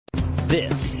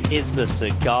This is the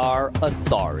Cigar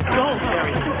Authority. Go,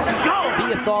 Terry. Go!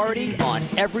 The authority on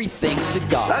everything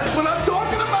cigar. That's what I'm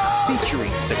talking about!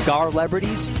 Featuring cigar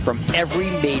celebrities from every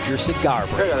major cigar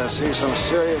brand. You're gonna see some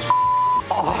serious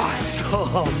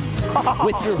Awesome!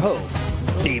 With your host,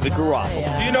 David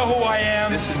Garofalo. Do you know who I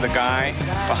am? This is the guy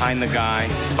behind the guy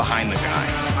behind the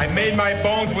guy. I made my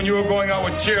bones when you were going out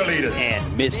with cheerleaders.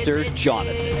 And Mr.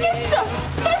 Jonathan.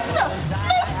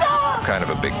 Kind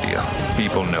of a big deal.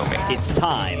 People know me. It's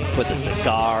time for the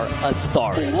Cigar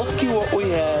Authority. Look at what we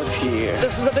have here.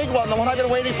 This is a big one, the one I've been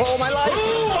waiting for all my life.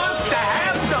 Who wants to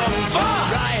have some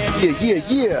fun?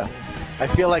 Yeah. I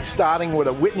feel like starting with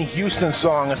a Whitney Houston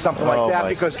song or something like that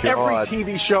because every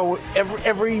TV show,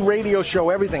 every radio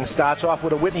show, everything starts off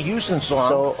with a Whitney Houston song.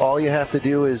 So all you have to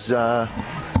do is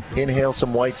inhale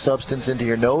some white substance into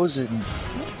your nose and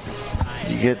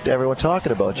you get everyone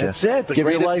talking about you. That's it. The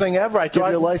greatest thing ever. Give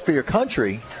your life for your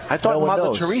country. I thought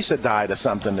Mother Teresa died or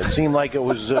something. It seemed like it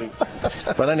was.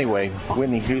 But anyway,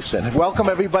 Whitney Houston. Welcome,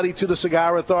 everybody, to the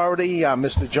Cigar Authority.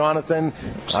 Mr. Jonathan,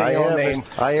 say your name.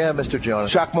 I am Mr. Jonathan.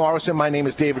 Chuck Morrison. My name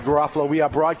is David Garofalo. We are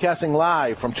broadcasting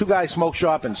live from Two Guys Smoke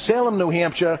Shop in Salem, New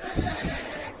Hampshire.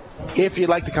 If you'd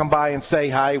like to come by and say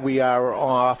hi, we are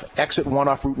off exit 1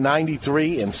 off Route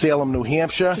 93 in Salem, New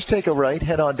Hampshire. Just take a right,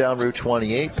 head on down Route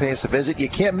 28, pay us a visit. You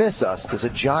can't miss us. There's a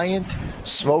giant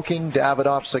smoking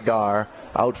Davidoff cigar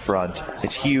out front.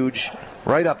 It's huge,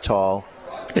 right up tall.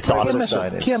 It's awesome.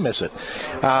 Can't miss it.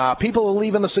 People are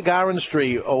leaving the cigar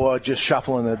industry or just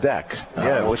shuffling the deck.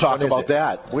 We'll talk about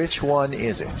that. Which one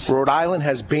is it? Rhode Island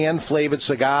has banned flavored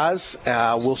cigars.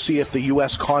 We'll see if the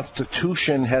U.S.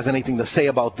 Constitution has anything to say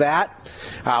about that.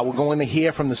 We're going to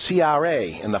hear from the CRA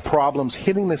and the problems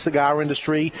hitting the cigar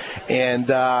industry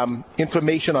and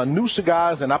information on new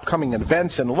cigars and upcoming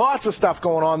events and lots of stuff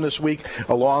going on this week,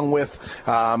 along with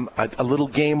a little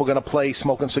game we're going to play,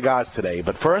 Smoking Cigars today.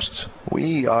 But first,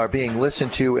 we are being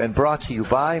listened to and brought to you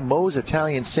by Moe's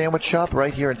Italian Sandwich Shop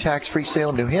right here in tax-free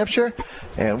Salem, New Hampshire.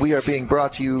 And we are being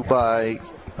brought to you by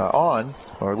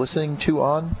listening to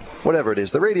on whatever it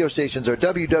is. The radio stations are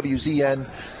WWZN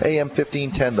AM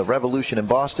 1510 The Revolution in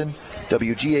Boston,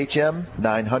 WGHM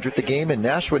 900 The Game in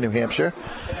Nashua, New Hampshire,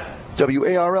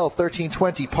 WARL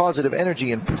 1320 Positive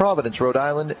Energy in Providence, Rhode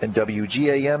Island, and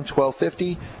WGAM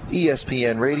 1250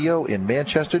 ESPN Radio in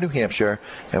Manchester, New Hampshire.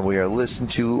 And we are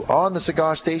listened to on the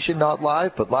Cigar Station, not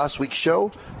live, but last week's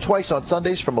show, twice on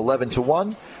Sundays from 11 to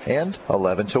 1 and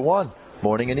 11 to 1.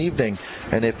 Morning and evening.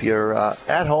 And if you're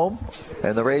at home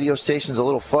and the radio station's a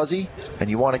little fuzzy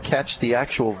and you want to catch the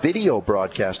actual video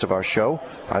broadcast of our show,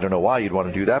 I don't know why you'd want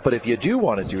to do that, but if you do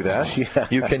want to do that,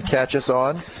 you can catch us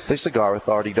on the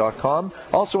CigarAuthority.com.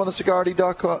 Also on the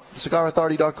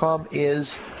CigarAuthority.com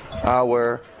is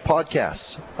our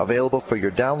podcasts available for your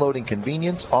downloading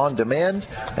convenience on demand,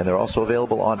 and they're also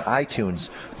available on iTunes,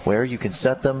 where you can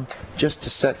set them just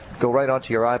to go right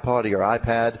onto your iPod or your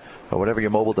iPad or whatever your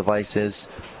mobile device is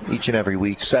each and every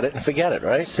week. Set it and forget it,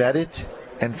 right? Set it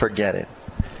and forget it.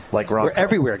 Like Ron. We're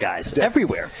everywhere, guys.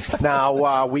 Everywhere.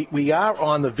 Now, we are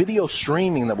on the video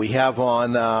streaming that we have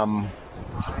on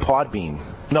Podbean.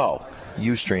 No.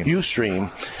 Ustream.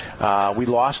 We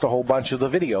lost a whole bunch of the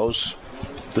videos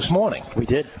this morning. We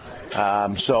did.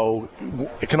 So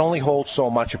it can only hold so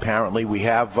much, apparently. We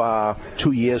have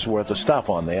 2 years' worth of stuff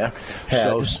on there.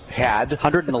 Had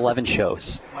 111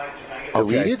 shows.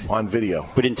 Deleted? On video.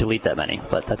 We didn't delete that many,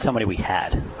 but that's how many we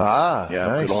had. Yeah,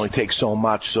 nice. It only takes so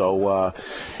much. So,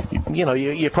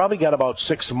 you probably got about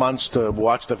 6 months to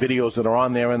watch the videos that are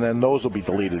on there, and then those will be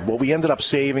deleted. What we ended up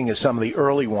saving is some of the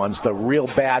early ones, the real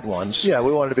bad ones. Yeah,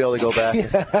 we wanted to be able to go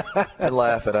back and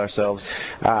laugh at ourselves.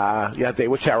 They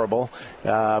were terrible.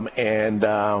 And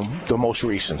the most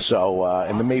recent. So,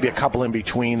 and then maybe a couple in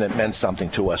between that meant something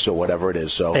to us or whatever it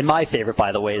is. So. And my favorite,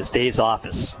 by the way, is Dave's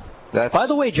Office. By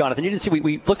the way, Jonathan, you didn't see,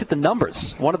 we looked at the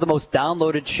numbers. One of the most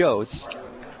downloaded shows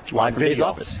live from Dave's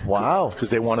Office. Wow. Because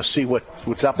they want to see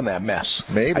what's up in that mess.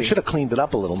 Maybe. I should have cleaned it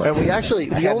up a little bit. And we had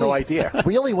no idea.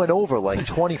 We only went over like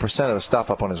 20% of the stuff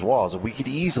up on his walls. We could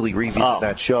easily revisit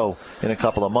that show in a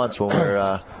couple of months when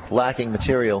we're lacking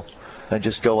material. And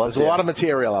just go up There's a lot of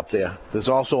material up there. There's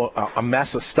also a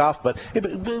mess of stuff, but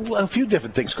a few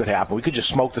different things could happen. We could just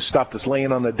smoke the stuff that's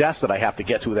laying on the desk that I have to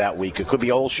get through that week. It could be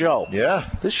a whole show. Yeah.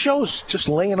 This show's just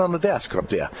laying on the desk up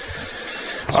there.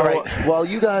 All right. While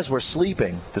you guys were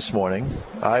sleeping this morning,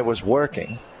 I was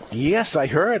working. Yes, I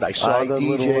heard. I saw the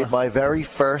DJ'd my very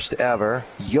first ever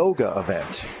yoga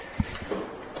event.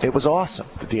 It was awesome.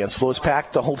 dance floor is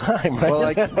packed the whole time, right?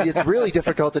 Well, it's really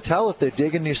difficult to tell if they're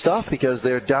digging your stuff because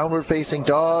they're downward-facing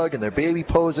dog and they're baby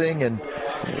posing and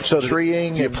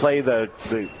treeing. Do you play the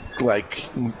like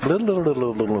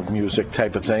little music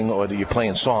type of thing, or are you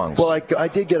playing songs? Well, I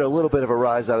did get a little bit of a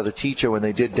rise out of the teacher when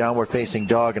they did downward-facing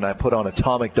dog, and I put on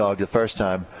Atomic Dog the first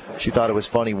time. She thought it was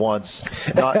funny once,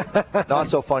 not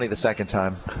so funny the second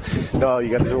time. No, you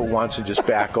got to do it once and just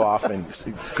back off and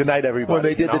good night, everybody.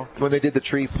 When they did the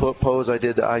tree pose, I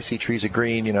did the I See Trees of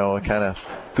Green. You know, I kind of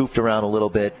goofed around a little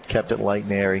bit, kept it light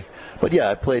and airy. But yeah,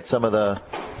 I played some of the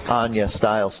Anya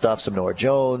style stuff, some Nora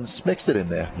Jones, mixed it in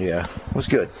there. Yeah, it was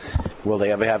good. Will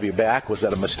they ever have you back? Was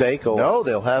that a mistake? Or? No,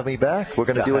 they'll have me back. We're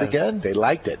going to do it again. They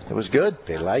liked it. It was good.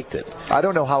 They liked it. I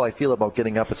don't know how I feel about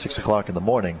getting up at 6 o'clock in the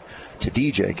morning to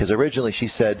DJ, because originally she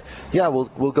said, yeah,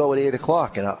 we'll go at 8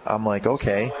 o'clock, and I'm like,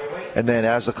 okay. And then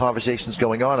as the conversation's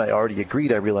going on, I already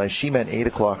agreed. I realized she meant 8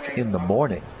 o'clock in the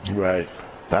morning. Right.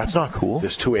 That's not cool.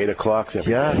 There's 2 8 o'clocks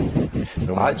every day.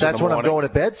 That's when I'm going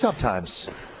to bed sometimes.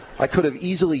 I could have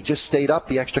easily just stayed up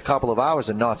the extra couple of hours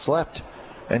and not slept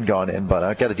and gone in, but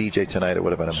I got a DJ tonight. It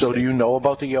would have been a mistake. So do you know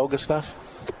about the yoga stuff?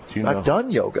 I've done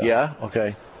yoga. Yeah?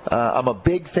 Okay. I'm a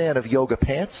big fan of yoga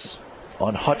pants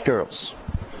on hot girls.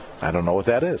 I don't know what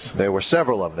that is. There were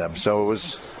several of them, so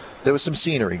there was some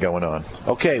scenery going on.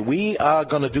 Okay, we are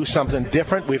going to do something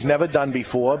different we've never done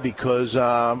before because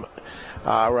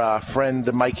our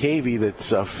friend Mike Havey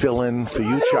that's fill-in for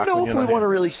you, Chuck. I don't know if we want to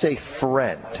really say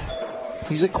friend.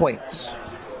 He's acquaintance.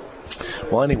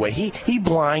 Well, anyway, he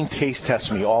blind taste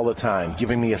tests me all the time,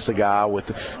 giving me a cigar with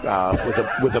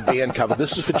a band cover.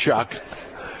 This is for Chuck.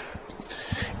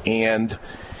 And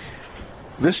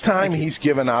this time he's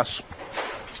given us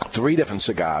 3 different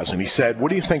cigars, and he said, what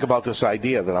do you think about this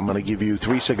idea that I'm going to give you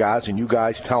 3 cigars and you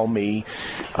guys tell me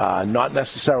not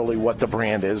necessarily what the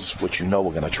brand is, which you know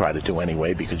we're going to try to do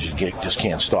anyway because you just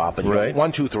can't stop. And right.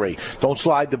 1, 2, 3. Don't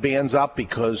slide the bands up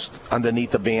because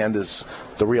underneath the band is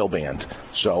the real band,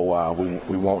 so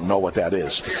we won't know what that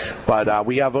is. But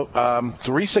we have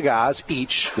 3 cigars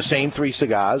each, the same 3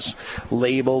 cigars,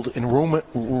 labeled in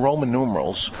Roman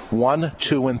numerals 1,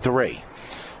 2, and 3.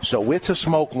 So we're to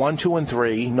smoke 1, 2, and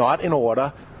 3, not in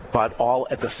order, but all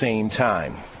at the same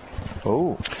time.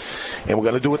 Oh. And we're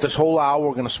going to do it this whole hour.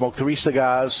 We're going to smoke 3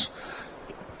 cigars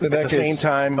at the same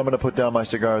time. I'm going to put down my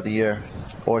cigar of the year,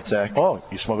 Ortsac. Oh,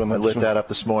 you smoking that? I lit that up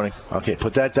this morning. Okay,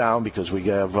 put that down because we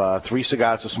have 3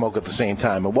 cigars to smoke at the same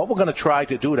time. And what we're going to try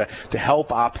to do to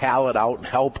help our palate out and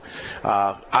help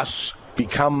us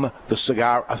become the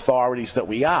cigar authorities that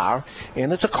we are,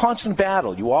 and it's a constant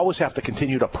battle. You always have to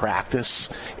continue to practice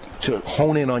to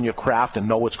hone in on your craft and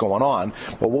know what's going on.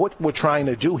 But what we're trying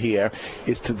to do here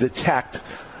is to detect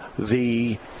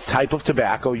the type of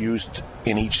tobacco used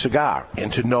in each cigar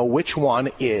and to know which one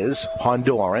is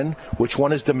Honduran, which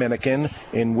one is Dominican,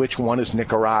 and which one is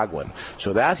Nicaraguan.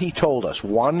 So that he told us.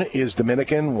 1 is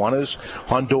Dominican, 1 is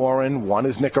Honduran, 1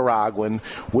 is Nicaraguan.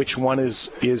 Which one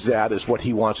is that is what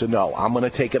he wants to know. I'm going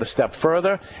to take it a step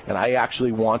further, and I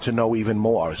actually want to know even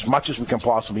more, as much as we can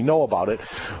possibly know about it.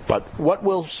 But what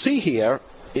we'll see here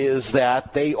is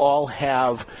that they all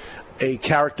have a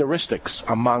characteristics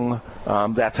among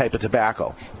that type of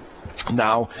tobacco.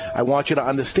 Now, I want you to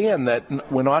understand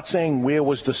that we're not saying where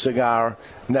was the cigar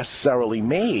necessarily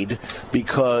made,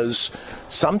 because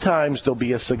sometimes there'll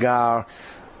be a cigar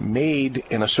made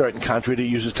in a certain country that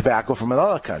uses tobacco from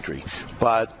another country.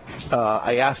 But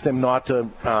I asked them not to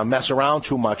mess around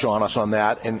too much on us on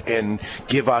that and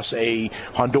give us a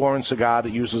Honduran cigar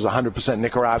that uses 100%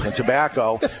 Nicaraguan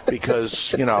tobacco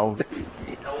because, you know,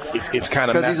 it's kind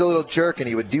of... Because he's a little jerk and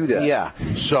he would do that. Yeah.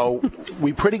 So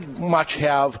we pretty much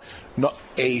have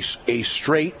a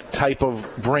straight type of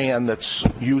brand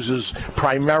that uses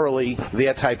primarily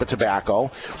their type of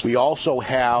tobacco. We also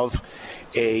have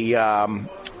a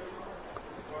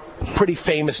pretty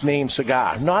famous name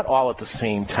cigar. Not all at the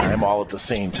same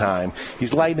time,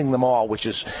 He's lighting them all, which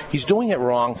is, he's doing it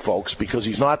wrong, folks, because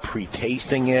he's not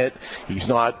pre-tasting it. He's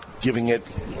not giving it...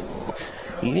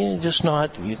 You're just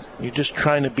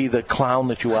trying to be the clown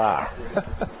that you are.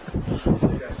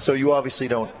 So you obviously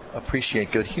don't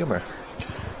appreciate good humor.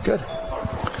 Good.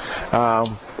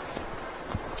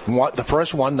 The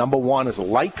first one, number 1, is a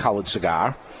light-colored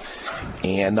cigar.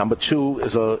 And number 2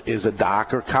 is a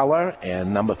darker color.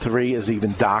 And number 3 is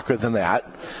even darker than that.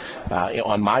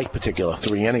 On my particular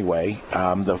 3 anyway.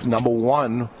 The number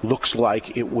 1 looks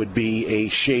like it would be a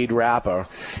shade wrapper.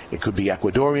 It could be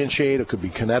Ecuadorian shade. It could be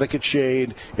Connecticut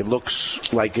shade. It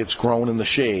looks like it's grown in the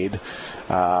shade.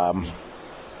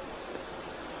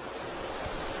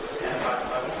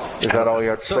 Is that all you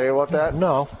have to say about that?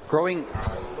 No. Growing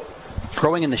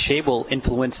growing in the shade will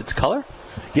influence its color?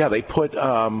 Yeah, they put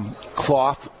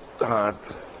cloth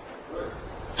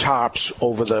tarps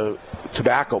over the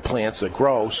tobacco plants that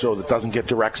grow so that it doesn't get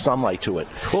direct sunlight to it.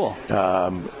 Cool.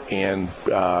 And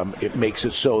it makes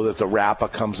it so that the wrapper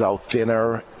comes out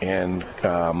thinner and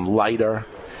lighter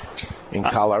in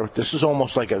color. This is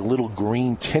almost like a little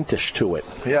green tintish to it.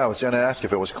 Yeah, I was going to ask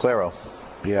if it was Claro.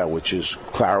 Yeah, which is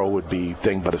Claro would be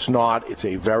thing, but it's not. It's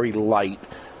a very light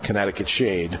Connecticut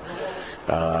shade.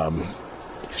 I'm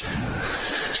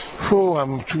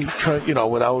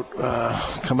trying, without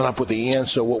coming up with the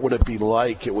answer, what would it be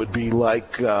like? It would be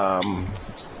like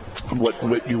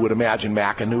what you would imagine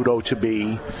Macanudo to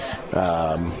be,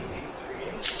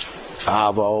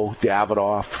 Avo,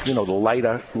 Davidoff,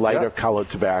 the lighter colored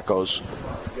tobaccos.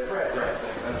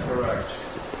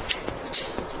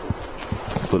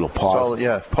 Little pause.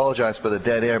 So, apologize for the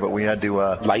dead air, but we had to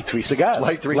light 3 cigars.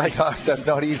 Light 3 cigars. That's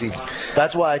not easy.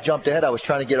 That's why I jumped ahead. I was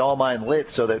trying to get all mine lit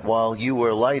so that while you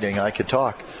were lighting, I could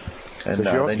talk. And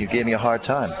then you gave me a hard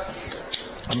time.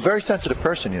 I'm a very sensitive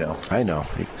person, I know.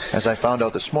 As I found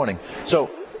out this morning.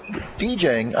 So,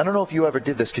 DJing, I don't know if you ever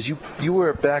did this, because you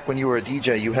were, back when you were a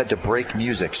DJ, you had to break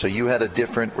music, so you had a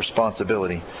different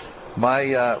responsibility.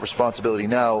 My responsibility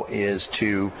now is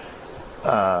to...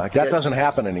 that doesn't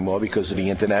happen anymore because of the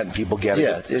internet and people get it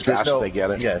as fast as they get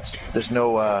it. Yeah,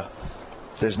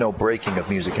 there's no breaking of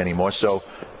music anymore. So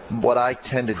what I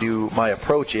tend to do, my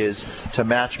approach is to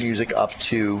match music up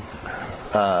to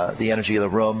the energy of the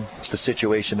room, the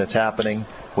situation that's happening,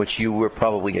 which you were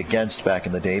probably against back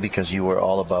in the day because you were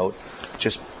all about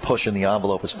just pushing the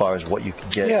envelope as far as what you could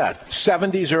get. Yeah,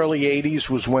 70s, early 80s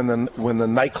was when the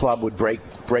nightclub would break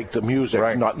the music,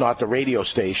 right. not the radio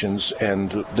stations.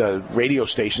 And the radio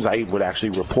stations, I would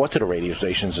actually report to the radio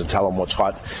stations and tell them what's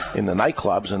hot in the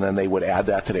nightclubs, and then they would add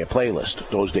that to their playlist.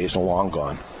 Those days are long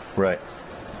gone. Right.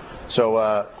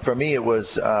 So for me, it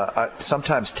was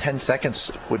sometimes 10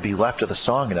 seconds would be left of the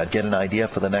song, and I'd get an idea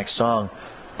for the next song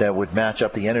that would match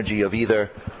up the energy of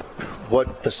either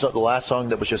what the last song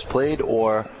that was just played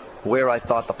or where I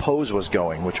thought the pose was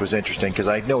going, which was interesting because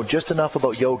I know just enough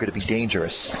about yoga to be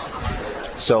dangerous.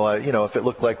 So, if it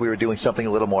looked like we were doing something a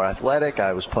little more athletic,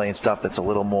 I was playing stuff that's a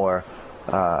little more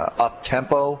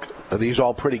up-tempo. Are these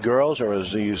all pretty girls or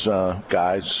is these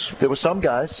guys? There were some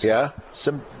guys. Yeah?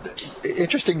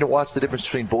 Interesting to watch the difference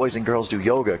between boys and girls do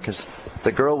yoga because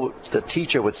the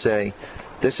teacher would say,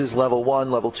 this is level 1,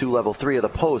 level 2, level 3 of the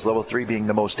pose, level 3 being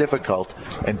the most difficult.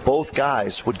 And both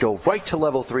guys would go right to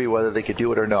level 3 whether they could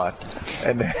do it or not.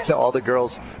 And then all the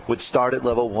girls would start at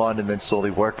level 1 and then slowly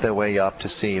work their way up to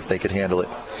see if they could handle it.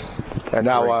 And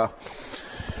now,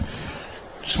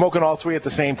 smoking all three at the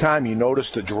same time, you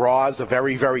notice the draws are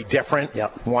very, very different.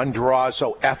 Yep. One draws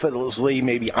so effortlessly,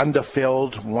 maybe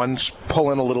underfilled. One's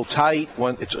pulling a little tight.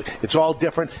 It's all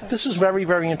different. This is very,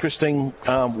 very interesting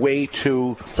way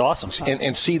to... It's awesome.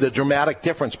 And see the dramatic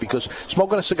difference, because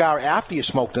smoking a cigar after you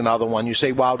smoked another one, you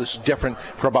say, wow, this is different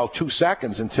for about 2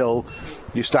 seconds until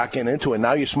you start getting into it.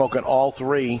 Now you're smoking all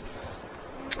three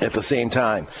at the same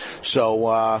time.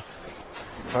 So...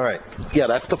 all right. Yeah,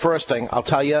 that's the first thing. I'll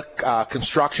tell you,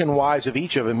 construction-wise of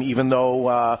each of them, even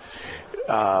though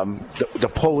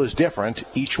the pull is different,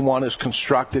 each one is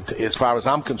constructed, as far as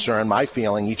I'm concerned, my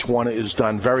feeling, each one is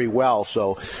done very well.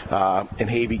 So, and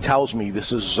Havey tells me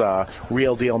this is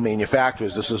real deal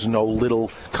manufacturers. This is no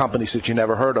little companies that you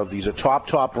never heard of. These are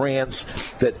top brands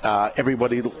that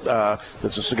everybody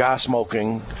that's a cigar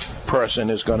smoking person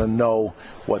is going to know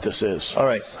what this is. All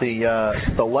right.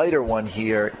 The lighter one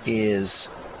here is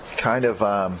kind of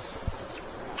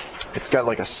it's got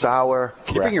like a sour.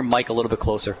 Can you bring your mic a little bit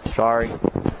closer? Sorry.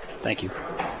 Thank you.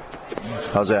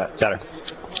 How's that? Better.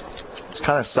 It's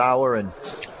kind of sour and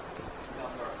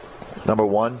number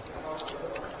one.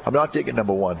 I'm not digging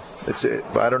number one.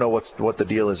 I don't know what the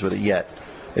deal is with it yet.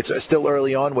 It's still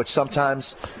early on, which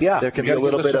sometimes there can be a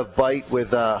little bit of bite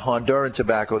with Honduran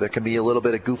tobacco. There can be a little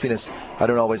bit of goofiness. I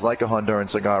don't always like a Honduran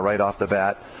cigar right off the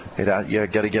bat. You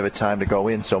got to give it time to go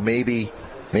in. So maybe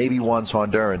one's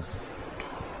Honduran.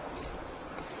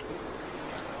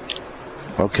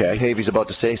 Okay. Havey's about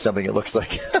to say something, it looks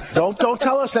like. Don't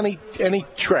tell us any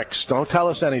tricks. Don't tell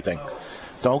us anything.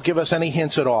 Don't give us any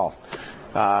hints at all.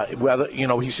 Whether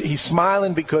he's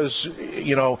smiling because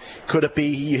could it be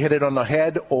you hit it on the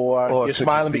head, or you're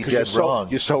smiling because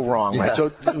you're so wrong, right? So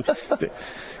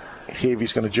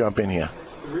Havey's going to jump in here.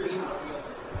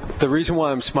 The reason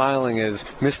why I'm smiling is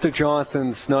Mr.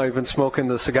 Jonathan's not even smoking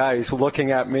the cigar. He's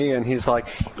looking at me and he's like,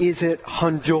 "Is it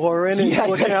Honduran?" And he's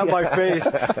looking at my face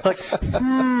like,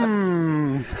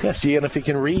 Yeah, seeing if he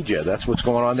can read you. That's what's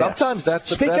going on there. Sometimes that's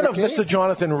the Speaking of Mr.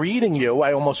 Jonathan reading you,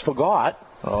 I almost forgot.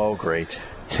 Oh, great.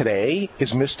 Today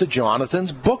is Mr.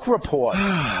 Jonathan's book report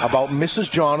about Mrs.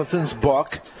 Jonathan's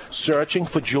book, Searching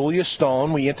for Julia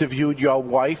Stone. We interviewed your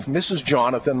wife, Mrs.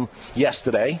 Jonathan,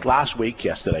 last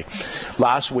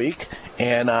week,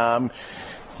 and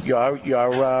your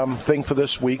thing for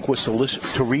this week was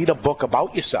to read a book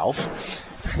about yourself,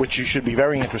 which you should be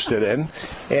very interested in,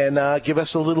 and give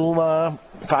us a little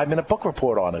 5-minute book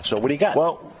report on it. So what do you got?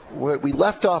 Well, we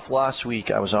left off last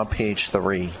week. I was on page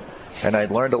 3, and I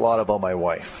learned a lot about my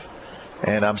wife.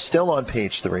 And I'm still on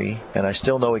page 3, and I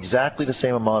still know exactly the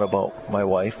same amount about my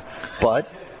wife, but...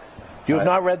 You have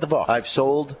not read the book. I've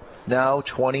sold now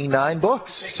 29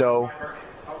 books, so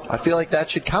I feel like that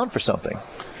should count for something.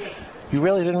 You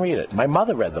really didn't read it. My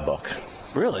mother read the book.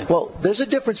 Really? Well, there's a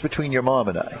difference between your mom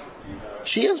and I.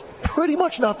 She has pretty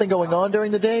much nothing going on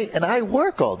during the day, and I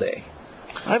work all day.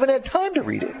 I haven't had time to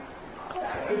read it.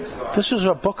 This is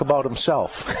a book about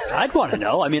himself. I'd want to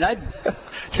know. I mean,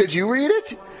 Did you read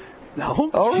it? No.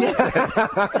 All right.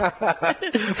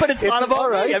 But it's not about all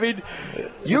right. me. I mean,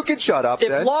 you can shut up.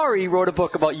 If Laurie wrote a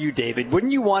book about you, David,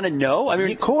 wouldn't you want to know? I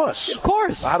mean, of course. Of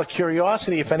course. Out of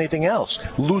curiosity, if anything else.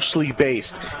 Loosely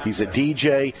based. He's a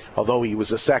DJ, although he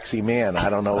was a sexy man. I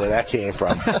don't know where that came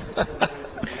from.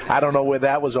 I don't know where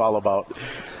that was all about.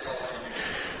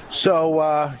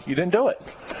 So, you didn't do it?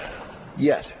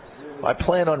 Yet. I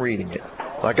plan on reading it.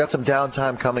 I got some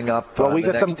downtime coming up. Well, we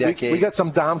got next decade. we got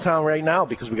some downtime right now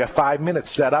because we got 5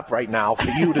 minutes set up right now for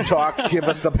you to talk, give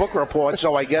us the book report.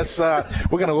 So I guess we're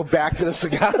going to go back to the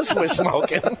cigars we're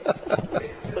smoking.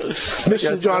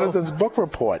 Mr. Jonathan's book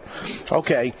report.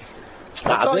 Okay.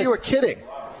 I thought you were kidding.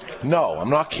 No, I'm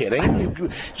not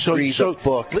kidding. So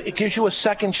book. It gives you a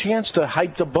second chance to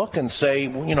hype the book and say,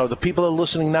 the people that are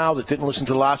listening now that didn't listen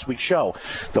to last week's show.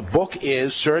 The book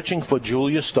is Searching for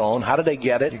Julia Stone. How did they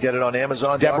get it? You get it on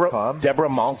Amazon.com. Deborah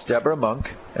Monk. It's Deborah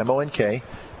Monk, M-O-N-K.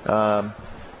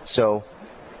 So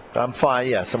I'm fine.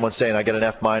 Yeah, someone's saying I get an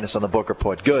F- on the book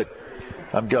report. Good.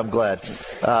 I'm glad.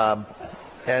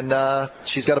 And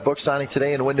she's got a book signing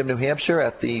today in Windham, New Hampshire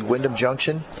at the Windham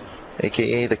Junction,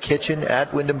 a.k.a. the Kitchen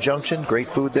at Windham Junction. Great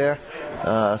food there.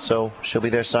 So she'll be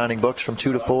there signing books from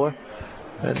 2 to 4.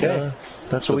 And, okay.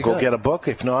 That's what we go got. Get a book.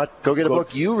 If not, go get a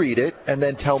book. You read it, and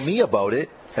then tell me about it,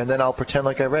 and then I'll pretend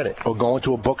like I read it. Or go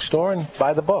into a bookstore and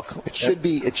buy the book. It should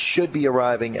be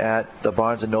arriving at the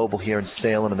Barnes & Noble here in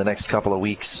Salem in the next couple of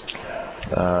weeks,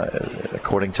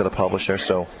 according to the publisher.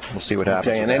 So we'll see what happens.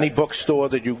 Okay, and any bookstore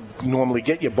that you normally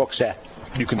get your books at,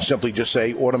 you can simply just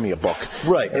say, order me a book.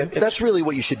 Right. And that's really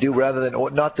what you should do rather than,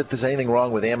 not that there's anything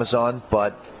wrong with Amazon,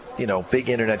 but, big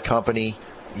internet company,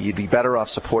 you'd be better off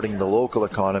supporting the local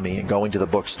economy and going to the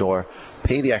bookstore,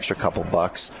 pay the extra couple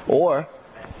bucks, or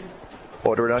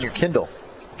order it on your Kindle,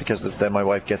 because then my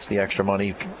wife gets the extra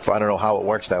money. I don't know how it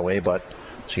works that way, but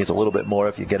she gets a little bit more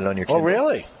if you get it on your Kindle. Oh,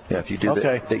 really? Yeah, if you do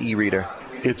the e-reader.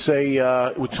 It's only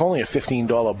a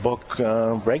 $15 book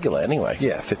regular anyway.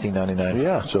 Yeah, $15.99.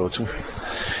 Yeah, so it's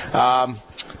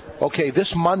okay.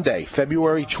 This Monday,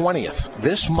 February 20th.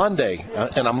 This Monday,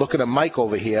 and I'm looking at Mike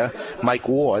over here. Mike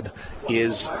Ward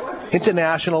is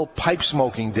International Pipe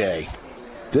Smoking Day.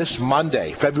 This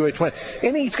Monday, February 20th.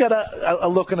 And he's got a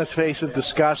look on his face of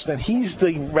disgust, and he's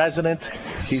the resident.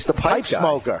 He's the pipe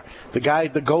smoker. The guy,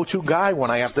 the go-to guy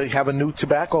when I have to have a new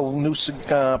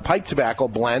pipe tobacco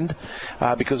blend,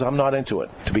 because I'm not into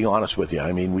it, to be honest with you.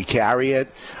 I mean, we carry it.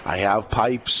 I have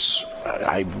pipes.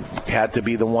 I had to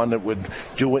be the one that would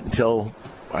do it until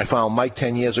I found Mike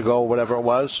 10 years ago, whatever it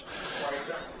was.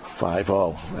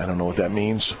 5-0. I don't know what that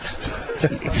means.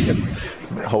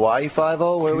 Hawaii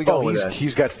 5-0? Where are we going with that?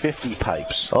 He's got 50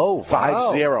 pipes. Oh,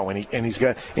 5-0, and he's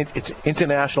got it's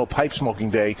International Pipe Smoking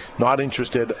Day. Not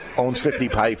interested. Owns 50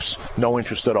 pipes. No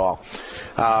interest at all.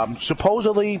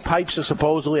 Supposedly, I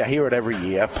hear it every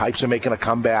year. Pipes are making a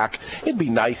comeback. It'd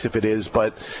be nice if it is,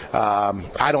 but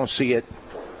I don't see it.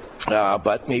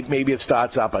 But maybe it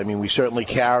starts up. I mean, we certainly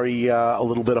carry a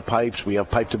little bit of pipes. We have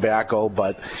pipe tobacco,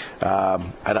 but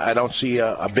I don't see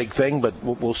a big thing. But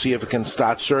we'll see if it can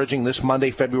start surging this Monday,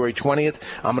 February 20th.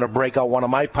 I'm going to break out one of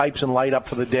my pipes and light up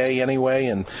for the day anyway.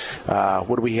 And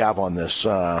what do we have on this?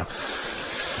 This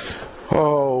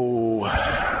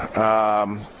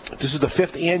is the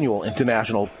 5th annual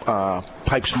International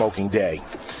Pipe Smoking Day.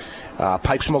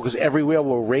 Pipe smokers everywhere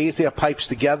will raise their pipes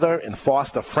together and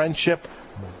foster friendship,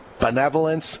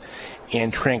 benevolence,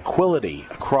 and tranquility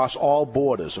across all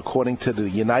borders, according to the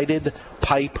United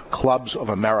Pipe Clubs of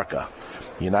America.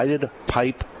 United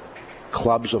Pipe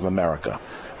Clubs of America.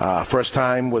 First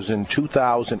time was in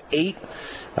 2008.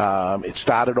 It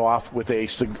started off with a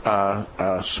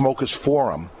smokers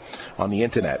forum on the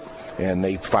internet. And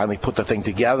they finally put the thing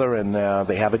together, and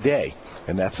they have a day.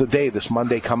 And that's the day, this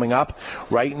Monday coming up.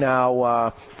 Right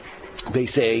now, they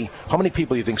say, how many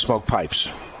people do you think smoke pipes?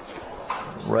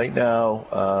 Right now,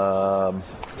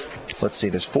 let's see,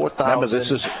 there's 4,000. Remember,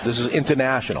 this is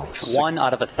international. 1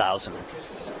 out of 1,000.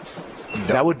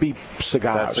 That would be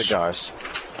cigars. That's cigars.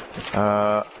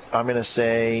 I'm going to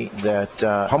say that...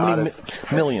 how many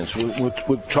millions?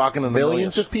 We're talking in the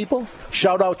millions of people?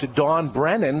 Shout out to Don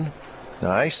Brennan.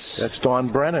 Nice. That's Don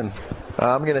Brennan.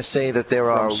 I'm going to say that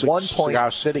there are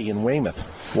Cigar City in Weymouth.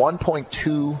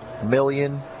 1.2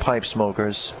 million pipe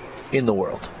smokers in the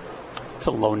world. It's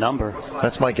a low number.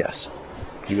 That's my guess.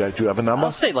 Do you have a number?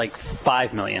 I'll say like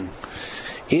 5 million.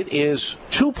 It is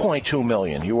 2.2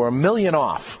 million. You were a million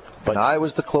off. But I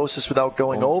was the closest without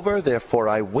going over, therefore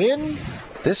I win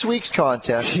this week's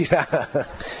contest. Yeah.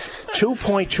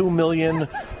 2.2 million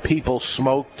people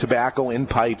smoked tobacco in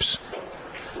pipes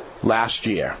last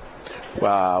year,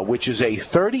 which is a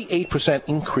 38%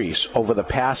 increase over the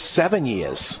past 7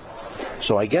 years.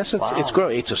 So I guess it's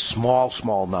good. It's a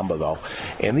small number, though.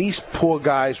 And these poor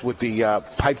guys with the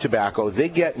pipe tobacco, they're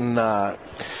getting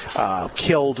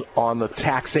killed on the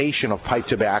taxation of pipe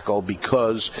tobacco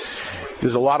because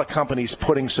there's a lot of companies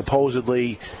putting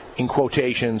supposedly, in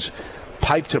quotations,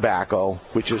 pipe tobacco,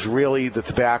 which is really the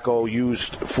tobacco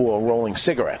used for rolling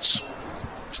cigarettes.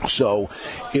 So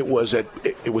it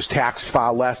was taxed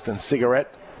far less than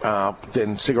cigarette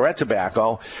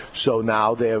tobacco. So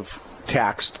now they've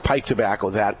taxed pipe tobacco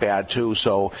that bad too.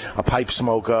 So a pipe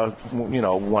smoker,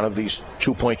 one of these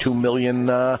 2.2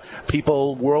 million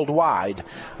people worldwide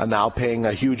are now paying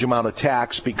a huge amount of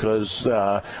tax because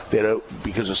of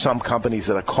some companies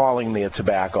that are calling their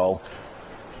tobacco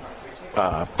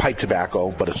pipe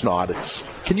tobacco, but it's not.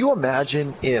 Can you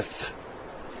imagine if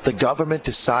the government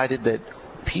decided that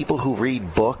people who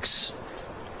read books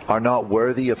are not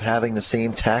worthy of having the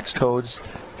same tax codes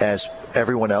as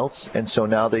everyone else, and so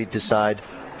now they decide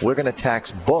we're going to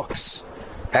tax books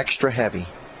extra heavy?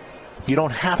 You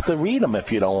don't have to read them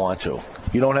if you don't want to.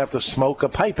 You don't have to smoke a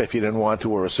pipe if you didn't want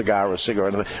to, or a cigar or a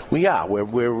cigarette.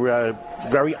 We're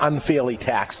very unfairly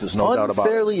taxed. There's no doubt about it.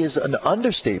 Unfairly is an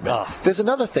understatement. There's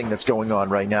another thing that's going on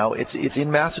right now. It's in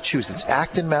Massachusetts,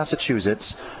 Acton,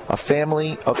 Massachusetts. A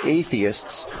family of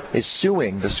atheists is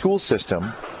suing the school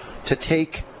system to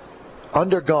take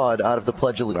Under God out of the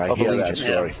Pledge of Allegiance.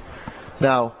 That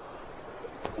Now,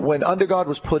 when Under God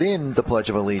was put in the Pledge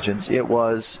of Allegiance, it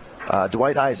was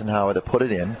Dwight Eisenhower that put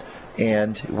it in,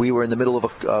 and we were in the middle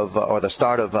of the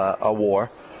start of a war,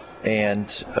 and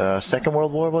Second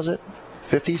World War, was it?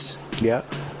 50s? Yeah.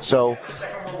 So,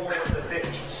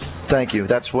 thank you.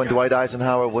 That's when Dwight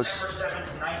Eisenhower was...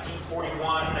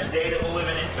 1941, a day that will live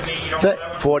in infamy.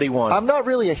 41. I'm not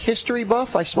really a history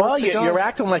buff. I smoke cigars. You're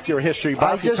acting like you're a history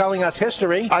buff. You're telling us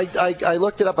history. I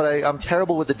looked it up, but I'm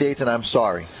terrible with the dates, and I'm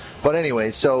sorry. But anyway,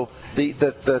 so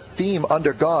the theme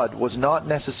Under God was not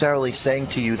necessarily saying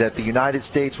to you that the United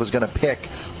States was going to pick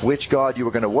which God you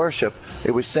were going to worship.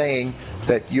 It was saying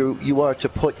that you are to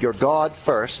put your God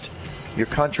first, your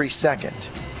country second.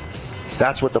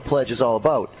 That's what the pledge is all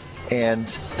about. And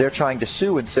they're trying to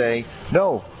sue and say,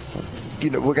 no,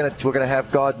 we're gonna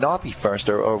have God not be first,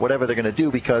 or whatever they're gonna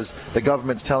do, because the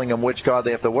government's telling them which God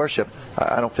they have to worship.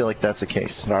 I don't feel like that's the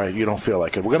case. All right, you don't feel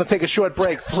like it. We're gonna take a short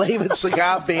break. Flavored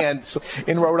cigar bans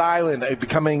in Rhode Island are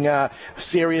becoming a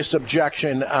serious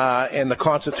objection, and the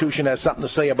Constitution has something to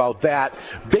say about that.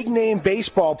 Big name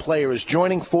baseball player is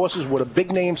joining forces with a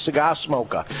big name cigar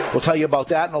smoker. We'll tell you about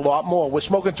that and a lot more. We're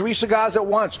smoking 3 cigars at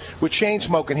once with Chain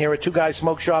Smoking here at Two Guys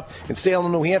Smoke Shop in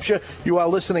Salem, New Hampshire. You are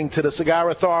listening to the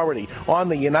Cigar Authority on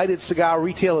the United Cigar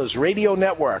Retailers Radio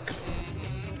Network.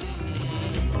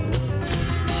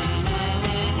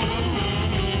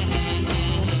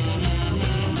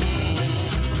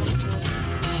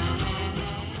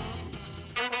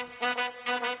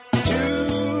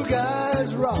 Two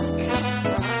guys rock.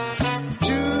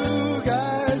 Two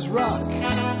guys rock.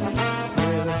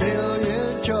 With a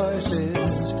billion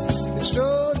choices.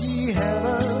 Extol ye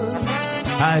heaven.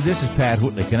 Hi, this is Pat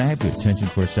Whitley. Can I have your attention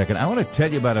for a second? I want to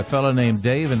tell you about a fellow named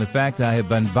Dave and the fact I have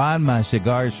been buying my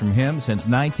cigars from him since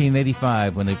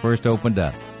 1985 when they first opened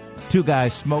up. Two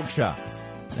Guys Smoke Shop.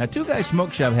 Now, Two Guys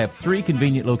Smoke Shop have 3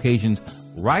 convenient locations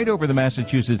right over the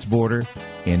Massachusetts border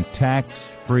in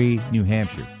tax-free New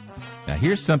Hampshire. Now,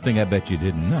 here's something I bet you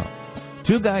didn't know.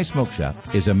 Two Guys Smoke Shop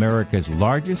is America's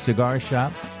largest cigar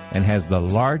shop and has the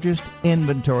largest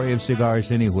inventory of cigars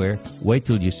anywhere. Wait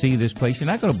till you see this place. You're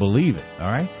not going to believe it,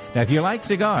 all right? Now, if you like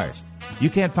cigars, you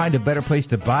can't find a better place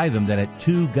to buy them than at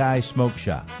Two Guys Smoke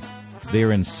Shop.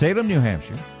 They're in Salem, New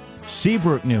Hampshire,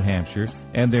 Seabrook, New Hampshire,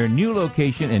 and their new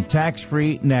location in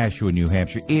tax-free Nashua, New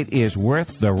Hampshire. It is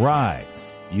worth the ride.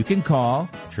 You can call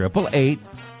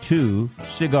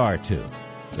 888-2-CIGAR-2.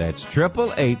 That's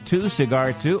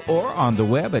 888-2-CIGAR-2, or on the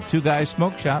web at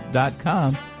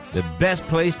twoguysmokeshop.com. The best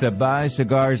place to buy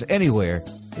cigars anywhere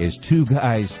is Two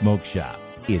Guys Smoke Shop.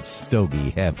 It's Stogie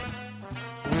heaven.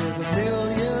 With a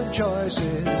million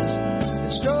choices,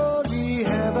 it's Stogie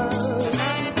heaven.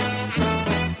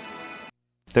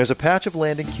 There's a patch of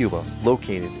land in Cuba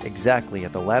located exactly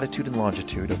at the latitude and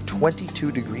longitude of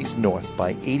 22 degrees north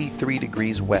by 83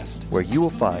 degrees west, where you will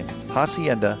find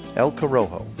Hacienda El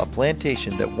Corojo, a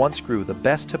plantation that once grew the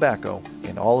best tobacco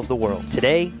in all of the world.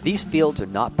 Today, these fields are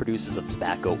not producers of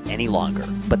tobacco any longer,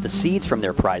 but the seeds from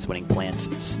their prize-winning plants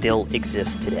still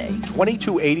exist today.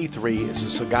 2283 is a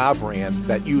cigar brand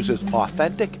that uses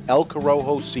authentic El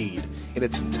Corojo seed in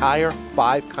its entire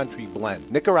 5-country blend.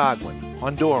 Nicaraguan,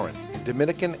 Honduran,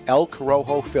 Dominican El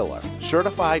Corojo filler,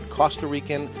 certified Costa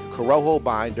Rican Corojo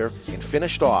binder, and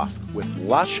finished off with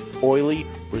lush, oily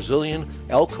Brazilian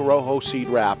El Corojo seed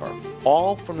wrapper,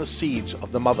 all from the seeds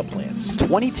of the mother plants.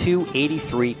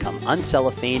 2283 come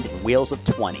uncellophaned in wheels of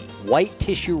 20, white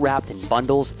tissue wrapped in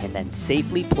bundles and then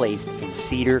safely placed in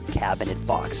cedar cabinet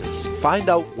boxes. Find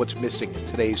out what's missing in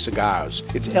today's cigars.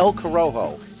 It's El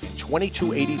Corojo.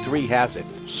 2283 has it,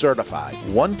 certified.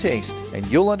 One taste, and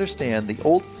you'll understand the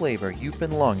old flavor you've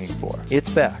been longing for. It's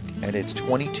back, and it's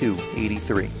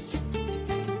 2283.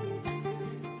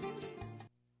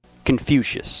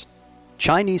 Confucius.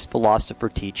 Chinese philosopher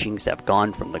teachings have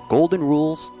gone from the golden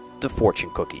rules to fortune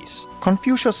cookies.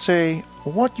 Confucius say,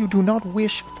 what you do not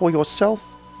wish for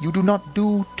yourself, you do not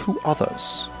do to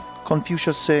others.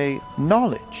 Confucius say,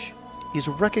 knowledge is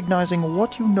recognizing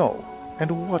what you know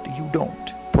and what you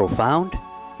don't. Profound?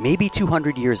 Maybe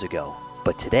 200 years ago,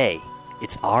 but today,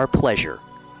 it's our pleasure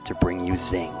to bring you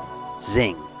Zing.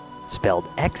 Zing, spelled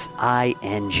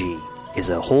X-I-N-G, is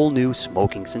a whole new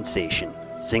smoking sensation.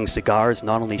 Zing Cigars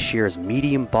not only shares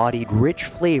medium-bodied, rich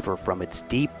flavor from its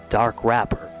deep, dark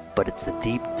wrapper, but it's the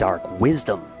deep, dark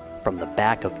wisdom from the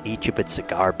back of each of its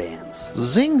cigar bands.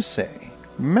 Zing say,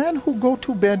 man who go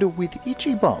to bed with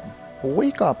itchy bum,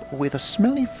 wake up with a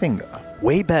smelly finger.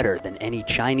 Way better than any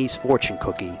Chinese fortune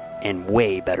cookie, and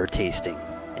way better tasting.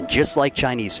 And just like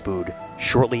Chinese food,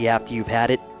 shortly after you've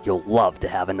had it, you'll love to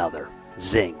have another.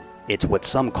 Zing. It's what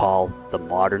some call the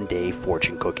modern-day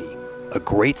fortune cookie. A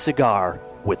great cigar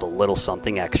with a little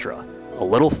something extra, a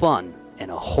little fun,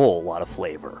 and a whole lot of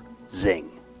flavor. Zing.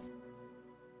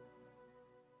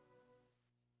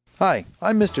 Hi,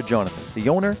 I'm Mr. Jonathan, the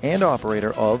owner and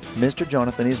operator of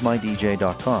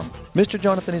MrJonathanIsMyDJ.com.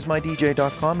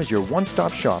 MrJonathanIsMyDJ.com is your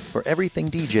one-stop shop for everything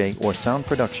DJ or sound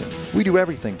production. We do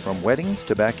everything from weddings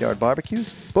to backyard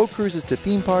barbecues, boat cruises to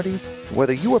theme parties.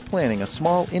 Whether you are planning a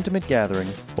small, intimate gathering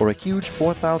or a huge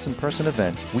 4,000-person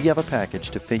event, we have a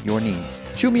package to fit your needs.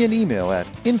 Shoot me an email at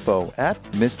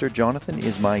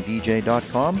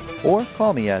info@MrJonathanIsMyDJ.com or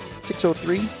call me at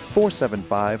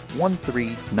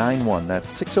 603-475-1391.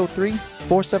 That's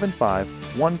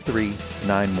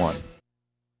 603-475-1391.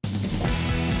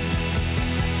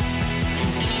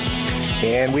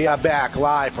 And we are back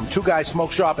live from Two Guys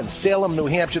Smoke Shop in Salem, New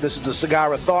Hampshire. This is the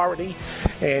Cigar Authority,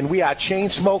 and we are chain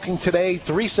smoking today,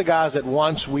 3 cigars at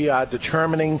once. We are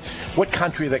determining what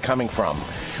country they're coming from.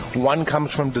 One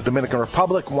comes from the Dominican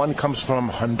Republic, one comes from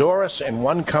Honduras, and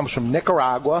one comes from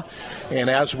Nicaragua. And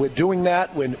as we're doing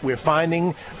that, we're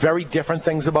finding very different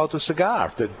things about the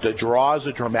cigar. The draws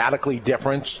are dramatically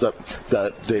different.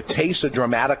 The tastes are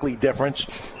dramatically different.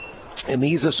 And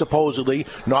these are supposedly,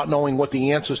 not knowing what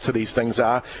the answers to these things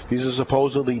are, these are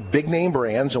supposedly big-name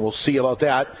brands, and we'll see about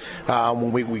that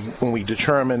when we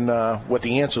determine what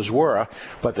the answers were.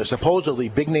 But they're supposedly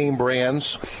big-name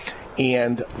brands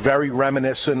and very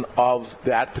reminiscent of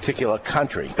that particular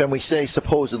country. And we say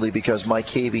supposedly because Mike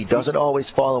Cavey doesn't always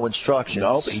follow instructions.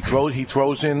 No, he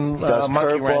throws in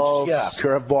monkey wrench,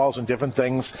 curveballs and different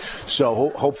things.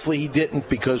 So hopefully he didn't,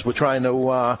 because we're trying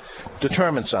to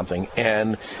determine something.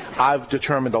 And I've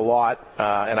determined a lot,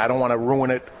 and I don't want to ruin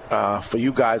it for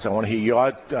you guys. I want to hear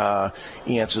your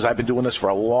answers. I've been doing this for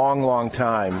a long, long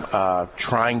time,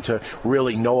 trying to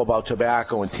really know about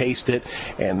tobacco and taste it.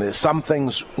 And there's some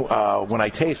things when I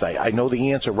taste, I know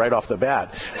the answer right off the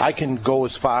bat. I can go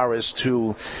as far as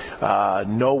to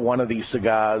know one of these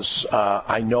cigars.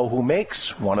 I know who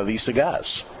makes one of these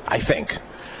cigars, I think.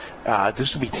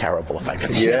 This would be terrible if I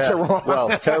could answer wrong. Well,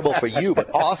 terrible for you, but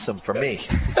awesome for me.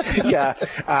 Yeah,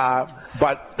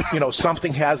 but,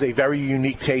 something has a very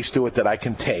unique taste to it that I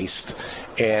can taste,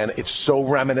 and it's so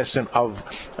reminiscent of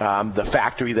the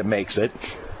factory that makes it.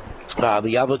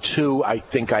 The other two, I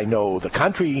think I know the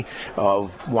country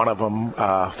of one of them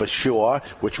for sure,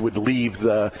 which would leave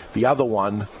the other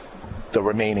one, the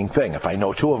remaining thing. If I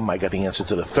know two of them, I got the answer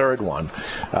to the third one.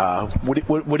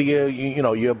 What do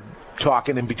you're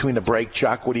talking in between the break,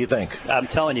 Chuck? What do you think? I'm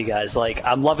telling you guys,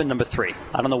 I'm loving number 3.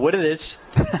 I don't know what it is.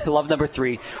 I love number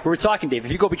 3. We were talking, Dave,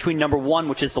 if you go between number 1,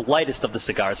 which is the lightest of the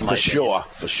cigars, in my opinion,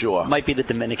 for sure. Might be the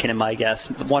Dominican in my guess.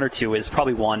 1 or 2 is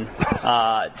probably 1.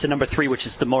 To number 3, which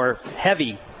is the more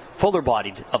heavy,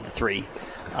 fuller-bodied of the 3.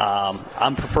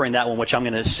 I'm preferring that one, which I'm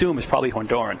going to assume is probably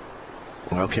Honduran.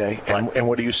 Okay. And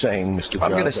what are you saying, Mr. Johnson?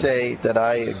 I'm going to say that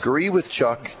I agree with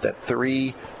Chuck that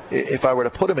 3, if I were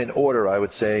to put them in order, I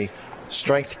would say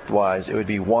strength-wise, it would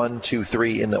be 1, 2,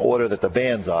 3 in the order that the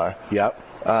bands are. Yep.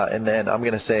 And then I'm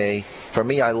going to say, for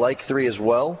me, I like 3 as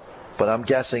well, but I'm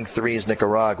guessing 3 is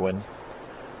Nicaraguan.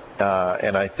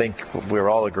 And I think we're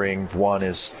all agreeing 1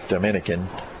 is Dominican,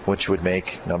 which would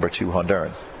make number 2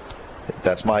 Honduran.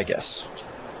 That's my guess.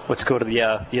 Let's go to the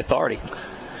authority.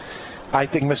 I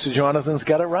think Mr. Jonathan's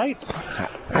got it right.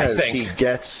 I think he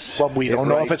gets. Well, we don't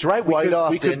know if it's right.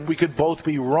 We could both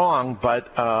be wrong,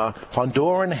 but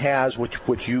Honduran has,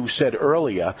 which you said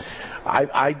earlier.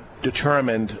 I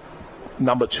determined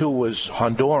number 2 was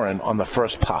Honduran on the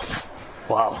first puff.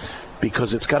 Wow.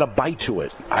 Because it's got a bite to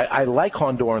it. I like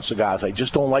Honduran cigars. I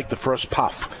just don't like the first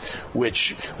puff.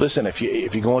 Which, listen, if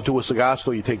you go into a cigar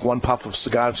store, you take 1 puff of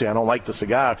cigar and say, I don't like the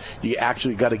cigar, you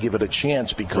actually got to give it a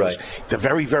chance because the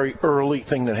very, very early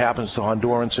thing that happens to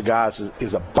Honduran cigars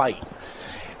is a bite.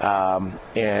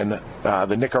 And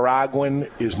the Nicaraguan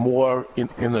is more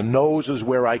in the nose is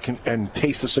where I can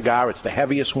taste the cigar. It's the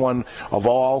heaviest one of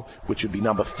all, which would be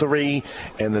number 3.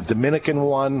 And the Dominican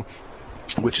one,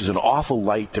 which is an awful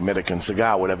light Dominican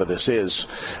cigar, whatever this is.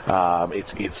 And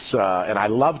I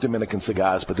love Dominican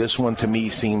cigars, but this one to me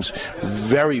seems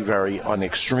very, very on the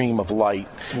extreme of light.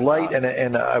 Light,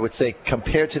 and I would say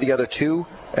compared to the other 2,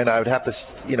 and I would have to,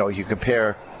 you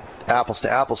compare apples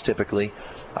to apples typically,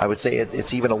 I would say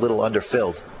it's even a little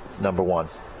underfilled, number 1.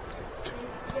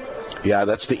 Yeah,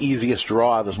 that's the easiest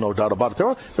draw. There's no doubt about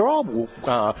it. They're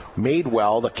all made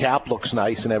well. The cap looks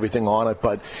nice and everything on it,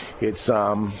 but it's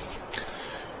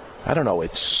I don't know.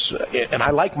 And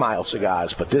I like mild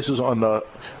cigars, but this is on the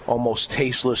almost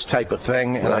tasteless type of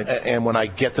thing. And, and when I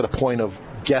get to the point of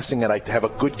guessing it, I have a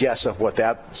good guess of what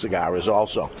that cigar is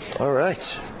also. All right.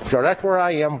 So that's where I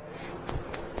am.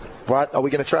 But are we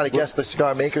going to try to guess the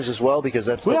cigar makers as well? Because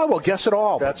that's we'll guess it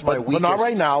all. That's my weakest. But not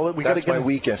right now. That's my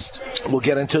weakest. We'll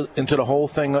get into the whole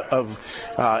thing of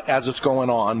as it's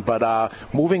going on. But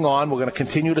moving on, we're going to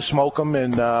continue to smoke them,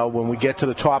 and when we get to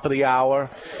the top of the hour.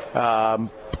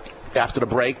 After the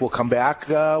break, we'll come back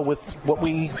with what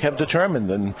we have determined,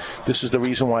 and this is the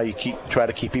reason why you try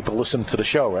to keep people listening to the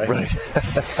show, right? Right.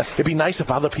 It'd be nice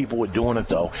if other people were doing it,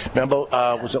 though. Remember,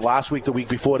 was it last week, the week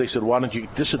before, they said, why don't you,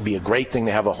 this would be a great thing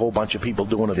to have a whole bunch of people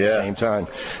doing it at the same time.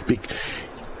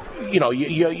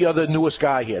 You're the newest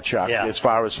guy here, Chuck, as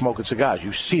far as smoking cigars.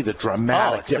 You see the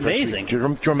dramatic difference. Amazing.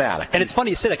 Dramatic. And it's funny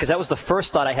you say that because that was the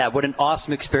first thought I had. What an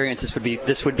awesome experience this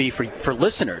would be for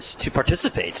listeners to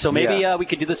participate. So maybe we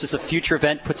could do this as a future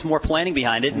event, put some more planning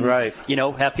behind it, and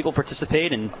have people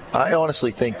participate. And I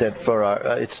honestly think that for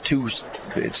it's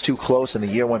too close, and the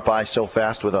year went by so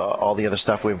fast with all the other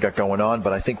stuff we've got going on.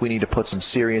 But I think we need to put some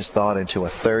serious thought into a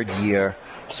 3rd year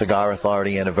Cigar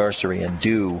Authority anniversary and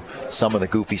do some of the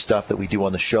goofy stuff that we do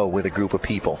on the show with a group of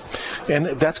people. And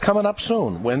that's coming up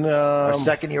soon. When our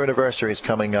 2nd year anniversary is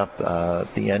coming up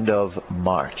the end of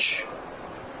March.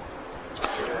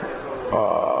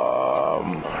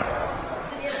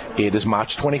 It is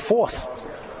March 24th.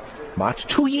 March,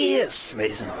 2 years.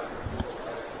 Amazing.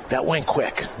 That went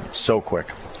quick. So quick.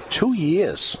 2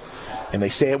 years. And they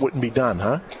say it wouldn't be done,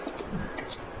 huh?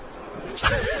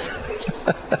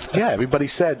 Yeah, everybody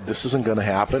said this isn't going to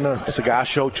happen. A cigar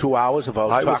show 2 hours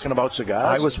talking about cigars.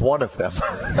 I was one of them.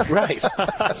 Right.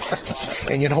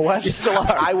 And you know what? You still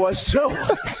are. I was too.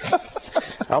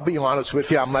 I'll be honest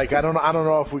with you. I'm like, I don't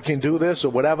know if we can do this or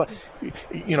whatever.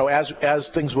 As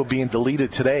things were being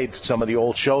deleted today, some of the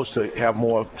old shows to have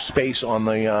more space on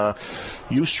the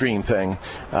Ustream thing.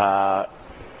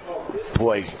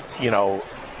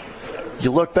 You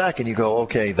look back and you go,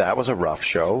 okay, that was a rough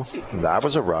show. That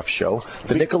was a rough show.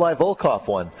 The Nikolai Volkov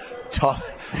one,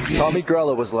 Tommy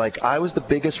Grella was like, I was the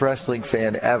biggest wrestling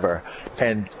fan ever,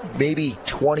 and maybe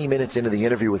 20 minutes into the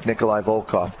interview with Nikolai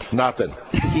Volkov, nothing.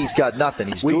 He's got nothing.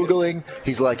 He's Googling.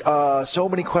 He's like, so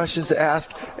many questions to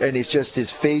ask, and it's just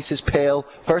his face is pale.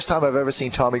 First time I've ever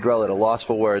seen Tommy Grella at a loss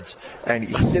for words, and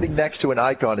he's sitting next to an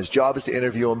icon. His job is to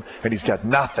interview him, and he's got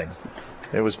nothing.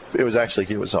 It was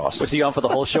awesome. Was he on for the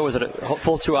whole show? Was it a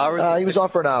full 2 hours? He was on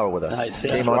for an hour with us. I see.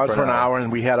 Came on for an hour,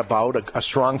 and we had about a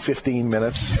strong 15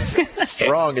 minutes.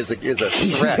 Strong is a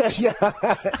stretch. Yeah.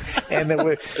 And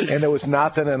there was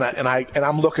nothing, and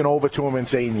I'm looking over to him and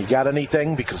saying, "You got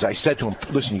anything?" Because I said to him,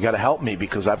 "Listen, you got to help me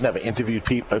because I've never interviewed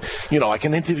people. I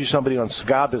can interview somebody on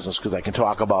cigar business because I can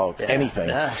talk about anything."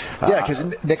 Yeah,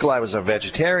 because Nikolai was a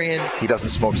vegetarian. He doesn't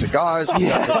smoke cigars. He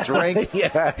doesn't drink.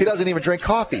 Yeah. He doesn't even drink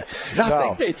coffee. Nothing.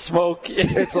 He'd smoke.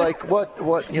 It's like what are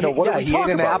we he talking ate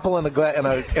an about? apple and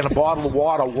a bottle of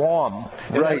water warm.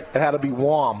 Right. It had to be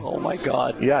warm. Oh my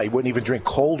God. Yeah, he wouldn't even drink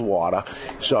cold water.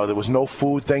 So there was no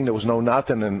food thing. There was no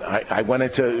nothing. And I went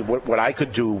into what I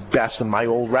could do best in my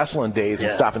old wrestling days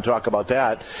and stop and talk about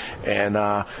that. And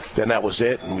then that was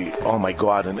it. And oh my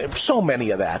God. And there were so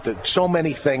many of that. So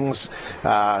many things.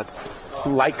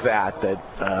 Like that.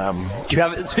 Do you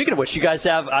have? Speaking of which, you guys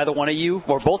have either one of you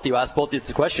or both of you ask both of you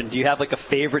the question. Do you have like a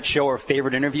favorite show or a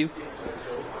favorite interview?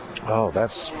 Oh,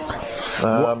 that's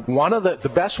one of the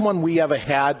best one we ever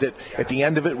had. That at the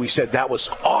end of it, we said that was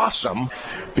awesome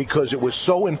because it was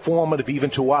so informative even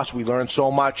to us. We learned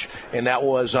so much, and that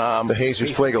was the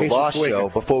Jesus Fuego Lost show.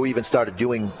 Before we even started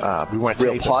doing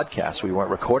real podcasts, we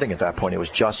weren't recording at that point. It was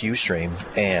just Ustream,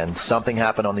 and something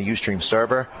happened on the Ustream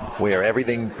server where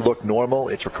everything looked normal.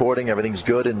 It's recording, everything's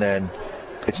good, and then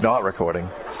it's not recording.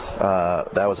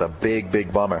 That was a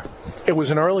big bummer. It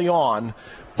was an early on.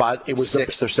 But it was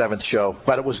sixth or seventh show.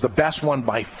 But it was the best one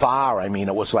by far. I mean,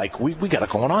 it was like we got it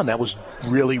going on. That was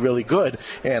really, really good.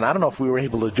 And I don't know if we were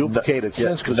able to duplicate it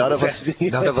since. Cause none of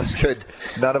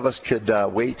us could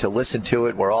wait to listen to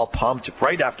it. We're all pumped.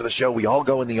 Right after the show, we all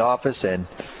go in the office, and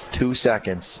 2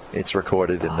 seconds it's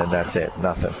recorded, and then that's it.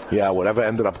 Nothing. Yeah, whatever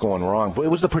ended up going wrong. But it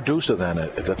was the producer then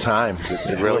at the time.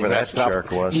 It really messed up.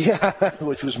 Jerk was. Yeah,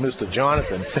 which was Mr.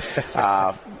 Jonathan.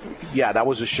 Yeah, that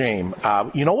was a shame.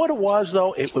 You know what it was,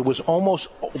 though? It was almost,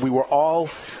 we were all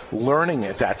learning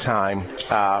at that time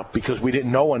because we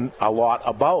didn't know a lot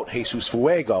about Jesus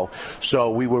Fuego.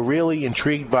 So we were really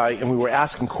intrigued by, and we were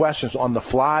asking questions on the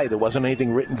fly. There wasn't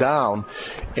anything written down,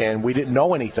 and we didn't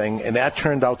know anything, and that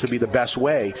turned out to be the best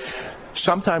way.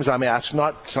 Sometimes I'm asked,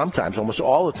 not sometimes, almost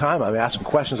all the time, I'm asking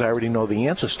questions I already know the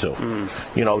answers to.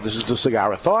 This is the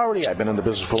Cigar Authority. I've been in the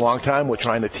business for a long time. We're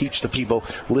trying to teach the people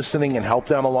listening and help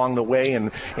them along the way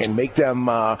and make them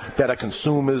better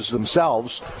consumers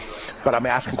themselves. But I'm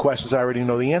asking questions I already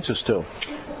know the answers to.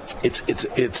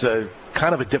 It's a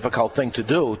kind of a difficult thing to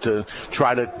do, to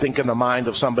try to think in the mind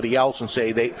of somebody else and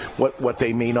say what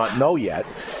they may not know yet.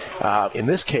 In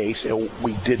this case,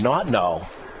 we did not know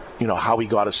how he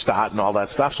got his start and all that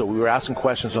stuff. So we were asking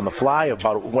questions on the fly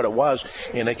about what it was,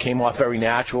 and it came off very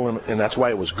natural, and that's why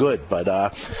it was good. But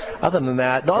other than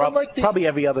that, probably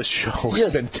every other show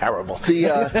has been terrible.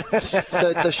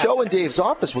 The show in Dave's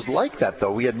office was like that,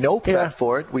 though. We had no prep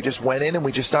for it. We just went in and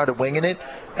we just started winging it,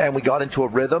 and we got into a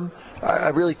rhythm. I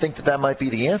really think that might be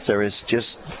the answer, is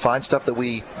just find stuff that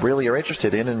we really are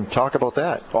interested in and talk about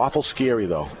that. Awful scary,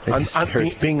 though.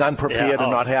 Being unprepared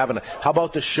and not having it. How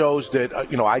about the shows that,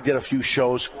 I did a few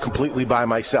shows completely by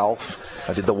myself.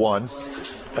 I did the one.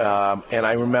 And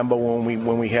I remember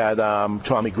when we had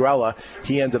Tommy Grella,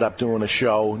 he ended up doing a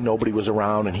show. Nobody was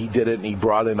around, and he did it, and he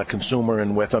brought in a consumer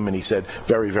in with him, and he said,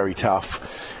 very, very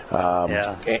tough.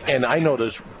 And I know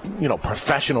there's,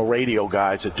 professional radio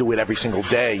guys that do it every single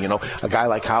day. A guy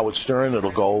like Howard Stern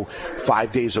that'll go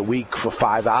 5 days a week for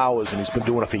 5 hours, and he's been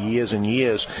doing it for years and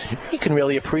years. He can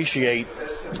really appreciate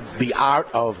the art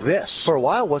of this. For a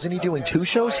while, wasn't he doing 2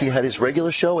 shows? He had his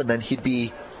regular show, and then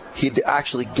he'd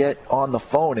actually get on the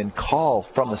phone and call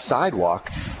from the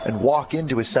sidewalk and walk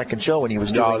into his second show, and he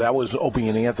was doing... No, that was Opie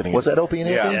and Anthony. Was that Opie and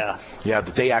Anthony? Yeah,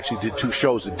 but they actually did 2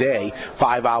 shows a day,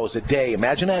 5 hours a day.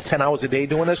 Imagine that, 10 hours a day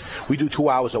doing this. We do 2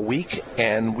 hours a week,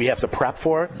 and we have to prep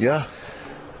for it. Yeah.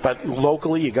 But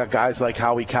locally, you got guys like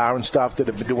Howie Carr and stuff that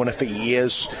have been doing it for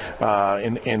years.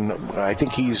 And I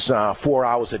think he's 4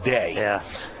 hours a day. Yeah.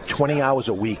 20 hours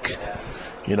a week.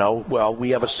 Well,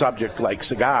 we have a subject like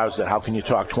cigars that how can you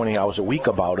talk 20 hours a week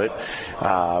about it,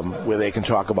 where they can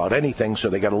talk about anything, so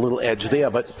they got a little edge there.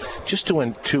 But just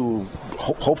to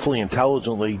hopefully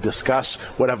intelligently discuss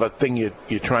whatever thing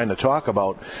you're trying to talk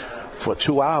about, for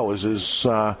 2 hours is,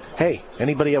 hey,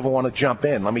 anybody ever want to jump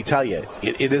in? Let me tell you,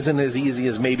 it isn't as easy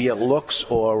as maybe it looks,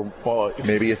 or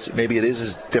maybe it is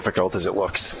as difficult as it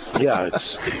looks. Yeah,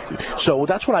 so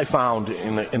that's what I found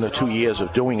in the 2 years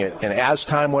of doing it. And as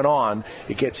time went on,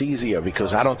 it gets easier,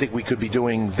 because I don't think we could be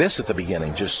doing this at the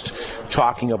beginning, just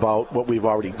talking about what we've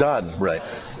already done. Right.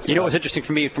 You know, what was interesting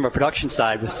for me from a production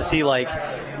side was to see, like,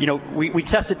 you know, we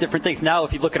tested different things. Now,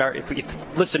 if you look at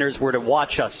if listeners were to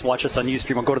watch us on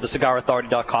Ustream, or go to the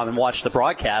cigarauthority.com and watch the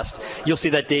broadcast, you'll see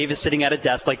that Dave is sitting at a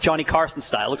desk like Johnny Carson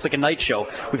style. It looks like a night show.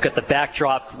 We've got the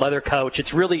backdrop, leather couch.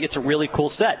 It's a really cool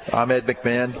set. I'm Ed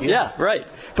McMahon. Yeah, right.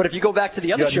 But if you go back to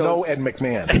the other shows, no Ed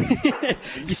McMahon.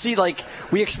 You see, like,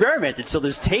 we experimented. So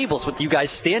there's tables with you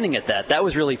guys standing at that. That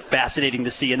was really fascinating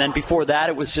to see. And then before that,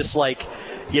 it was just like,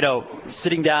 you know,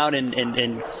 sitting down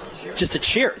and just a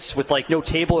cheers with, like, no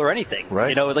table or anything. Right.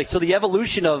 You know, like, so the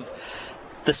evolution of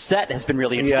the set has been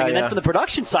really interesting. And then from the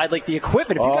production side, like the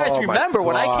equipment, if you guys remember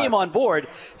when I came on board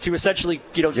to essentially,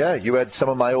 you know. Yeah, you had some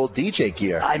of my old DJ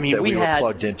gear that we were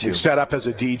plugged into. We set up as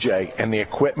a DJ, and the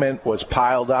equipment was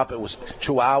piled up. It was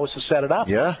 2 hours to set it up.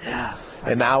 Yeah.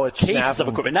 And now it's cases of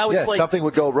equipment. Now it's like something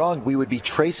would go wrong, we would be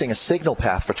tracing a signal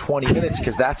path for 20 minutes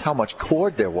because that's how much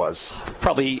cord there was.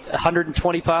 Probably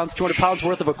 120 pounds, 200 pounds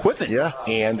worth of equipment. Yeah.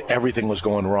 And everything was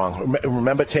going wrong.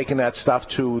 Remember taking that stuff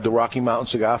to the Rocky Mountain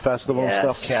Cigar Festival and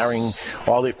stuff, carrying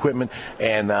all the equipment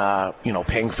and, you know,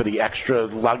 paying for the extra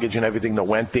luggage and everything that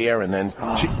went there, and then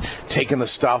taking the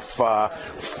stuff.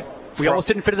 We almost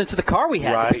didn't fit it into the car we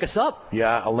had to pick us up.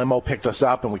 Yeah, a limo picked us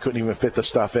up, and we couldn't even fit the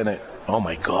stuff in it. Oh,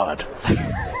 my God.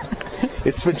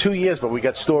 It's been 2 years, but we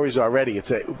got stories already.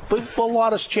 But a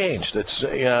lot has changed.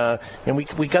 And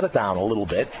we got it down a little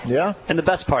bit. Yeah. And the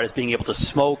best part is being able to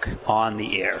smoke on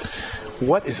the air.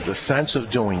 What is the sense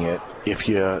of doing it if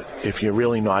you're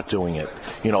really not doing it?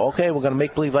 You know, okay, we're going to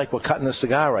make believe like we're cutting the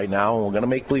cigar right now, and we're going to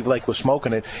make believe like we're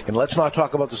smoking it, and let's not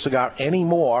talk about the cigar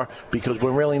anymore because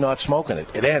we're really not smoking it.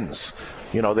 It ends.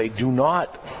 You know, they do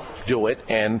not do it,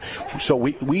 and so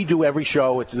we do every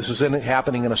show. This is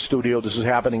happening in a studio. This is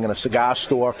happening in a cigar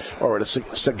store or at a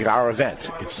cigar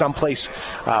event. It's someplace.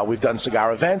 We've done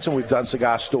cigar events and we've done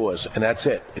cigar stores, and that's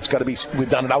it. It's got to be. We've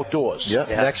done it outdoors. Yeah.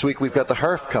 Next week we've got the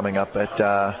Herf coming up at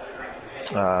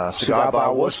Cigar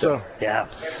Bar Worcester. Yeah.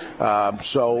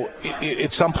 So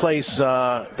it's someplace.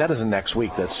 That isn't next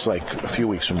week. That's like a few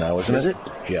weeks from now, isn't it? Is it?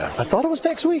 Yeah. I thought it was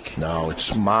next week. No,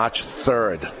 it's March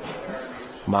 3rd.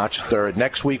 March 3rd.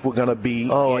 Next week we're going to be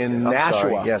in Nashua.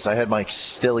 Sorry. Yes, I had my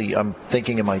I'm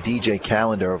thinking in my DJ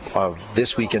calendar of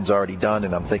this weekend's already done,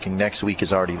 and I'm thinking next week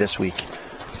is already this week.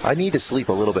 I need to sleep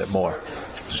a little bit more.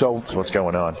 So what's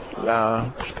going on?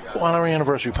 On our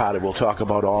anniversary party, we'll talk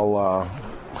about all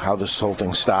how this whole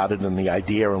thing started and the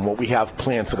idea and what we have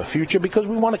planned for the future, because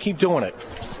we want to keep doing it.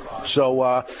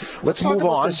 So let's move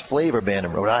on. This flavor ban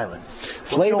in Rhode Island.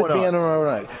 Flavored ban in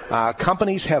Rhode Island.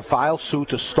 Companies have filed suit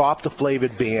to stop the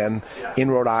flavored ban in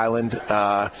Rhode Island.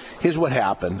 Here's what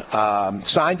happened.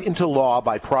 Signed into law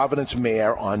by Providence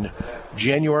Mayor on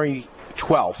January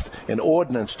 12th, an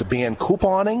ordinance to ban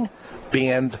couponing,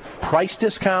 banned price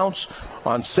discounts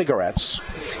on cigarettes,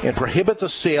 and prohibit the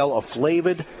sale of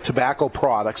flavored tobacco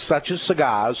products such as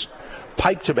cigars,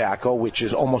 pipe tobacco, which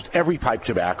is almost every pipe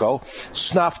tobacco,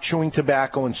 snuff, chewing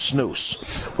tobacco, and snus,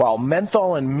 while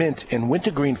menthol and mint and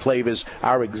wintergreen flavors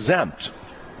are exempt.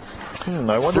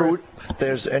 I wonder if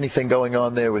there's anything going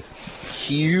on there with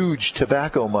huge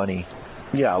tobacco money.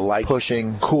 Yeah, like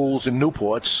pushing Cools and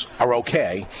Newports are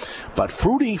okay, but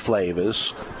fruity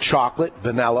flavors, chocolate,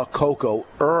 vanilla, cocoa,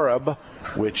 herb,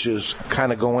 which is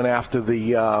kind of going after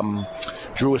the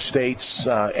Drew Estates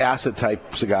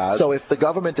acid-type cigars. So if the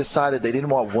government decided they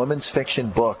didn't want women's fiction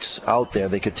books out there,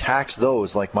 they could tax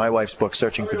those, like my wife's book,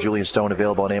 Searching for Julia Stone,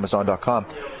 available on Amazon.com.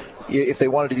 If they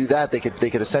wanted to do that, they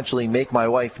could essentially make my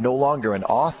wife no longer an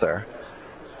author,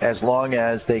 as long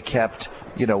as they kept,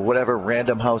 you know, whatever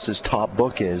Random House's top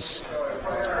book is,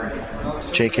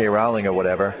 J.K. Rowling or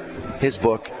whatever, his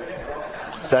book,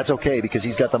 that's okay because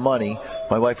he's got the money.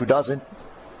 My wife, who doesn't,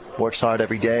 works hard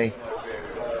every day.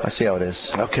 I see how it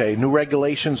is. Okay, new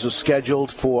regulations are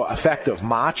scheduled for effective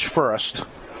March 1st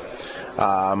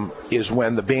is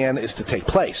when the ban is to take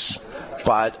place.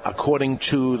 But according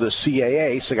to the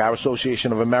CAA, Cigar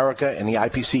Association of America, and the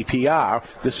IPCPR,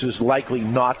 this is likely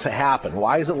not to happen.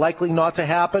 Why is it likely not to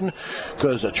happen?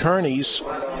 Because attorneys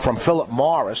from Philip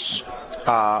Morris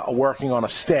are working on a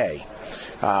stay,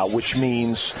 which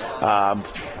means,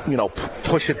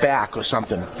 push it back or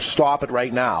something. Stop it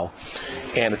right now.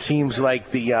 And it seems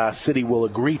like the city will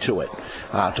agree to it,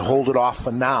 to hold it off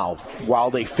for now,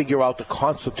 while they figure out the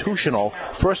constitutional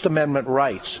First Amendment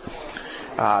rights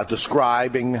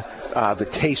describing the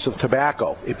taste of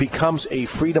tobacco. It becomes a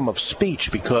freedom of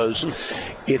speech because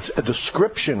it's a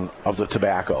description of the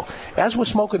tobacco. As we're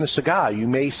smoking a cigar, you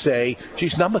may say,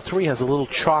 geez, number 3 has a little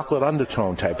chocolate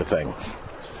undertone type of thing.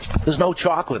 There's no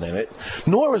chocolate in it,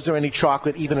 nor is there any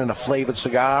chocolate even in a flavored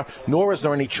cigar, nor is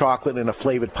there any chocolate in a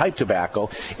flavored pipe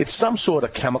tobacco. It's some sort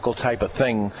of chemical type of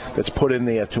thing that's put in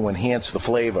there to enhance the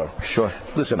flavor. Sure.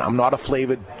 Listen, I'm not a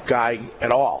flavored guy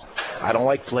at all. I don't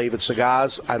like flavored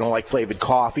cigars. I don't like flavored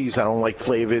coffees. I don't like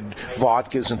flavored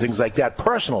vodkas and things like that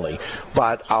personally.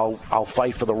 But I'll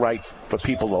fight for the right for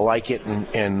people to like it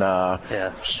and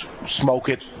smoke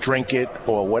it, drink it,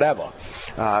 or whatever.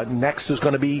 Next is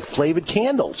going to be flavored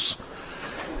candles.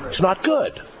 It's not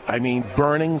good. I mean,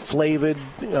 burning flavored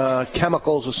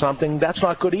chemicals or something, that's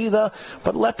not good either.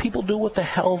 But let people do what the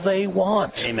hell they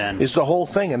want. Amen. Is the whole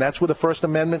thing. And that's where the First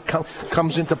Amendment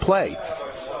comes into play.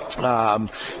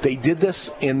 They did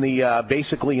this in the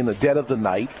basically in the dead of the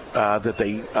night that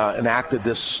they enacted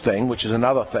this thing, which is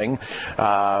another thing.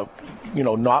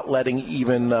 Not letting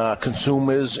even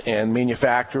consumers and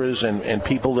manufacturers and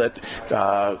people that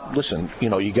listen.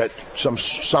 You get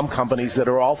some companies that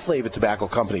are all flavored tobacco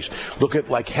companies. Look at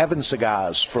like Heaven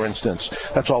Cigars, for instance.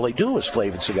 That's all they do is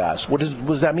flavored cigars. What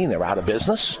does that mean? They're out of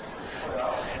business?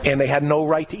 And they had no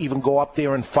right to even go up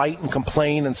there and fight and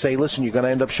complain and say, listen, you're going to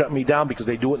end up shutting me down because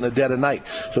they do it in the dead of night.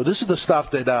 So this is the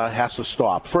stuff that has to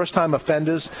stop. First-time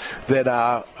offenders that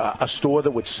a store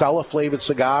that would sell a flavored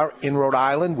cigar in Rhode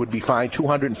Island would be fined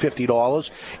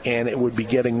 $250, and it would be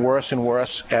getting worse and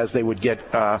worse as they would get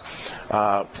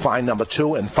fine number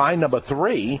 2. And fine number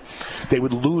 3, they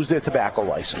would lose their tobacco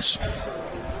license.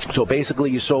 So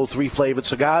basically, you sold 3 flavored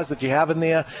cigars that you have in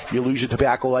there, you lose your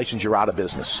tobacco license, you're out of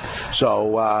business.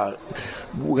 So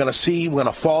we're going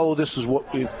to follow this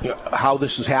how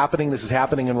this is happening. This is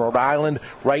happening in Rhode Island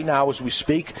right now as we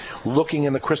speak. Looking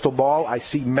in the crystal ball, I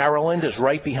see Maryland is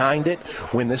right behind it.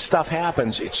 When this stuff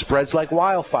happens, it spreads like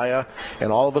wildfire,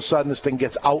 and all of a sudden this thing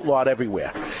gets outlawed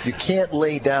everywhere. You can't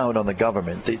lay down on the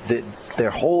government.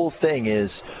 Their whole thing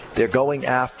is they're going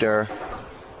after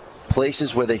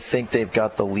places where they think they've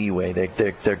got the leeway.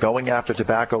 They're going after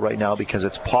tobacco right now because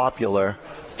it's popular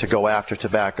to go after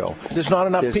tobacco. There's not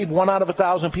enough people. 1 out of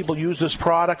 1,000 people use this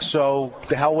product, so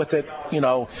the hell with it.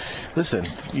 Listen,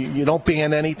 you don't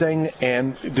ban anything,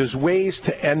 and there's ways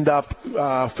to end up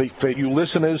for you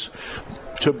listeners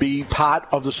to be part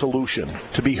of the solution,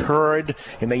 to be heard,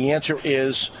 and the answer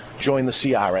is join the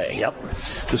CRA. Yep.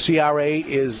 The CRA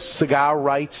is Cigar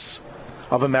Rights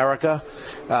of America.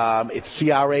 It's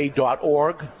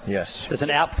CRA.org. Yes. There's an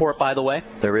app for it, by the way.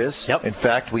 There is. Yep. In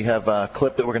fact, we have a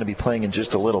clip that we're going to be playing in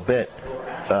just a little bit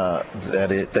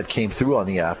that came through on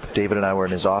the app. David and I were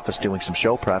in his office doing some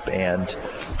show prep, and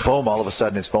boom, all of a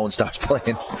sudden his phone starts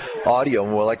playing audio,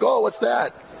 and we're like, oh, what's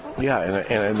that? Yeah,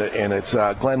 and it's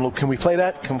Glenn Loop. Can we play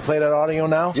that? Can we play that audio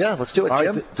now? Yeah, let's do it,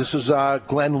 Jim. Right, this is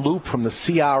Glenn Loop from the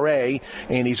CRA,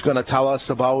 and he's going to tell us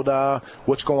about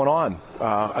what's going on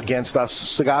against us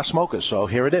cigar smokers. So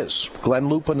here it is. Glenn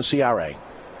Loop on the CRA.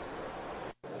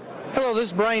 Hello, this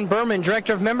is Brian Berman,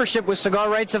 Director of Membership with Cigar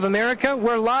Rights of America.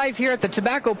 We're live here at the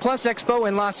Tobacco Plus Expo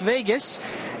in Las Vegas,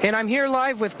 and I'm here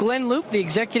live with Glenn Loop, the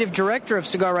Executive Director of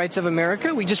Cigar Rights of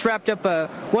America. We just wrapped up a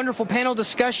wonderful panel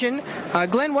discussion.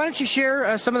 Glenn, why don't you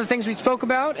share some of the things we spoke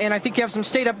about, and I think you have some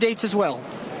state updates as well.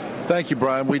 Thank you,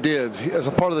 Brian. We did. As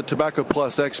a part of the Tobacco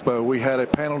Plus Expo, we had a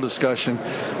panel discussion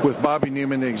with Bobby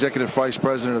Newman, the Executive Vice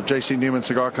President of J.C. Newman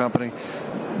Cigar Company,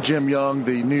 Jim Young,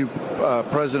 the new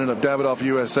president of Davidoff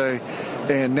USA,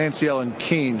 and Nancy Ellen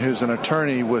Keene, who's an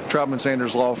attorney with Troutman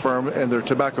Sanders Law Firm and their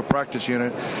tobacco practice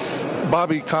unit.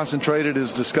 Bobby concentrated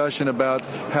his discussion about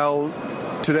how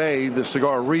today the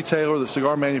cigar retailer, the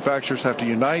cigar manufacturers have to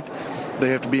unite. They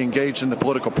have to be engaged in the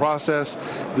political process.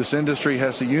 This industry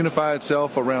has to unify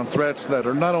itself around threats that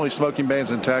are not only smoking bans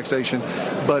and taxation,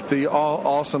 but the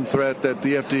awesome threat that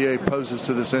the FDA poses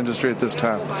to this industry at this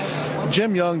time.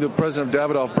 Jim Young, the president of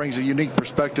Davidoff, brings a unique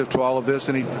perspective to all of this,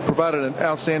 and he provided an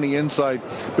outstanding insight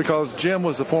because Jim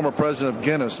was the former president of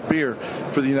Guinness Beer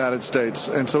for the United States.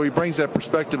 And so he brings that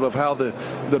perspective of how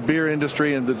the beer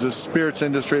industry and the spirits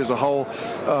industry as a whole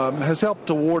has helped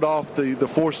to ward off the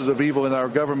forces of evil in our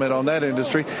government on that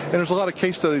industry. And there's a lot of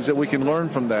case studies that we can learn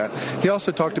from that. He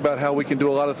also talked about how we can do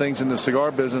a lot of things in the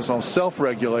cigar business on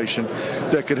self-regulation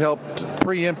that could help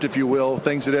preempt, if you will,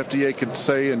 things that FDA could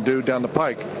say and do down the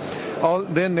pike.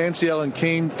 Then Nancy Ellen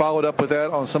Keene followed up with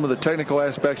that on some of the technical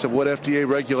aspects of what FDA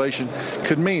regulation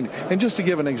could mean. And just to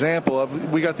give an example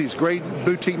of, we got these great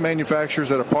boutique manufacturers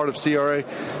that are part of CRA,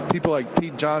 people like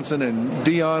Pete Johnson and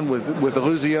Dion with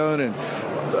Illusion and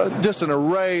just an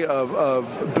array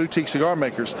of boutique cigar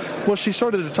makers. Well, she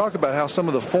started to talk about how some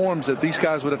of the forms that these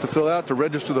guys would have to fill out to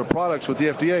register their products with the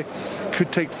FDA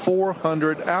could take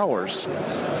 400 hours.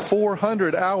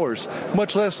 400 hours,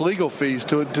 much less legal fees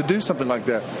to do something like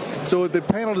that. So the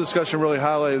panel discussion really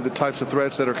highlighted the types of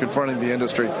threats that are confronting the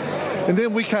industry. And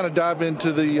then we kind of dive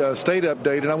into the state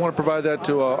update, and I want to provide that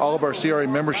to all of our CRA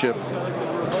membership.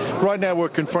 Right now, we're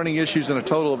confronting issues in a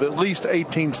total of at least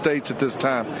 18 states at this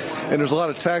time. And there's a lot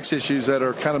of tax issues that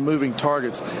are kind of moving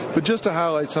targets. But just to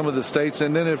highlight some of the states,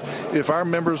 and then if our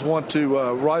members want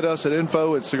to write us at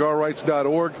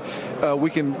info@cigarrights.org,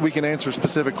 we can answer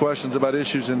specific questions about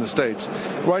issues in the states.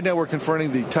 Right now, we're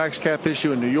confronting the tax cap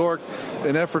issue in New York,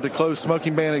 an effort to close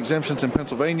smoking ban exemptions in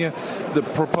Pennsylvania, the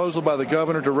proposal by the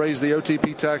governor to raise the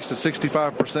OTP tax to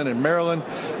 65% in Maryland,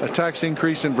 a tax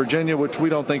increase in Virginia, which we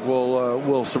don't think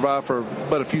will survive for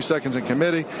but a few seconds in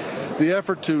committee, the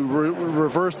effort to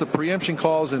reverse the preemption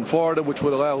clause in Florida, which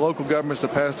would allow local governments to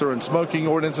pass their own smoking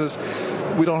ordinances.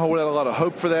 We don't hold out a lot of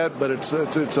hope for that, but it's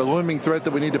a looming threat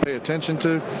that we need to pay attention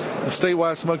to. The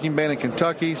statewide smoking ban in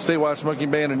Kentucky, statewide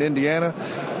smoking ban in Indiana,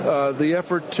 the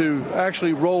effort to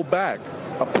actually roll back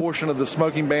a portion of the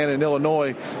smoking ban in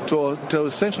Illinois to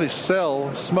essentially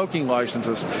sell smoking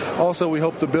licenses. Also, we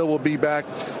hope the bill will be back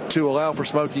to allow for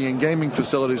smoking in gaming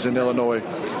facilities in Illinois.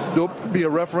 There'll be a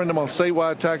referendum on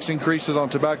statewide tax increases on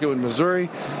tobacco in Missouri.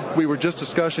 We were just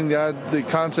discussing the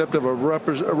concept of a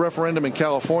referendum in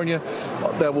California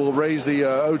that will raise the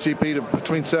OTP to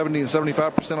between 70 and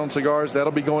 75% on cigars.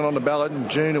 That'll be going on the ballot in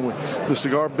June, and the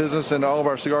cigar business and all of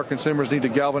our cigar consumers need to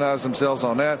galvanize themselves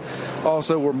on that.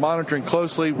 Also, we're monitoring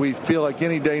closely. We feel like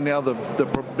any day now the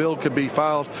bill could be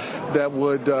filed that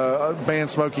would ban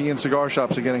smoking in cigar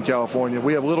shops again in California.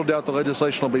 We have little doubt the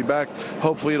legislation will be back.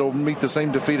 Hopefully it'll meet the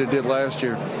same defeat it did last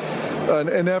year.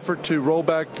 An effort to roll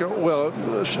back,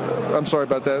 I'm sorry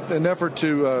about that, an effort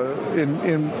to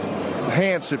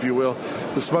enhance, if you will,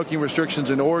 the smoking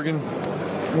restrictions in Oregon.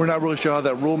 We're not really sure how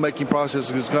that rulemaking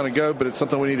process is going to go, but it's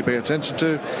something we need to pay attention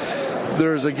to.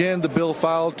 There's, again, the bill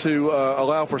filed to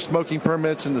allow for smoking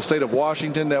permits in the state of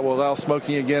Washington that will allow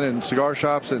smoking again in cigar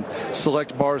shops and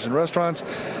select bars and restaurants.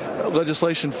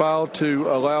 Legislation filed to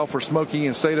allow for smoking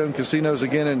in state-owned casinos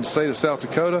again in the state of South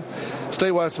Dakota.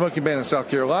 Statewide smoking ban in South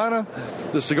Carolina.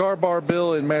 The cigar bar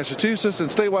bill in Massachusetts, and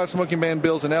statewide smoking ban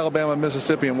bills in Alabama,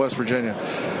 Mississippi, and West Virginia.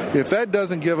 If that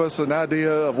doesn't give us an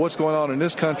idea of what's going on in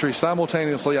this country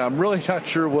simultaneously, I'm really not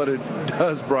sure what it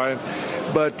does, Brian.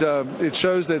 But it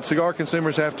shows that cigar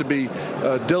consumers have to be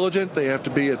diligent. They have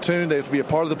to be attuned. They have to be a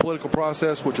part of the political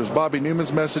process, which was Bobby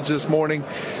Newman's message this morning.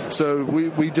 So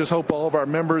we just hope all of our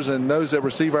members and those that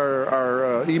receive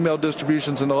our email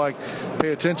distributions and the like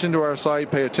pay attention to our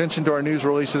site, pay attention to our news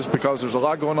releases, because there's a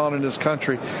lot going on in this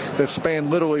country that span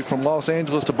literally from Los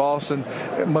Angeles to Boston,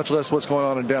 much less what's going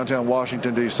on in downtown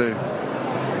Washington, D.C.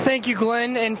 Thank you,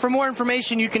 Glenn. And for more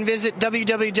information, you can visit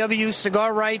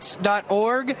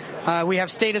www.cigarrights.org. We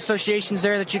have state associations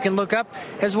there that you can look up,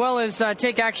 as well as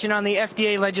take action on the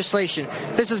FDA legislation.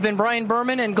 This has been Brian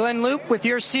Berman and Glenn Loop with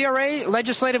your CRA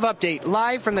Legislative Update,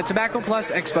 live from the Tobacco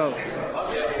Plus Expo.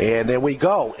 And there we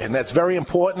go. And that's very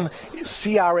important.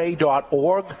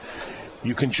 CRA.org.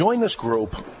 You can join this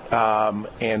group,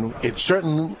 and it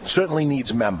certainly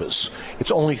needs members.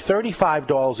 It's only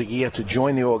 $35 a year to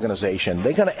join the organization.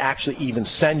 They're going to actually even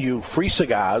send you free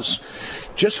cigars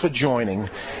just for joining,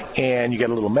 and you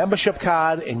get a little membership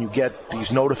card, and you get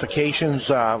these notifications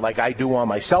like I do on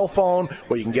my cell phone,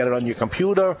 or you can get it on your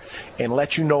computer, and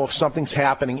let you know if something's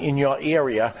happening in your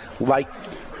area, like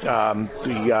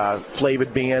the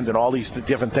flavored band and all these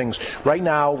different things. Right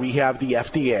now, we have the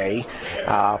FDA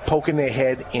poking their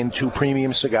head into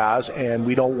premium cigars, and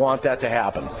we don't want that to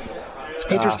happen.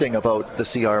 Interesting about the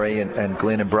CRA and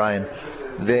Glenn and Brian.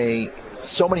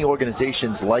 So many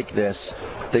organizations like this,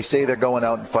 they say they're going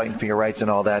out and fighting for your rights and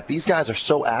all that. These guys are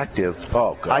so active.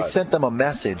 Oh, God. I sent them a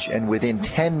message, and within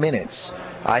 10 minutes,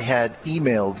 I had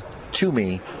emailed to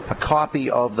me a copy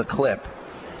of the clip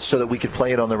so that we could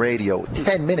play it on the radio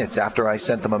 10 minutes after I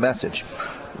sent them a message.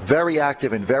 Very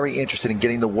active and very interested in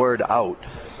getting the word out.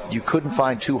 You couldn't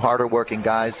find two harder working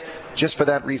guys. Just for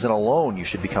that reason alone, you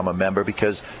should become a member,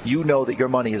 because you know that your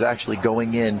money is actually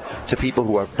going in to people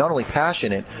who are not only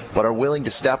passionate, but are willing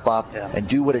to step up and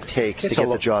do what it takes to get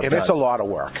the job done. And it's a lot of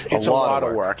work. It's a lot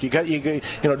of work. You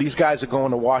know, these guys are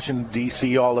going to Washington,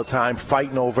 D.C. all the time,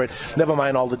 fighting over it. Never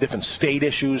mind all the different state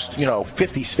issues,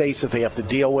 50 states that they have to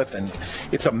deal with. And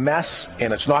it's a mess,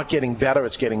 and it's not getting better.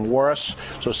 It's getting worse.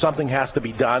 So something has to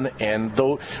be done. And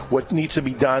what needs to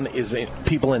be done is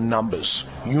people in in numbers,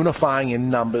 unifying in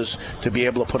numbers to be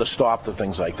able to put a stop to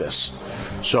things like this.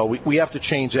 So we have to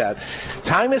change that.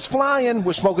 Time is flying.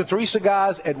 We're smoking 3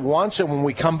 cigars at once, and when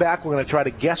we come back, we're going to try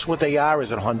to guess what they are.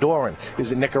 Is it Honduran?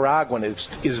 Is it Nicaraguan? Is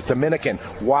it Dominican?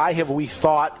 Why have we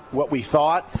thought what we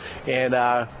thought? And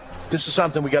this is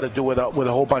something we got to do with a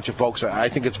whole bunch of folks. I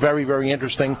think it's very, very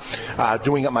interesting.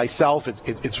 Doing it myself,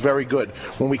 it's very good.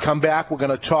 When we come back, we're going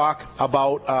to talk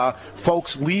about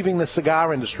folks leaving the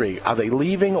cigar industry. Are they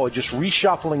leaving or just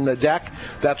reshuffling the deck?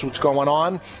 That's what's going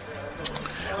on.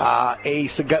 A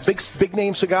big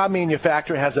name cigar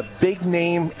manufacturer has a big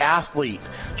name athlete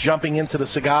jumping into the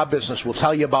cigar business. We'll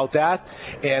tell you about that.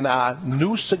 And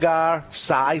new cigar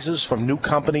sizes from new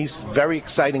companies. Very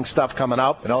exciting stuff coming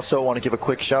up. And also I want to give a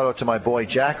quick shout out to my boy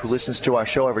Jack, who listens to our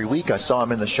show every week. I saw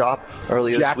him in the shop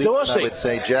earlier this week. Dorsey. I would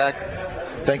say, Jack,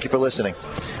 thank you for listening.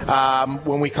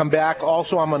 When we come back,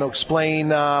 also I'm going to explain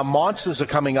monsters are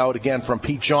coming out again from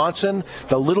Pete Johnson,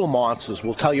 the little monsters.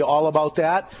 We'll tell you all about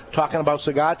that. Talking about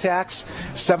cigar tax,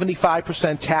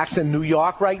 75% tax in New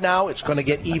York right now. It's going to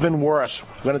get even worse.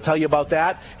 We're going to tell you about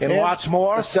that and lots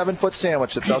more. A 7-foot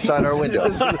sandwich that's outside our window.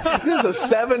 There's a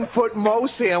 7-foot Mo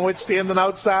sandwich standing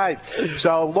outside.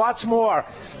 So lots more.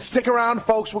 Stick around,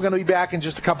 folks. We're going to be back in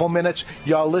just a couple minutes.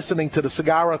 You're listening to the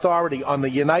Cigar Authority on the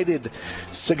United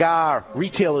Cigar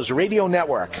Retailers Radio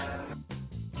Network.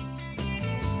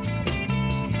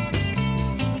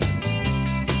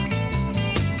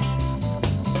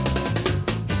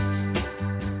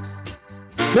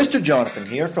 Mr. Jonathan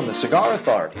here from the Cigar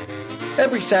Authority.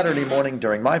 Every Saturday morning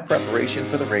during my preparation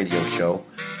for the radio show,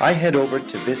 I head over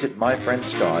to visit my friend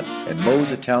Scott at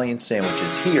Moe's Italian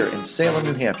Sandwiches here in Salem,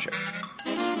 New Hampshire.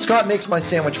 Scott makes my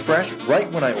sandwich fresh right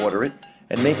when I order it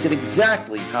and makes it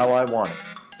exactly how I want it.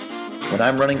 When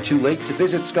I'm running too late to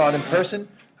visit Scott in person,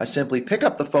 I simply pick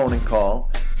up the phone and call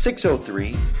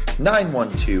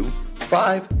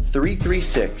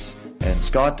 603-912-5336, and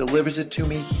Scott delivers it to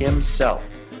me himself.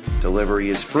 Delivery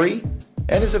is free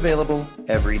and is available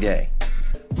every day.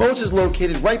 Moe's is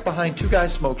located right behind Two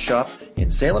Guys Smoke Shop in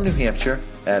Salem, New Hampshire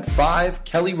at 5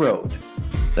 Kelly Road.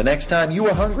 The next time you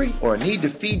are hungry or need to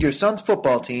feed your son's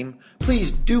football team,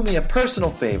 please do me a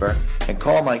personal favor and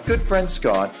call my good friend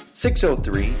Scott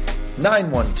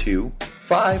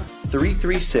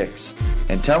 603-912-5336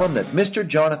 and tell him that Mr.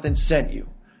 Jonathan sent you.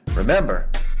 Remember,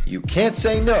 you can't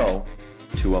say no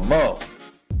to a Moe.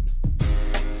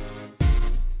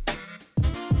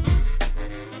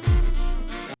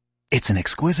 It's an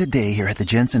exquisite day here at the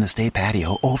Jensen Estate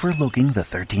patio overlooking the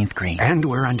 13th green. And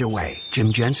we're underway.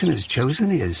 Jim Jensen has chosen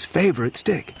his favorite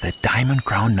stick. The Diamond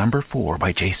Crown No. 4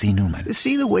 by J.C. Newman.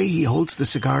 See the way he holds the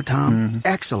cigar, Tom? Mm-hmm.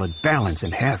 Excellent balance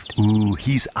and heft. Ooh,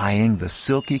 he's eyeing the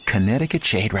silky Connecticut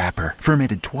shade wrapper,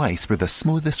 fermented twice for the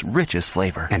smoothest, richest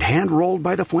flavor. And hand-rolled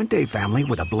by the Fuente family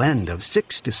with a blend of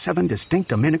 6 to 7 distinct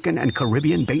Dominican and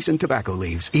Caribbean basin tobacco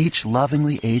leaves. Each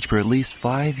lovingly aged for at least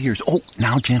 5 years. Oh,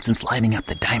 now Jensen's lighting up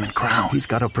the Diamond Crown. He's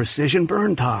got a precision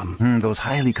burn, Tom. Those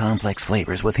highly complex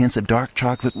flavors with hints of dark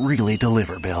chocolate really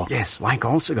deliver, Bill. Yes, like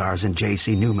all cigars in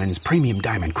J.C. Newman's premium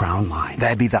Diamond Crown line.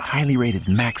 That'd be the highly rated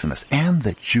Maximus and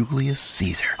the Julius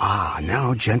Caesar. Ah,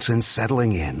 now Jensen's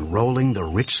settling in, rolling the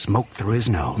rich smoke through his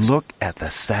nose. Look at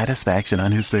the satisfaction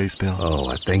on his face, Bill.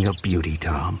 Oh, a thing of beauty,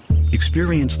 Tom.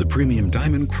 Experience the premium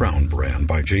Diamond Crown brand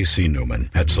by J.C. Newman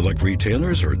at select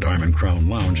retailers or Diamond Crown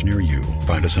Lounge near you.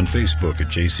 Find us on Facebook at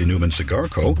J.C. Newman Cigar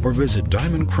Co. or visit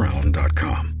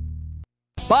diamondcrown.com.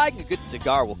 Buying a good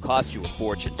cigar will cost you a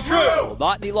fortune. True! Well,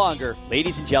 not any longer.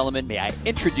 Ladies and gentlemen, may I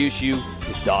introduce you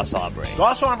to Dos Hombre.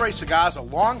 Dos Hombre cigars are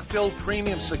long-filled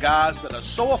premium cigars that are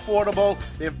so affordable,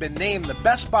 they've been named the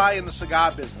best buy in the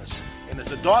cigar business. And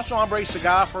it's a Dos Hombre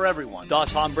cigar for everyone.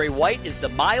 Dos Hombre White is the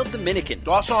mild Dominican.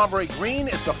 Dos Hombre Green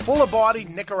is the fuller-bodied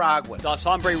Nicaraguan. Dos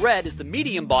Hombre Red is the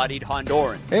medium-bodied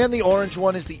Honduran. And the orange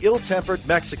one is the ill-tempered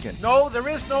Mexican. No, there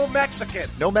is no Mexican.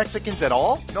 No Mexicans at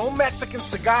all? No Mexican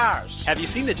cigars. Have you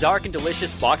seen the dark and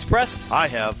delicious box pressed? I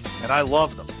have, and I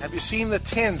love them. Have you seen the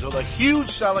tins or the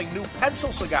huge-selling new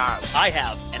pencil cigars? I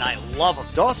have, and I love them.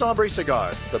 Dos Hombre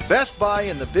cigars, the best buy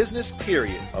in the business,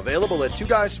 period. Available at Two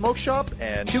Guys Smoke Shop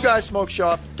and twoguyssmokeshop.com.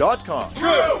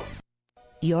 True!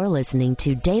 You're listening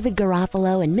to David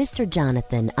Garofalo and Mr.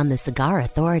 Jonathan on the Cigar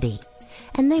Authority.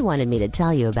 And they wanted me to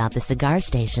tell you about the Cigar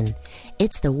Station.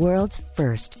 It's the world's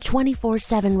first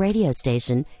 24/7 radio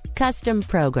station custom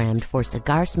programmed for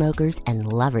cigar smokers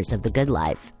and lovers of the good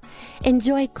life.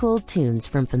 Enjoy cool tunes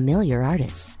from familiar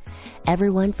artists.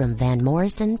 Everyone from Van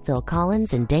Morrison, Phil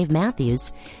Collins, and Dave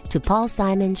Matthews to Paul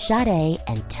Simon, Sade,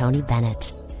 and Tony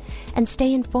Bennett. And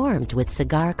stay informed with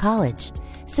Cigar College.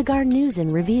 cigar news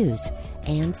and reviews,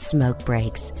 and smoke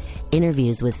breaks,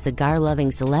 interviews with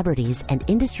cigar-loving celebrities and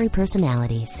industry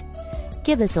personalities.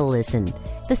 Give us a listen.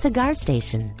 The Cigar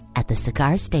Station at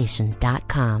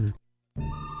thecigarstation.com.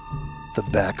 The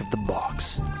back of the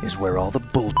box is where all the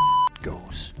bull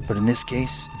goes. But in this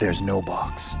case, there's no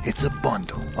box. It's a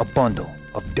bundle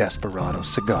of Desperado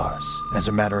cigars. As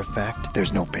a matter of fact,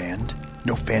 there's no band,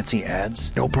 no fancy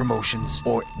ads, no promotions,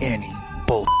 or any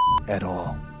bull at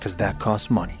all. Because that costs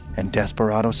money. And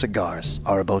Desperado cigars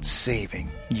are about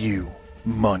saving you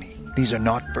money. These are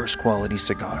not first quality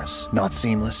cigars. Not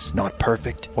seamless, not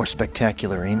perfect, or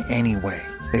spectacular in any way.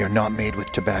 They are not made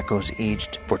with tobaccos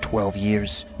aged for 12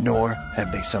 years, nor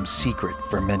have they some secret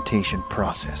fermentation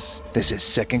process. This is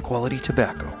second quality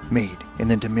tobacco made in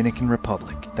the Dominican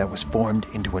Republic that was formed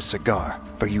into a cigar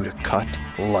for you to cut,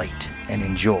 light, and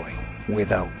enjoy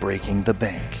without breaking the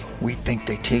bank. We think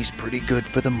they taste pretty good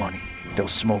for the money. They'll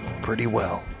smoke pretty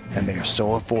well, and they are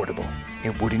so affordable,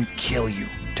 it wouldn't kill you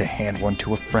to hand one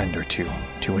to a friend or two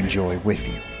to enjoy with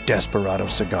you. Desperado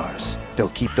cigars. They'll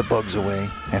keep the bugs away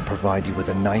and provide you with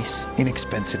a nice,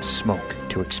 inexpensive smoke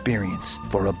to experience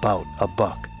for about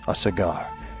 $1 a cigar.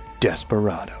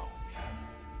 Desperado.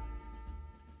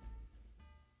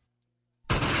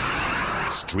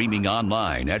 Streaming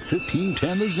online at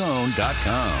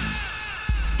 1510thezone.com.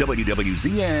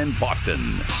 WWZN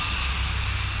Boston.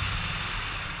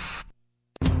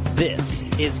 This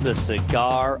is the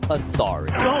Cigar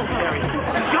Authority. Go, Terry.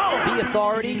 Go! The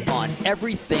authority on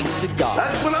everything cigar.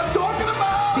 That's what I'm talking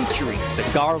about! Featuring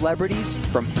cigar celebrities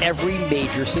from every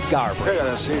major cigar brand. I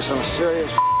gotta see some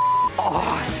serious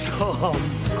awesome.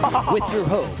 With your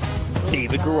host,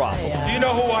 David Garofalo. Do you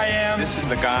know who I am? This is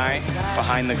the guy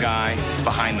behind the guy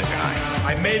behind the guy.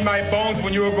 I made my bones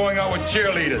when you were going out with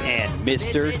cheerleaders. And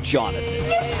Mr. Jonathan.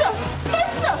 Mister!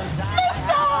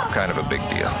 Kind of a big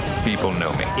deal. People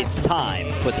know me. It's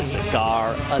time for the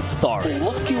Cigar Authority.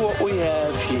 Look at what we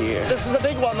have here. This is the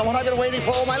big one, the one I've been waiting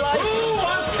for all my life. Who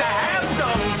wants to have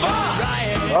some fun?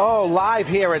 Oh, live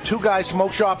here at Two Guys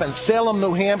Smoke Shop in Salem,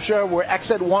 New Hampshire. We're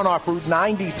exit 1 off Route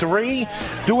 93,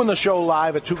 doing the show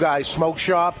live at Two Guys Smoke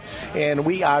Shop. And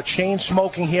we are chain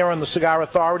smoking here on the Cigar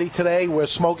Authority today. We're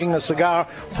smoking a cigar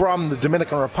from the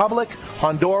Dominican Republic,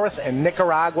 Honduras, and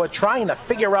Nicaragua, trying to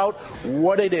figure out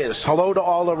what it is. Hello to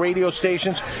all the radio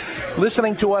stations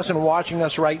listening to us and watching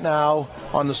us right now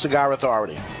on the Cigar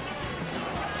Authority.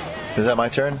 Is that my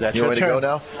turn? That's you your want me turn. to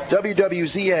go now?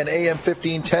 WWZN AM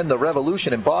 1510, The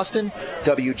Revolution in Boston.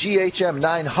 WGHM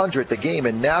 900, The Game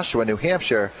in Nashua, New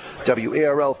Hampshire.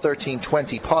 WARL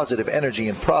 1320, Positive Energy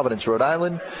in Providence, Rhode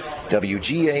Island.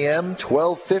 WGAM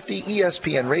 1250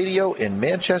 ESPN Radio in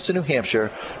Manchester, New Hampshire.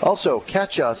 Also,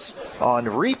 catch us on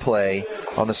replay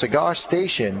on the Cigar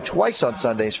Station twice on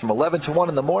Sundays from 11 to 1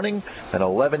 in the morning and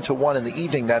 11 to 1 in the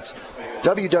evening. That's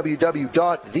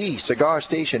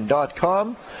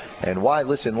www.thecigarstation.com. And why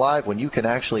listen live when you can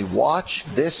actually watch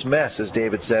this mess, as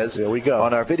David says, there we go,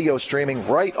 on our video streaming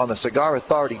right on the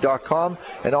cigarauthority.com,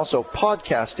 and also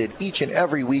podcasted each and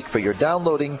every week for your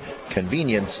downloading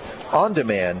convenience on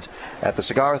demand at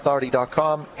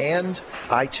thecigarauthority.com and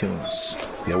iTunes.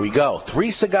 There we go.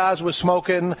 3 cigars we're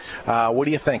smoking. What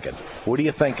are you thinking? What are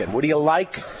you thinking? What do you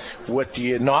like? What do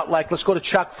you not like? Let's go to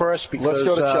Chuck first. Because, let's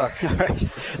go to Chuck.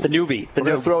 The newbie. We're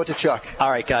going to throw it to Chuck.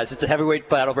 All right, guys. It's a heavyweight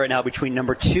battle right now between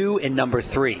number 2 and number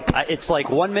 3. It's like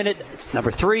 1 minute, it's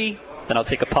number 3. Then I'll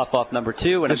take a puff off number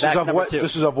 2, and this I'm back is number 2.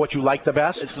 This is of what you like the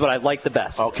best? This is what I like the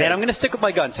best. Okay. And I'm going to stick with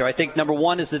my guns here. I think number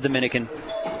 1 is the Dominican,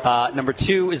 number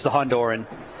 2 is the Honduran,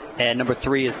 and number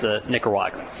 3 is the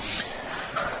Nicaraguan.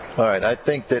 All right, I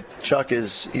think that Chuck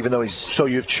is, even though he's... So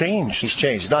you've changed. He's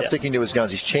changed. He's not sticking to his guns.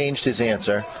 He's changed his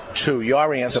answer. To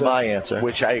your answer. To my answer.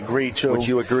 Which I agreed to. Which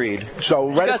you agreed. So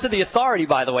you guys are the authority,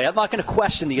 by the way. I'm not going to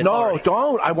question the authority. No,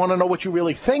 don't. I want to know what you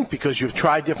really think, because you've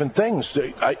tried different things.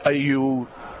 Are you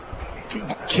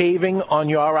caving on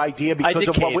your idea because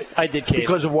of what we... I did cave.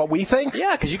 Because of what we think?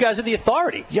 Yeah, because you guys are the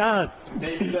authority. Yeah.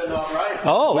 Maybe you did all right.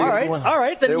 Oh, all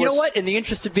right. Then you know what? In the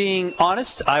interest of being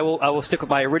honest, I will stick with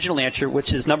my original answer,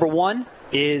 which is number 1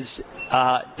 is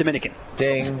Dominican.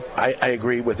 Ding. I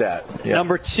agree with that. Yeah.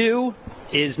 Number 2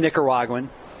 is Nicaraguan,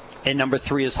 and number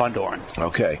 3 is Honduran.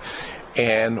 Okay.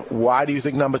 And why do you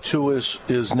think number 2 is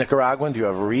Nicaraguan? Do you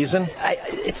have a reason?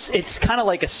 It's kind of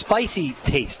like a spicy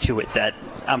taste to it that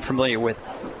I'm familiar with.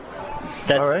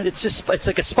 All right. It's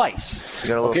like a spice. You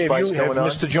got a little spice going on?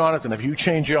 Mr. Jonathan, have you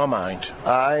changed your mind?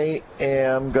 I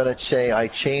am going to say I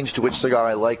changed which cigar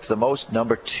I liked the most.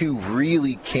 Number 2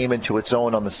 really came into its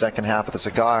own on the second half of the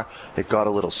cigar. It got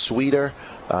a little sweeter.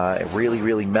 It really,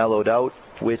 really mellowed out.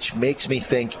 which makes me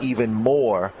think even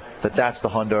more that that's the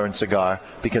Honduran cigar,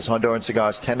 because Honduran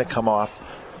cigars tend to come off,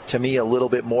 to me, a little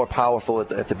bit more powerful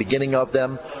at the beginning of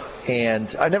them.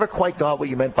 And I never quite got what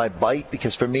you meant by bite,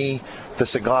 because for me, a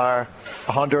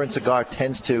Honduran cigar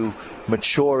tends to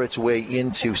mature its way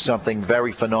into something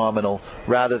very phenomenal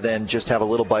rather than just have a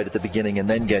little bite at the beginning and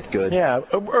then get good. Yeah,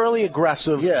 early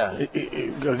aggressive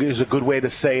is a good way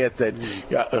to say it. That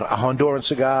a Honduran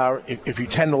cigar, if you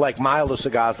tend to like milder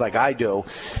cigars like I do,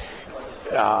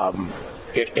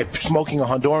 smoking a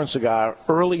Honduran cigar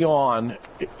early on,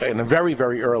 and very,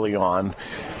 very early on,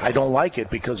 I don't like it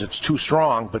because it's too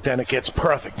strong, but then it gets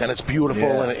perfect. Then it's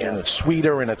beautiful, and it's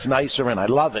sweeter, and it's nicer, and I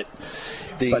love it.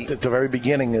 But at the very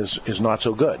beginning is not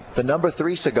so good. The number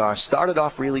 3 cigar started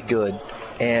off really good,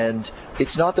 and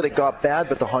it's not that it got bad,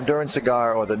 but the Honduran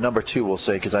cigar, or the number 2, we'll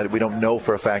say, because we don't know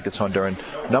for a fact it's Honduran.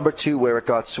 Number 2, where it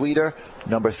got sweeter.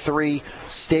 Number 3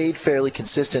 stayed fairly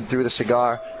consistent through the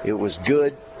cigar. It was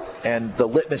good. And the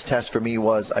litmus test for me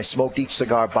was I smoked each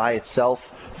cigar by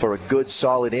itself for a good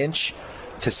solid inch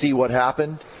to see what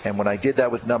happened. And when I did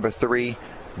that with number 3,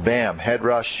 bam, head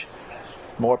rush,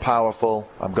 more powerful.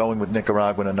 I'm going with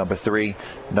Nicaraguan on number 3.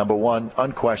 Number 1,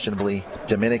 unquestionably,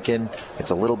 Dominican. It's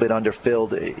a little bit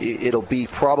underfilled. It'll be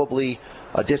probably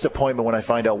a disappointment when I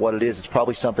find out what it is. It's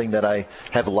probably something that I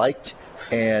have liked.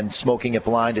 And smoking it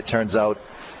blind, it turns out,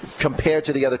 compared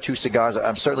to the other 2 cigars,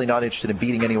 I'm certainly not interested in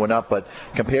beating anyone up, but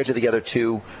compared to the other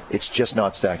 2, it's just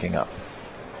not stacking up.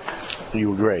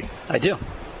 You agree? I do.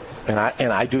 And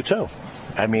I do too.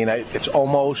 I mean, it's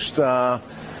almost.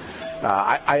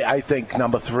 I think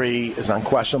number 3 is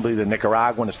unquestionably the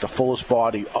Nicaraguan. It's the fullest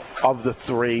body of the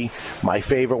 3. My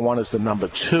favorite one is the number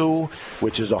 2,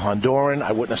 which is a Honduran.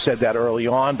 I wouldn't have said that early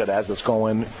on, but as it's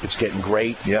going, it's getting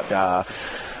great. Yep.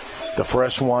 The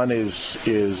first one is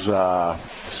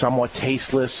somewhat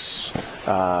tasteless,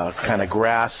 kind of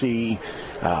grassy.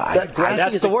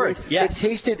 Grassy is the word. Yes.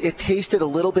 It tasted a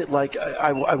little bit like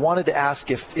I wanted to ask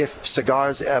if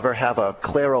cigars ever have a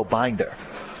Claro binder,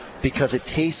 because it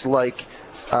tastes like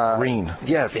green.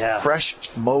 Yeah, fresh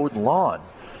mowed lawn.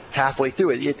 Halfway through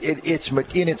it's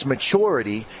in its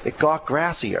maturity, it got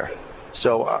grassier.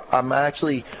 So I'm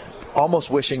actually almost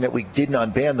wishing that we didn't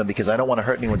unban them, because I don't want to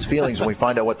hurt anyone's feelings when we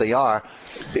find out what they are.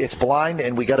 It's blind,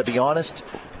 and we got to be honest.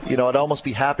 I'd almost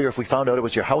be happier if we found out it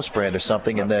was your house brand or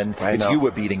something, and then you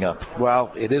were beating up.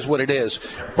 Well, it is what it is.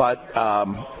 But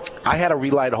I had to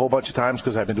relight a whole bunch of times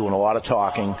because I've been doing a lot of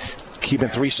talking, keeping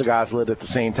 3 cigars lit at the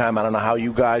same time. I don't know how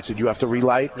you guys, did you have to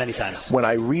relight? Many times. When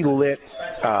I relit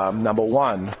number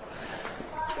 1,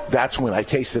 that's when I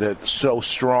tasted it so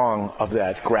strong of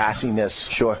that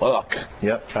grassiness. Sure. Look.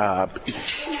 Yep.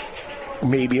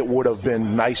 Maybe it would have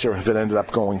been nicer if it ended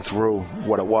up going through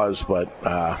what it was, but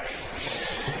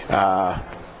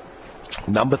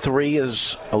number 3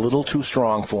 is a little too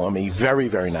strong for me. Very,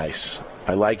 very nice.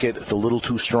 I like it. It's a little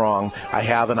too strong. I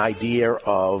have an idea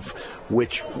of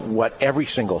what every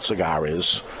single cigar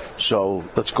is. So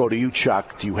let's go to you,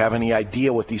 Chuck. Do you have any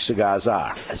idea what these cigars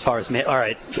are? As far as me, all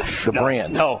right. The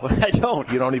brand. No, I don't.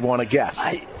 You don't even want to guess.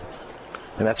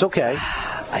 And that's okay.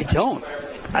 I don't.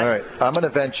 All right. I'm going to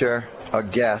venture a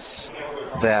guess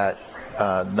that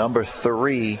number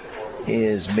 3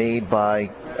 is made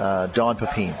by Don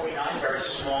Pepin.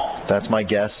 That's my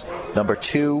guess. Number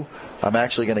 2, I'm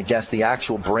actually going to guess the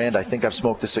actual brand. I think I've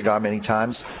smoked this cigar many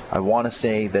times. I want to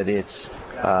say that it's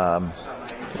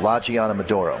La Giana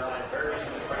Maduro.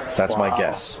 That's my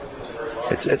guess.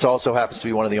 It also happens to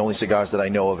be one of the only cigars that I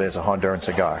know of as a Honduran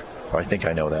cigar, or I think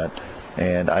I know that.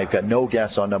 And I've got no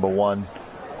guess on number 1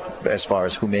 as far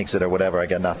as who makes it or whatever. I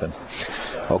got nothing.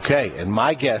 Okay, and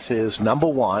my guess is number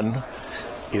 1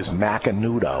 is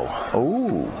Macanudo.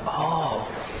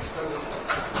 Oh.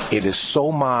 It is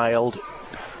so mild,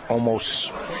 almost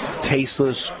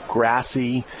tasteless,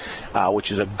 grassy,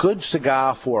 which is a good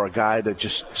cigar for a guy that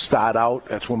just start out.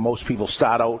 That's when most people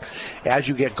start out. As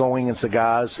you get going in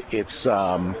cigars, it's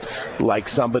like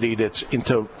somebody that's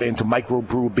into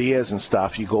microbrew beers and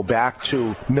stuff. You go back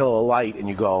to Miller Lite and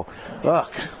you go,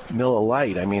 ugh, Miller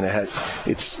Lite. I mean,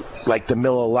 it's like the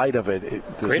Miller Lite of it.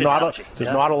 There's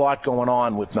not a lot going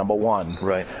on with number 1.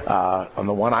 Right. On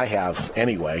the one I have,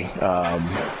 anyway.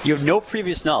 You have no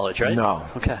previous knowledge, right? No.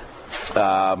 Okay.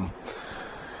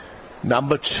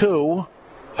 Number 2,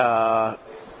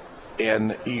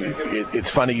 and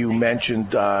it's funny you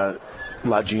mentioned La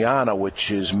Giana, which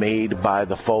is made by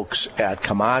the folks at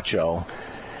Camacho.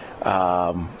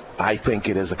 I think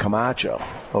it is a Camacho.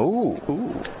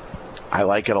 Ooh. I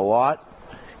like it a lot,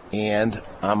 and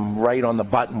I'm right on the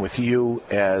button with you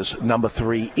as number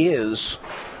 3 is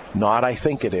not I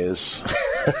think it is.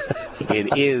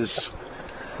 It is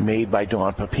made by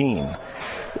Don Pepin,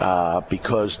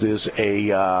 because there's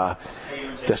that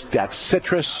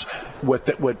citrus.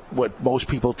 What most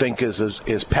people think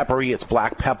is peppery. It's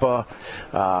black pepper.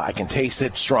 I can taste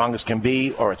it, strong as can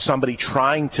be, or it's somebody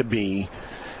trying to be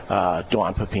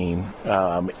Don Pepin.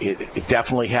 It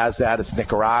definitely has that. It's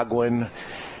Nicaraguan.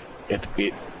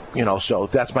 So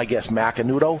that's my guess.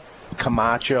 Macanudo,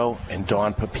 Camacho, and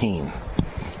Don Pepin.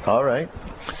 All right.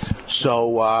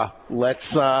 So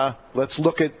let's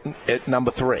look at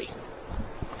number 3.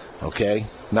 Okay,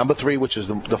 number 3, which is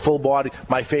the full body.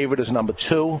 My favorite is number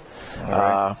 2.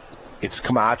 Right. It's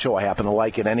Camacho. I happen to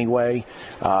like it anyway.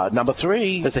 Number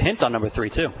 3. There's a hint on number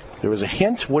 3 too. There is a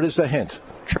hint. What is the hint?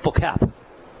 Triple cap.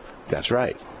 That's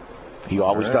right. He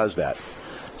always does that.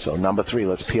 So number 3.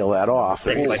 Let's peel that off.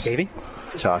 Thank you, my baby.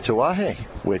 Tatuaje.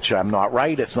 Which I'm not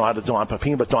right. It's not a Don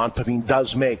Pepin, but Don Pepin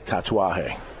does make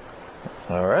Tatuaje.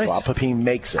 All right. Don Pepin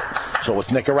makes it. So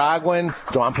it's Nicaraguan.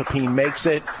 Don Pepin makes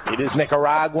it. It is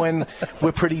Nicaraguan.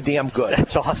 We're pretty damn good.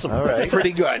 That's awesome. All right.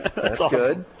 Pretty good. That's awesome.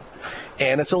 Good.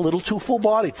 And it's a little too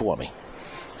full-bodied for me.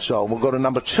 So we'll go to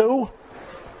number 2.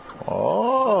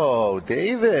 Oh,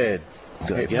 David.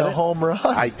 Hitting a home run.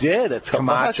 I did. It's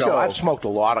Camacho. I've smoked a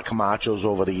lot of Camachos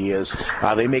over the years.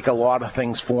 They make a lot of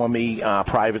things for me.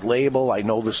 Private label. I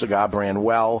know the cigar brand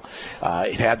well.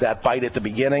 It had that bite at the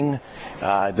beginning.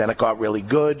 Then it got really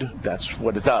good. That's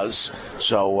what it does.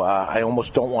 So I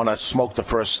almost don't want to smoke the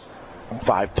first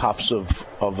 5 puffs of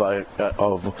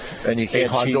and you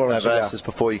can't cheat. I've asked this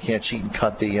before. You can't cheat and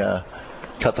cut the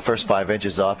first 5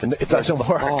 inches off. It doesn't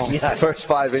work. It's the first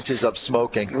 5 inches of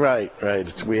smoking. Right.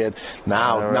 It's weird.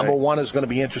 Now, number 1 is going to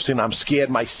be interesting. I'm scared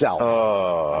myself.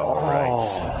 Oh,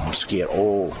 right. I'm scared.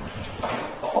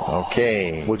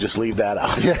 Okay. We'll just leave that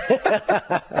out.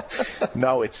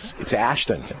 No, it's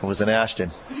Ashton. It was an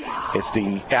Ashton. It's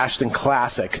the Ashton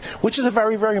Classic, which is a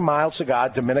very, very mild cigar,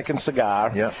 Dominican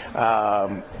cigar. Yeah.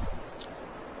 I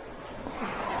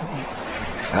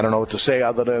don't know what to say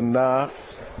other than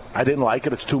I didn't like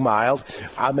it. It's too mild.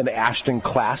 I'm an Ashton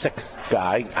Classic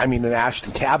guy. I mean, an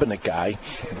Ashton Cabinet guy.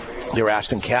 Their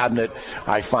Ashton Cabinet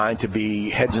I find to be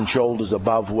heads and shoulders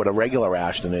above what a regular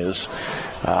Ashton is.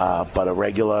 But a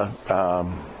regular,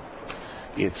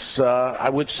 it's I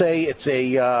would say it's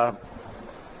a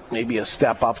maybe a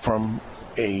step up from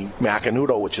a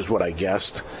Macanudo, which is what I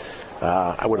guessed.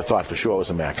 I would have thought for sure it was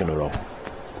a Macanudo.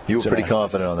 You were pretty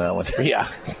confident on that one. Yeah.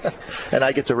 And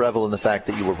I get to revel in the fact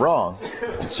that you were wrong.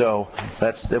 So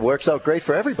it works out great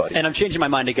for everybody. And I'm changing my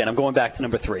mind again. I'm going back to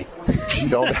number 3.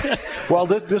 Well,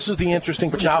 this is the interesting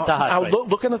part. Now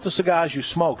looking at the cigars you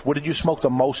smoked, what did you smoke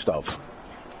the most of?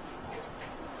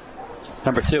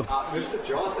 Number 2. Mr.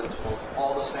 Jonathan smoked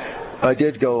all the same. I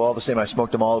did go all the same. I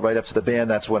smoked them all right up to the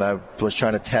band. That's when I was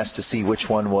trying to test to see which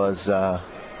one was the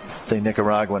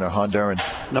Nicaraguan or Honduran.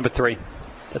 Number 3.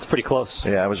 That's pretty close.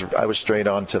 Yeah, I was straight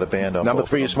on to the band. On number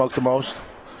 3, you smoked the most?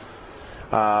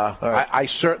 Right. I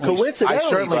certainly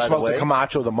smoked the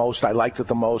Camacho the most. I liked it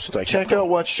the most. Check out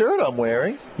what shirt I'm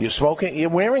wearing. You're smoking? You're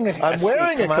wearing a I'm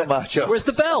wearing a Camacho. Where's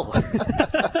the bell?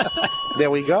 There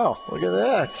we go. Look at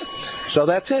that. So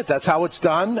that's it. That's how it's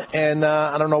done. And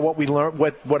I don't know what we learned,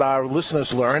 what our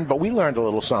listeners learned, but we learned a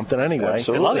little something anyway.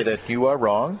 Absolutely. That you are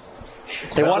wrong.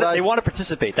 They want to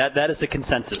participate. That is the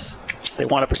consensus. They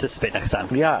want to participate next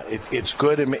time. Yeah, it's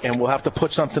good, and we'll have to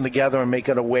put something together and make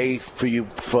it a way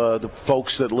for the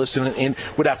folks that listen in.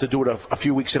 We'd have to do it a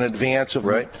few weeks in advance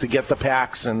to get the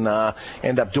packs and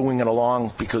end up doing it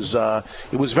along because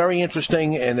it was very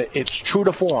interesting and it's true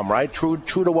to form, right? True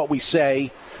to what we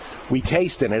say. We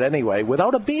taste in it anyway.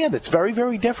 Without a band, it's very,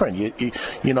 very different.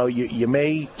 You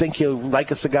may think you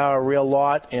like a cigar a real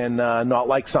lot and not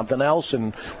like something else,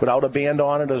 and without a band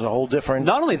on it is a whole different.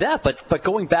 Not only that, but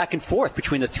going back and forth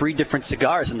between the 3 different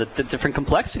cigars and the different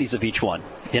complexities of each one.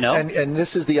 And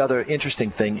this is the other interesting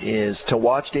thing is to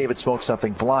watch David smoke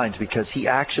something blind because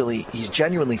he's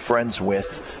genuinely friends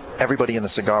with everybody in the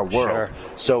cigar world. Sure.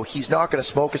 So he's not going to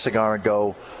smoke a cigar and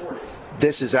go,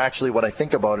 this is actually what I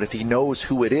think about it if he knows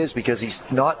who it is because he's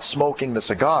not smoking the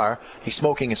cigar. He's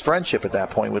smoking his friendship at that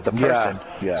point with the person.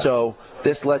 Yeah. So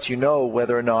this lets you know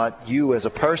whether or not you as a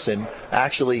person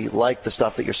actually like the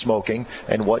stuff that you're smoking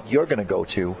and what you're going to go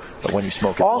to when you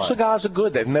smoke it. All cigars are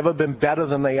good. They've never been better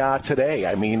than they are today.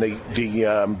 I mean,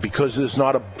 because there's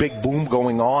not a big boom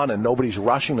going on and nobody's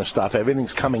rushing the stuff,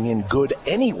 everything's coming in good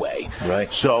anyway.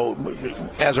 Right. So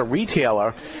as a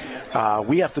retailer,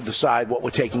 we have to decide what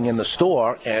we're taking in the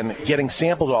store, and getting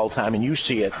samples all the time, and you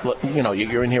see it. You know,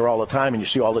 you're in here all the time, and you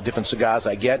see all the different cigars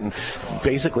I get, and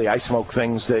basically I smoke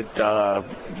things that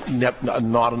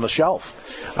not on the shelf.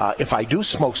 If I do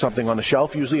smoke something on the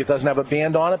shelf, usually it doesn't have a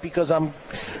band on it because I'm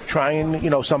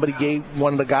trying, somebody gave,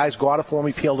 one of the guys got it for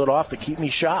me, peeled it off to keep me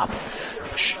sharp.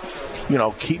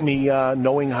 Keep me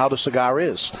knowing how the cigar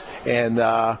is. And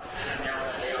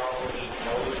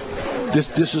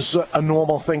this is a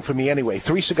normal thing for me anyway.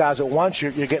 3 cigars at once,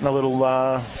 you're getting a little...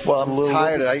 I'm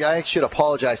tired. I should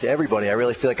apologize to everybody. I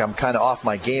really feel like I'm kind of off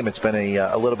my game. It's been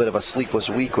a little bit of a sleepless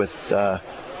week with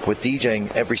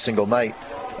DJing every single night,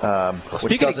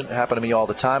 which doesn't happen to me all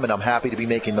the time, and I'm happy to be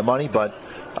making the money, but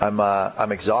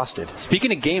I'm exhausted.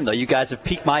 Speaking of game, though, you guys have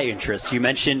piqued my interest. You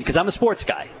mentioned, because I'm a sports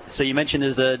guy, so you mentioned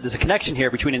there's a connection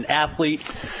here between an athlete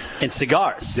and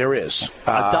cigars. There is.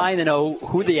 I'm dying to know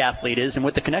who the athlete is and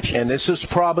what the connection is. And this is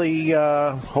probably,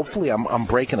 hopefully I'm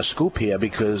breaking a scoop here,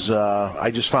 because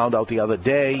I just found out the other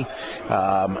day,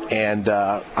 and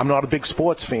I'm not a big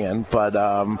sports fan, but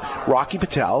Rocky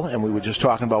Patel, and we were just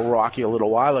talking about Rocky a little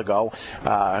while ago,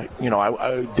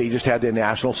 they just had their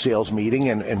national sales meeting,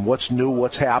 and what's new,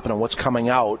 what's happening, what's coming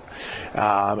out,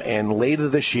 and later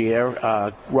this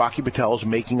year, Rocky Patel is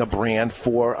making a brand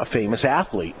for a famous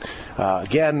athlete.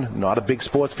 Again, not a big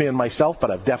sports fan myself,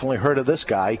 but I've definitely heard of this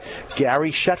guy,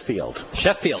 Gary Sheffield.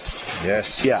 Sheffield.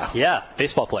 Yes. Yeah,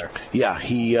 baseball player. Yeah,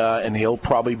 and he'll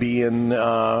probably be in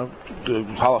the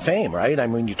Hall of Fame, right? I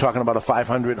mean, you're talking about a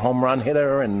 500 home run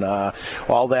hitter and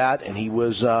all that, and he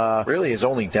was... really, his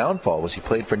only downfall was he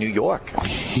played for New York.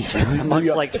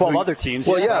 Amongst like 12 other teams.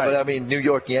 Well, yeah, but I mean, New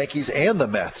York Yankees and the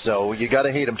Mets, so you got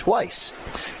to hate him twice.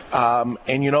 And,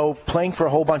 playing for a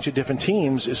whole bunch of different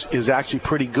teams is actually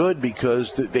pretty good,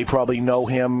 because they probably know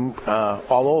him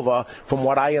all over. From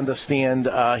what I understand,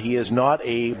 he is not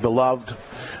a beloved,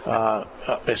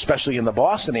 especially in the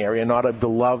Boston area, not a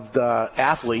beloved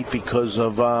athlete, because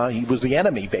of he was the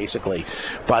enemy, basically.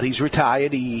 But he's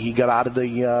retired. He got out of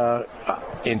the...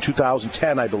 in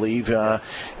 2010, I believe, he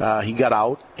got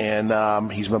out,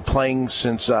 and he's been playing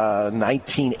since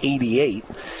 1988.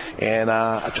 And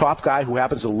a top guy who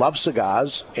happens to love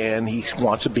cigars, and he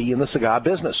wants to be in the cigar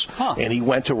business. And he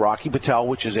went to Rocky Patel,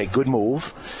 which is a good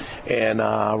move. And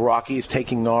Rocky is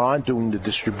taking on, doing the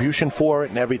distribution for it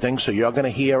and everything. So you're going to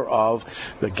hear of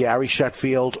the Gary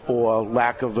Sheffield, or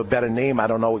lack of a better name, I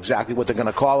don't know exactly what they're going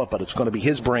to call it, but it's going to be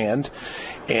his brand.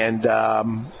 And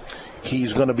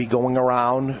he's going to be going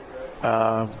around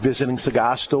visiting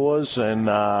cigar stores, and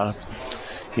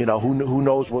who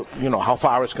knows what, how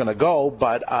far it's going to go,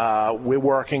 but we're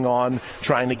working on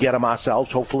trying to get him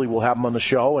ourselves. Hopefully we'll have him on the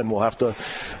show, and we'll have to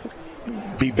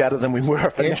be better than we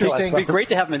were. Interesting. It'd be great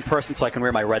to have him in person so I can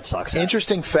wear my Red Sox hat.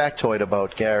 Interesting factoid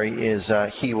about Gary is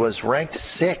he was ranked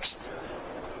 6th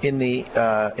in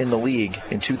the league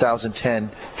in 2010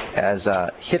 as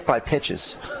hit by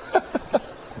pitches.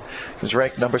 He was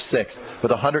ranked number 6 with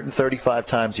 135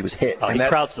 times he was hit. Oh, he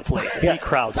crowds the plate. Yeah. He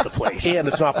crowds the plate. And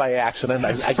it's not by accident.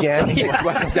 Again, he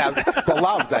wasn't that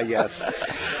beloved, I guess.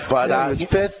 But he was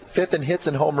fifth in hits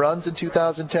and home runs in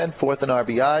 2010, 4th in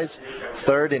RBIs,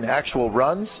 3rd in actual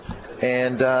runs,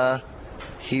 and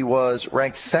he was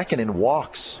ranked 2nd in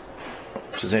walks,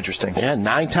 which is interesting. Yeah,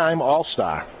 9-time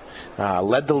All-Star.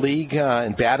 Led the league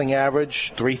in batting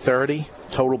average, 330,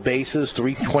 total bases,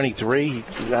 323.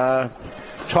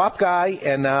 Top guy,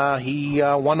 and he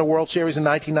won the World Series in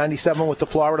 1997 with the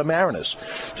Florida Mariners.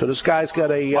 So this guy's got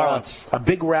a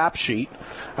big rap sheet,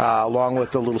 along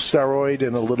with a little steroid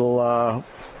and a little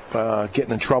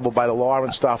getting in trouble by the law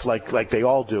and stuff like they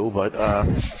all do. But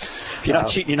if you're not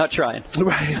cheating, you're not trying.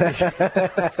 Right.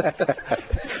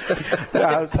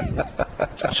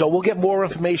 So we'll get more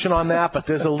information on that, but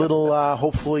there's a little,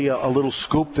 hopefully a little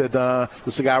scoop that the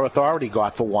Cigar Authority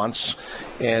got for once.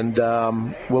 And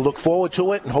we'll look forward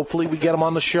to it, and hopefully we get him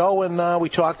on the show, and we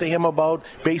talk to him about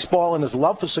baseball and his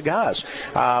love for cigars.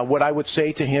 What I would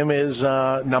say to him is,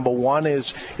 number one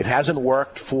is it hasn't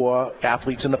worked for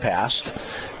athletes in the past.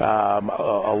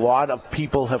 A lot of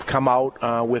people have come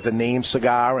out with a name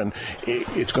cigar, and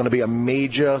it's going to be a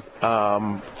major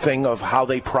thing of how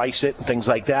they price it and things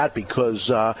like that,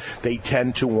 because they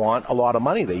tend to want a lot of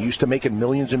money. They used to making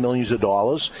millions and millions of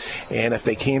dollars, and if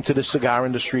they came to the cigar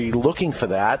industry looking for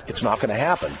that, it's not going to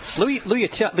happen. Louis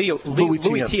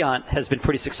Tiant has been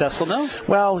pretty successful now?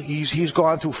 Well, he's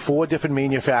gone through 4 different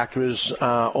manufacturers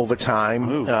over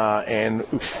time, and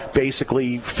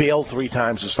basically failed 3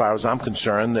 times as far as I'm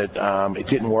concerned. happened that it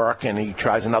didn't work, and he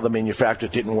tries another manufacturer,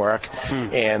 it didn't work.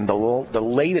 And the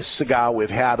latest cigar we've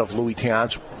had of Louis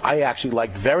Tiant's, I actually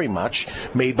liked very much,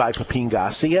 made by Pepin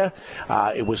Garcia.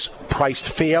 It was priced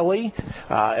fairly,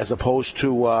 as opposed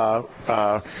to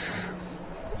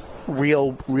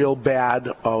real bad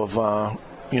of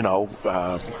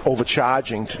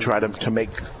overcharging to try to make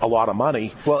a lot of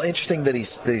money. Well, interesting that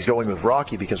he's going with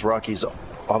Rocky, because Rocky's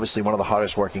obviously one of the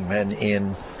hardest working men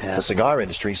in the cigar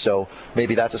industry. So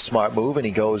maybe that's a smart move, and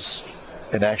he goes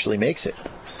and actually makes it.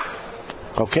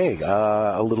 Okay,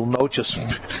 a little note just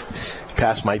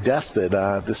past my desk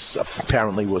that this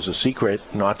apparently was a secret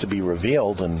not to be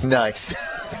revealed. And nice.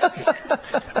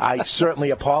 I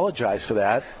certainly apologize for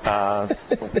that.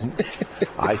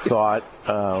 I thought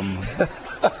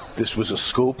this was a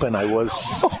scoop, and I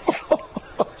was...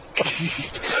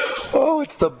 Oh,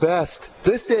 it's the best.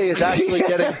 This day is actually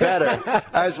getting better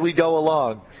as we go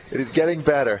along. It is getting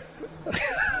better.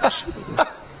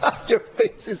 Your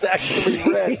face is actually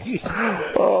red.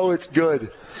 Oh, it's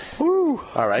good. Woo.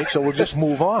 All right, so we'll just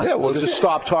move on. Yeah, we'll just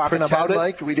stop talking about it.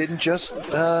 Like we didn't just...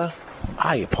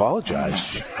 I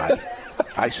apologize.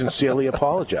 I sincerely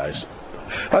apologize.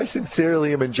 I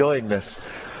sincerely am enjoying this.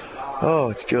 Oh,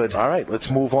 it's good. All right, let's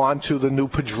move on to the new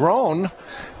Padron.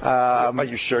 Are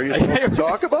you sure you're supposed to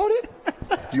talk about it?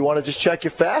 You want to just check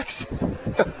your facts?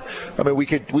 I mean, we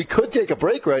could take a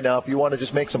break right now if you want to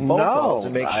just make some phone calls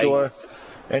and make sure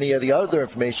any of the other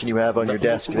information you have on your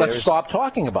desk. Let's stop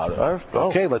talking about it.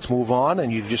 Okay, let's move on,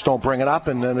 and you just don't bring it up,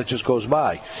 and then it just goes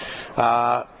by.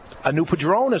 A new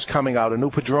Padron is coming out, a new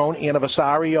Padron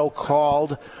Anniversario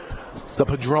called the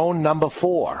Padron No.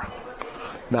 4.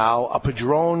 Now, a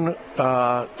Padron,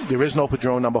 there is no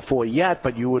Padron No. 4 yet,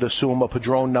 but you would assume a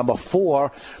Padron No.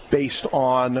 4 based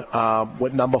on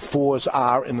what No. 4s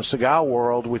are in the cigar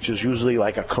world, which is usually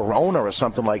like a Corona or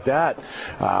something like that.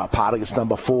 Partagas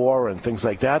No. 4 and things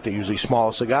like that. They're usually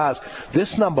smaller cigars.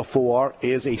 This No. 4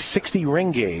 is a 60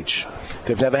 ring gauge.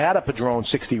 They've never had a Padron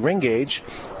 60 ring gauge.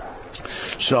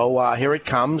 So here it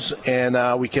comes,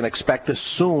 and we can expect this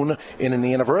soon in an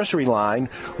anniversary line,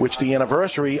 which the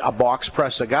anniversary are box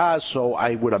press cigars, so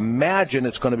I would imagine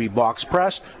it's going to be box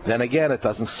pressed. Then again, it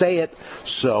doesn't say it,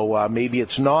 so maybe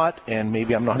it's not, and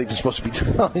maybe I'm not even supposed to be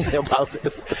telling you about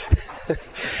this.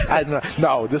 I don't know.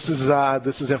 No, this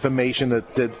is information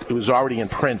that it was already in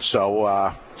print,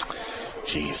 so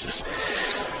Jesus.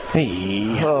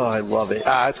 Hey. Oh, I love it.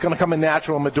 It's going to come in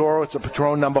natural Maduro. It's a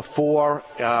Padron No. 4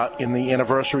 in the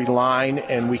anniversary line,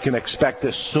 and we can expect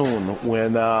this soon.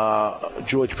 When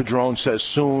George Padron says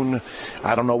soon,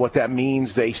 I don't know what that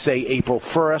means. They say April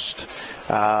 1st,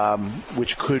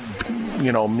 which could,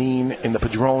 mean in the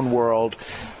Padron world,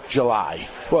 July.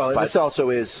 Well, and this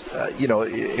also is,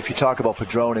 if you talk about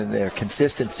Padron and their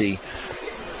consistency,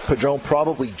 Padron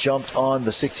probably jumped on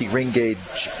the 60 ring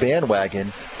gauge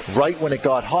bandwagon right when it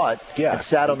got hot, and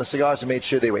sat on the cigars and made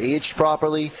sure they were aged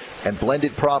properly and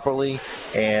blended properly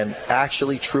and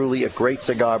actually truly a great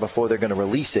cigar before they're going to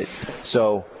release it.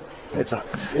 So at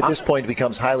this point it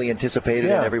becomes highly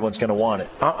anticipated and everyone's going to want it.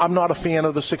 I'm not a fan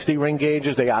of the 60 ring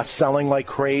gauges. They are selling like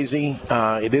crazy.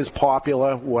 It is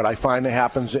popular. What I find that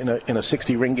happens in a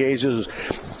 60 ring gauge is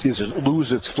it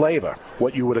loses its flavor.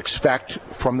 What you would expect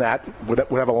from that,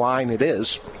 whatever line it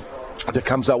is that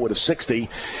comes out with a 60,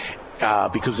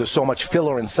 because there's so much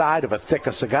filler inside of a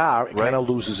thicker cigar, it kind of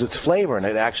loses its flavor, and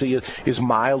it actually is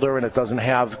milder, and it doesn't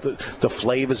have the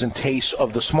flavors and tastes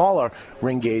of the smaller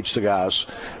ring gauge cigars.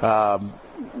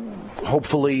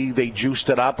 Hopefully they juiced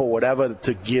it up or whatever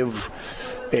to give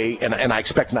and I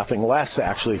expect nothing less,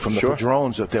 actually, from the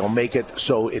Padrones, that they'll make it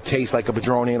so it tastes like a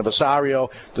Padron Anniversario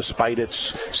despite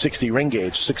its 60 ring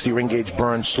gauge. 60 ring gauge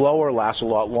burns slower, lasts a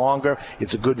lot longer.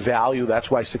 It's a good value. That's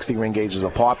why 60 ring gauges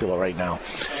are popular right now.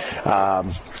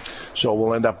 So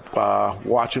we'll end up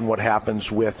watching what happens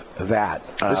with that.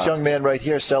 This young man right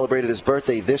here celebrated his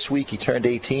birthday this week. He turned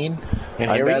 18.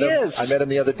 And here he is. I met him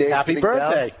the other day. Happy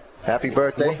birthday. Down. Happy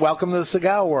birthday. Welcome to the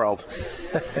cigar world.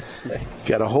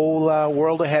 Got a whole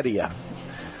world ahead of you.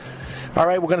 All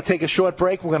right, we're going to take a short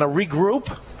break. We're going to regroup.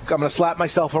 I'm going to slap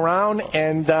myself around,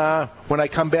 and when I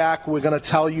come back, we're going to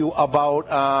tell you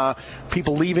about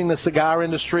people leaving the cigar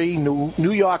industry,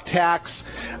 New York tax,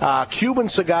 Cuban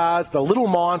cigars, the Little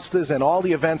Monsters, and all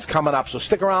the events coming up. So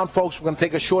stick around, folks. We're going to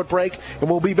take a short break, and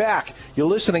we'll be back. You're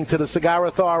listening to the Cigar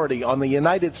Authority on the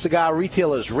United Cigar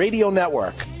Retailers Radio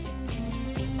Network.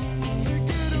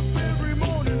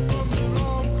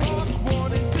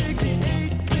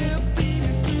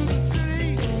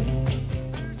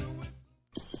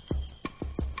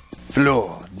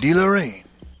 Fleur de Lorraine.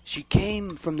 She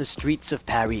came from the streets of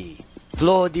Paris,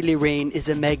 Fleur de Lorraine is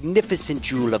a magnificent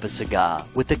jewel of a cigar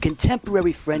with a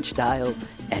contemporary French style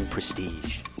and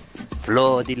prestige.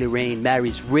 Fleur de Lorraine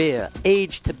marries rare,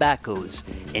 aged tobaccos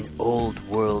and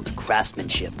old-world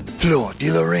craftsmanship. Fleur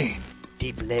de Lorraine.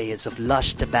 Deep layers of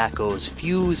lush tobaccos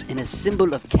fuse in a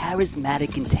symbol of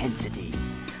charismatic intensity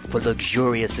for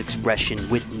luxurious expression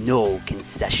with no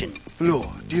concession. Fleur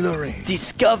de Lorraine.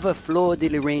 Discover Fleur de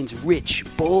Lorraine's rich,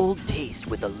 bold taste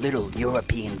with a little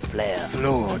European flair.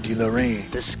 Fleur de Lorraine.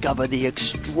 Discover the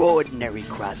extraordinary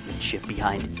craftsmanship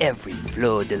behind every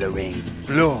Fleur de Lorraine.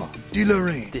 Fleur de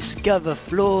Lorraine. Discover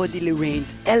Fleur de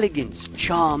Lorraine's elegance,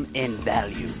 charm, and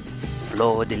value.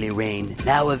 Fleur de Lorraine,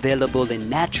 now available in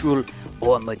natural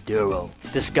or Maduro.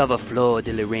 Discover Fleur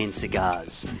de Lorraine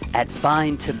cigars at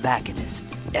fine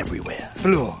tobacconists everywhere.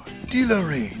 Fleur de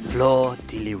Lorraine. Fleur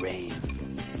de Lorraine.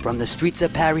 From the streets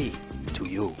of Paris to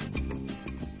you.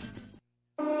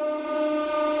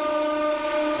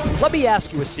 Let me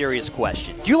ask you a serious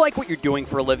question. Do you like what you're doing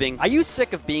for a living? Are you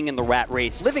sick of being in the rat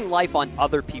race, living life on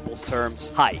other people's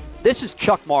terms? Hi, this is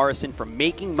Chuck Morrison from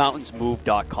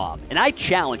MakingMountainsMove.com, and I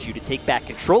challenge you to take back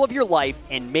control of your life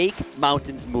and make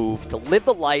mountains move to live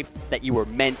the life that you were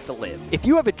meant to live. If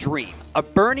you have a dream, a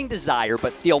burning desire,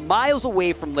 but feel miles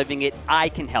away from living it, I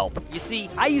can help. You see,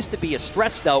 I used to be a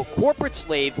stressed out corporate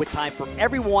slave with time for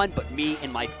everyone but me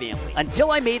and my family,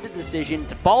 until I made the decision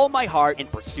to follow my heart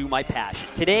and pursue my passion.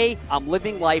 Today, I'm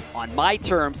living life on my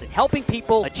terms and helping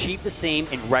people achieve the same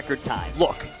in record time.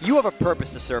 Look, you have a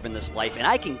purpose to serve in this life, and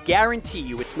I can guarantee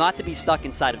you it's not to be stuck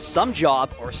inside of some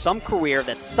job or some career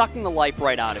that's sucking the life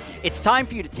right out of you. It's time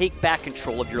for you to take back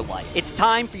control of your life. It's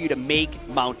time for you to make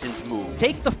mountains move.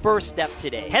 Take the first step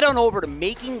today. Head on over to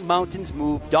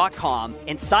MakingMountainsMove.com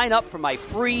and sign up for my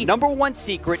free #1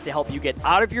 secret to help you get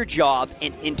out of your job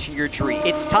and into your dream.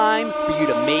 It's time for you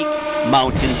to make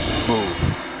mountains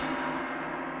move.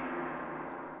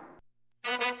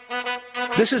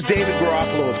 This is David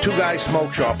Garofalo of Two Guys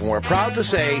Smoke Shop, and we're proud to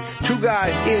say Two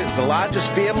Guys is the largest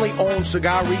family-owned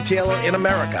cigar retailer in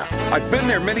America. I've been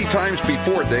there many times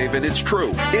before, Dave, and it's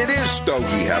true. It is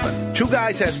Stogie Heaven. Two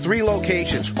Guys has 3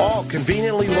 locations, all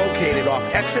conveniently located off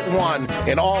Exit 1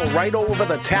 and all right over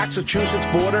the Massachusetts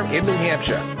border in New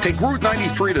Hampshire. Take Route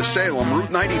 93 to Salem, Route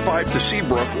 95 to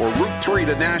Seabrook, or Route 3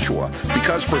 to Nashua,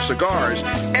 because for cigars,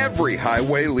 every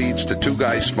highway leads to Two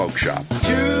Guys Smoke Shop.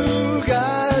 Two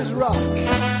Guys Rock.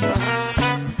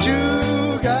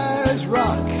 Two Guys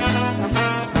Rock.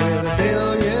 With a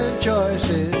billion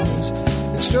choices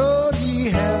in Stogie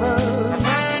Heaven.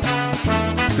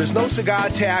 There's no cigar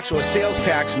tax or sales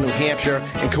tax in New Hampshire,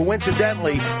 and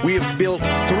coincidentally, we have built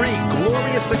 3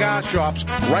 glorious cigar shops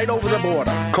right over the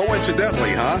border.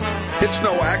 Coincidentally, huh? It's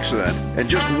no accident, and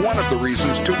just one of the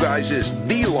reasons Two Guys is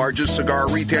the largest cigar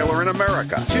retailer in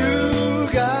America. Two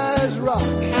Guys Rock.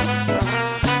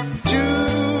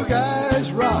 Two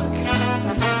Guys Rock.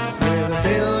 With a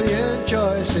billion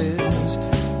choices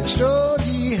in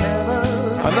Stogie Heaven.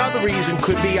 Another reason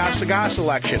could be our cigar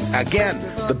selection. Again,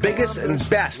 the biggest and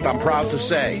best, I'm proud to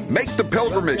say. Make the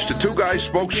pilgrimage to Two Guys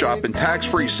Smoke Shop in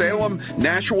tax-free Salem,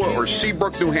 Nashua, or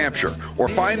Seabrook, New Hampshire, or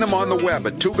find them on the web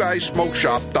at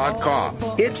twoguysmokeshop.com.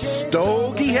 It's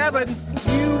Stogie Heaven.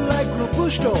 You like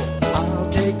Robusto, I'll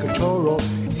take a Toro.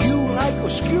 You like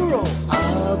Oscuro,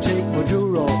 I'll take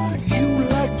Maduro. You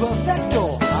like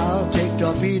Perfecto, I'll take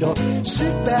Torpedo.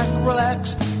 Sit back,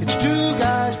 relax, it's Two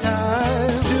Guys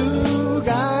time. Two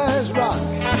Guys Rock.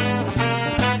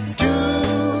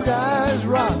 Two Guys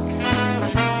Rock.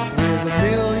 With a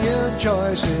million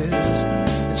choices,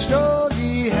 it's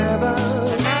Stogie Heaven.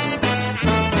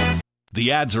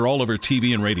 The ads are all over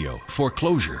TV and radio.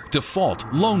 Foreclosure, default,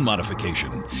 loan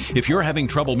modification. If you're having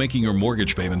trouble making your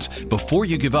mortgage payments, before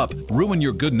you give up, ruin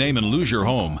your good name, and lose your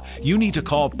home, you need to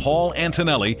call Paul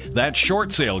Antonelli, that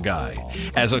short sale guy.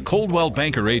 As a Coldwell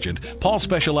Banker agent, Paul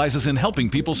specializes in helping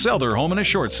people sell their home in a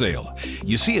short sale.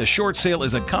 You see, a short sale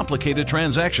is a complicated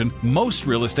transaction most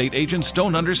real estate agents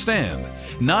don't understand.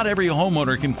 Not every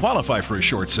homeowner can qualify for a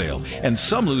short sale, and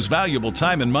some lose valuable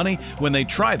time and money when they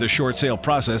try the short sale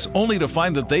process only to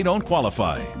find that they don't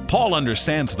qualify. Paul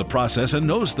understands the process and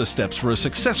knows the steps for a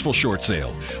successful short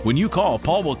sale. When you call,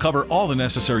 Paul will cover all the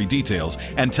necessary details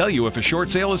and tell you if a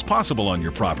short sale is possible on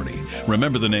your property.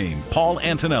 Remember the name, Paul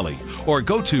Antonelli, or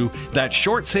go to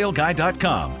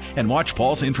thatshortsaleguy.com and watch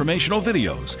Paul's informational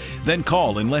videos. Then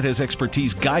call and let his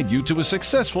expertise guide you to a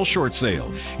successful short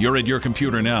sale. You're at your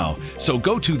computer now, so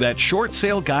go to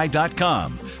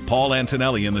thatshortsaleguy.com. Paul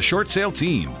Antonelli and the short sale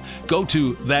team. Go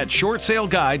to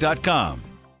thatshortsaleguy.com.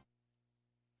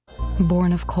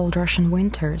 Born of cold Russian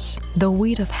winters, the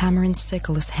wheat of hammer and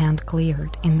sickle is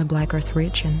hand-cleared in the Black Earth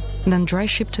region, then dry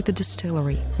shipped to the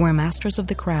distillery, where masters of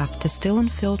the craft distill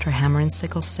and filter hammer and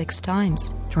sickle 6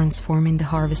 times, transforming the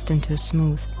harvest into a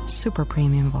smooth, super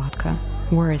premium vodka,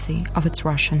 worthy of its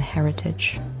Russian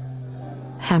heritage.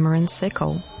 Hammer and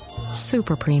Sickle,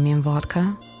 super premium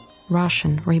vodka,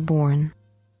 Russian reborn.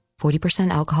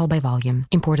 40% alcohol by volume,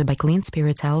 imported by Clean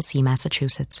Spirits LLC,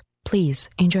 Massachusetts.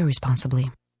 Please enjoy responsibly.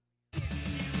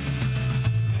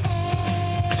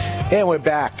 And we're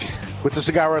back with the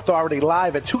Cigar Authority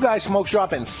live at Two Guys Smoke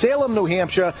Shop in Salem, New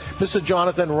Hampshire. Mr.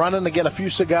 Jonathan running to get a few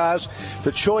cigars.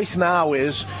 The choice now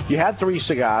is you had 3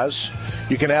 cigars.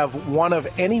 You can have one of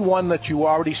any one that you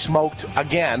already smoked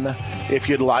again if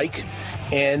you'd like.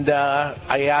 And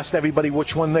I asked everybody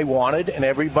which one they wanted, and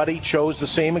everybody chose the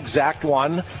same exact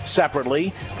one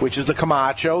separately, which is the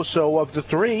Camacho. So of the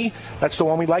 3, that's the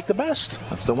one we like the best.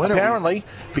 That's the winner. Apparently,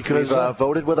 because we've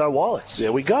voted with our wallets.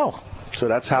 There we go. So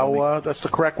that's how that's the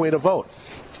correct way to vote.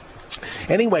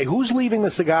 Anyway, who's leaving the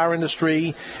cigar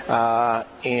industry, or are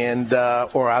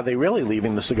they really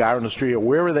leaving the cigar industry, or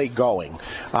where are they going?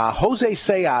 Jose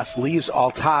Sayas leaves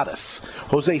Altadas.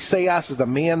 Jose Sayas is the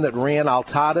man that ran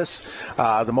Altadas,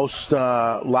 the most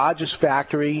largest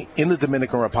factory in the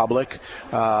Dominican Republic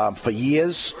for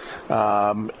years,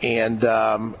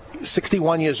 and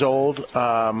 61 years old.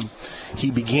 He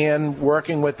began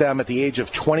working with them at the age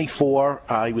of 24.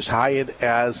 He was hired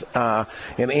as an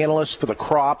analyst for the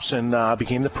crops and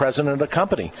became the president of the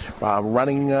company,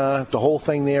 running the whole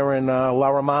thing there in La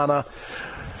Romana,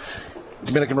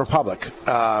 Dominican Republic.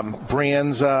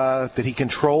 Brands that he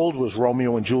controlled was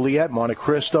Romeo and Juliet, Monte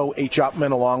Cristo, H.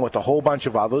 Upmann, along with a whole bunch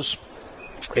of others.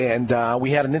 And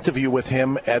we had an interview with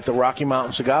him at the Rocky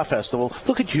Mountain Cigar Festival.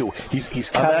 Look at you.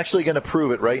 He's I'm actually going to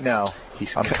prove it right now.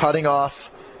 I'm cutting off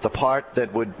the part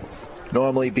that would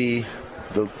normally be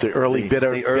the early bitter.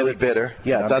 The early bitter.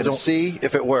 Yeah, I'm going to see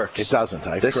if it works. It doesn't.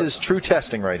 This is true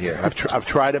testing right here. I've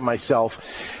tried it myself.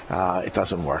 It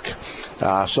doesn't work.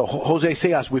 So Jose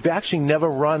Sayas, we've actually never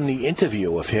run the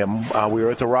interview of him. We were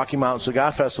at the Rocky Mountain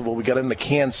Cigar Festival. We got it in the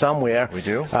can somewhere. We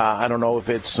do. I don't know if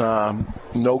it's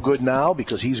no good now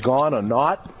because he's gone or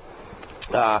not.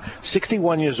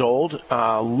 61 years old,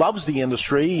 loves the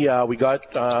industry. We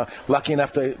got lucky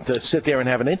enough to sit there and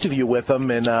have an interview with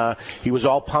him, and he was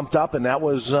all pumped up, and that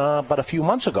was about a few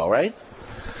months ago, right?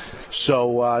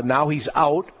 So now he's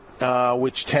out,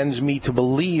 which tends me to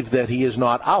believe that he is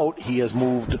not out. He has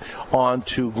moved on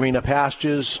to greener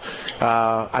pastures.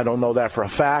 I don't know that for a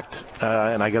fact,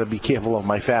 and I got to be careful of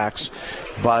my facts,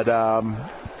 but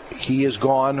he is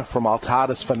gone from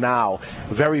Altadas for now.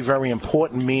 Very, very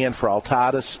important man for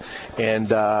Altadas, and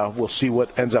we'll see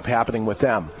what ends up happening with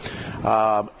them.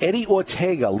 Eddie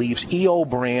Ortega leaves EO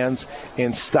Brands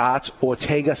and starts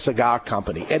Ortega Cigar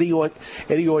Company. Eddie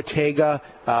Ortega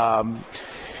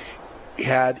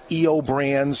had EO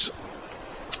Brands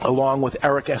along with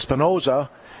Eric Espinoza,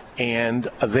 and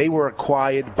they were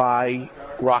acquired by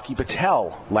Rocky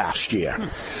Patel last year.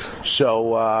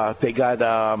 So they got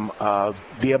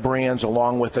their brands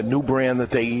along with a new brand that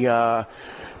they, I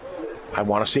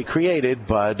want to say created,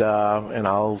 but, and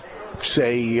I'll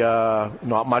say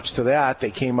not much to that.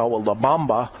 They came out with La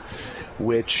Bamba,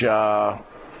 which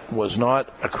was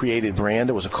not a created brand.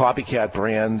 It was a copycat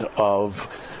brand of,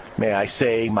 may I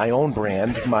say, my own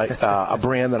brand, a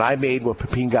brand that I made with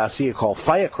Pepin Garcia called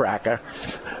Firecracker.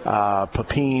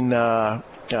 Pepin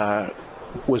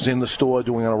was in the store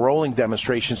doing a rolling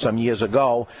demonstration some years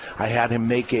ago. I had him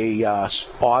make a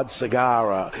odd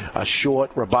cigar, a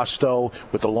short Robusto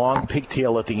with a long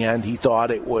pigtail at the end. He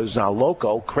thought it was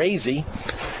loco, crazy.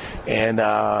 And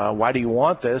why do you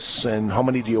want this? And how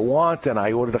many do you want? And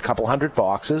I ordered a couple hundred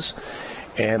boxes.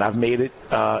 And I've made it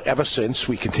ever since.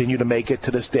 We continue to make it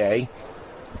to this day.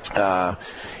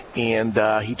 And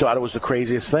he thought it was the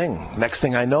craziest thing. Next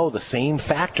thing I know, the same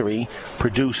factory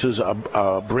produces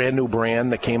a brand new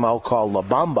brand that came out called La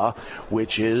Bamba,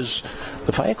 which is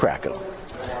the Firecracker.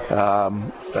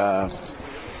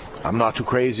 I'm not too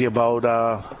crazy about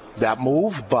that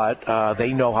move, but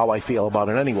they know how I feel about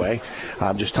it anyway.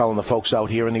 I'm just telling the folks out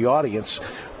here in the audience.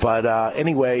 But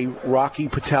anyway, Rocky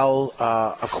Patel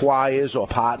acquires or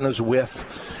partners with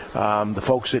the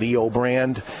folks at EO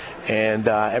Brand, and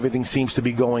everything seems to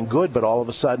be going good, but all of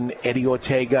a sudden Eddie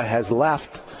Ortega has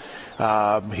left.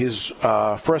 His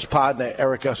first partner,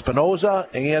 Eric Espinoza,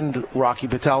 and Rocky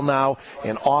Patel now,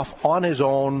 and off on his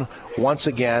own once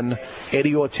again,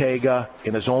 Eddie Ortega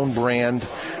in his own brand.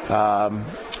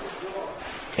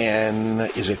 And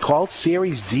is it called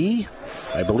Series D?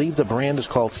 I believe the brand is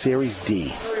called Series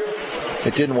D.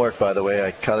 It didn't work, by the way.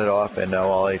 I cut it off, and now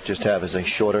all I just have is a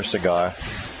shorter cigar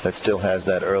that still has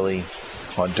that early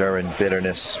Honduran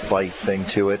bitterness bite thing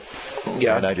to it.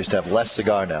 Yeah. And I just have less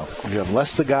cigar now. You have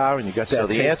less cigar, and you got that. So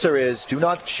the answer is, do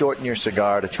not shorten your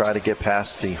cigar to try to get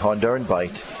past the Honduran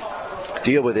bite.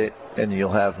 Deal with it, and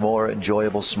you'll have more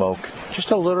enjoyable smoke.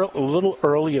 Just a little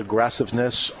early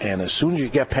aggressiveness, and as soon as you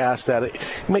get past that,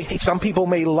 some people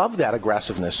may love that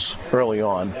aggressiveness early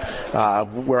on,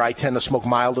 where I tend to smoke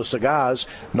milder cigars.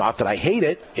 Not that I hate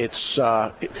it. It's,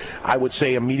 I would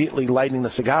say, immediately lighting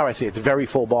the cigar, I say it's very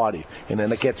full body, and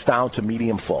then it gets down to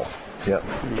medium full. Yep.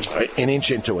 An inch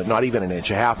into it, not even an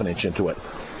inch, a half an inch into it.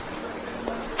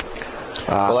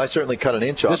 Well, I certainly cut an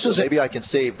inch off, so maybe I can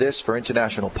save this for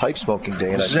International Pipe Smoking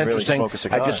Day, and I can really smoke a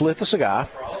cigar. I just lit the cigar,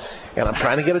 and I'm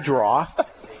trying to get a draw.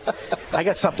 I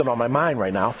got something on my mind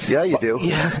right now. Yeah, you do.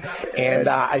 Yeah, and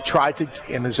I tried to,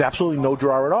 and there's absolutely no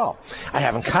draw at all. I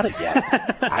haven't cut it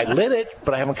yet. I lit it,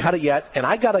 but I haven't cut it yet, and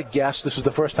I got to guess this is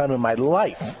the first time in my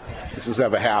life this has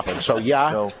ever happened. So,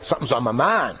 something's on my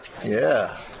mind.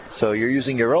 Yeah. So you're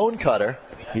using your own cutter.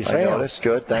 I noticed.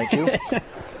 Good, thank you.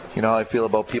 You know how I feel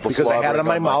about people slobbering I had it in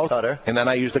my mouth, cutter. And then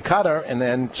I used a cutter, and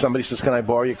then somebody says, "Can I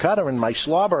borrow your cutter?" And my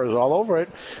slobber is all over it,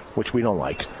 which we don't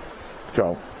like.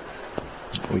 So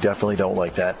we definitely don't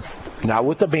like that. Now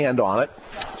with the band on it,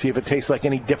 see if it tastes like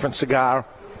any different cigar.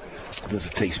 Does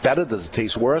it taste better? Does it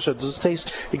taste worse? Or does it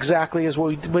taste exactly as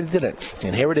we did it?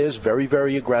 And here it is, very,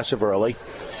 very aggressive early.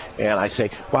 And I say,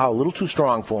 wow, a little too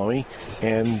strong for me.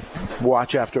 And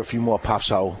watch after a few more puffs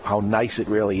how nice it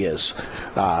really is.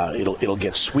 It'll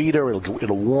get sweeter.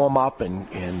 It'll warm up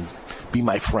and be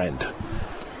my friend.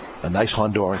 A nice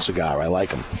Honduran cigar. I like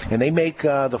them. And they make,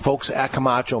 the folks at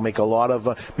Camacho make a lot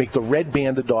of, make the red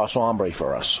banded Dos Hombre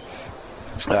for us,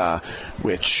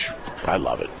 which I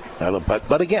love it.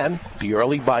 But again, the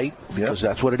early bite, because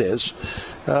that's what it is.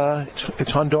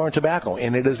 It's Honduran tobacco,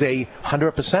 and it is a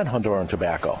 100% Honduran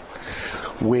tobacco.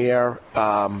 Where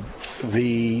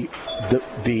the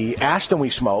Ashton we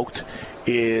smoked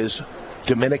is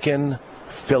Dominican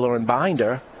filler and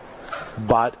binder,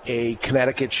 but a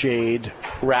Connecticut shade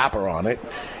wrapper on it,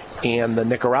 and the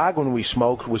Nicaraguan we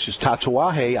smoked, which is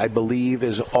Tatuaje, I believe,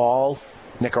 is all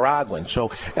Nicaraguan.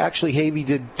 So actually,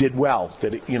 Havey did well.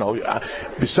 That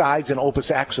besides an Opus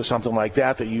X or something like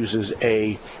that uses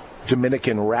a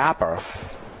Dominican wrapper.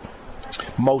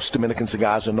 Most Dominican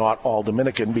cigars are not all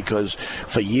Dominican because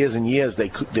for years and years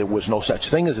there was no such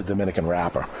thing as a Dominican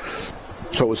wrapper.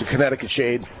 So it was a Connecticut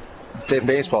shade. They're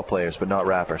baseball players, but not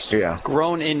rappers. Yeah.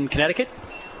 Grown in Connecticut?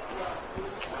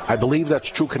 I believe that's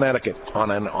True Connecticut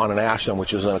on an Ashton,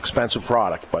 which is an expensive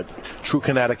product, but True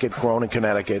Connecticut, grown in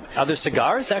Connecticut. Are there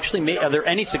cigars actually made? Are there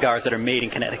any cigars that are made in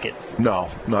Connecticut? No,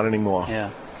 not anymore. Yeah.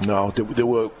 No, there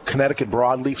were Connecticut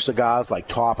broadleaf cigars like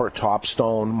Topper,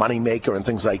 Topstone, Moneymaker, and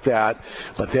things like that,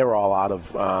 but they're all out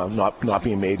of not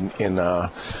being made in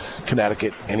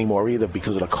Connecticut anymore either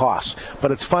because of the cost.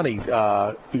 But it's funny,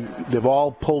 they've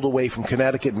all pulled away from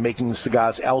Connecticut and making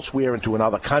cigars elsewhere into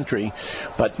another country,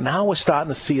 but now we're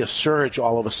starting to see a surge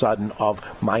all of a sudden of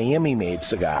Miami-made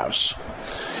cigars.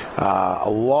 A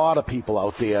lot of people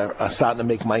out there are starting to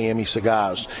make Miami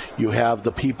cigars. You have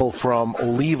the people from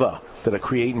Oliva that are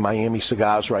creating Miami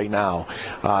cigars right now.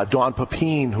 Don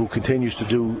Pepin, who continues to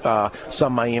do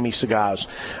some Miami cigars.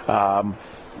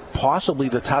 Possibly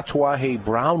the Tatuaje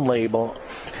Brown label.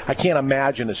 I can't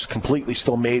imagine it's completely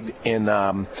still made in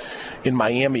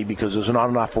Miami because there's not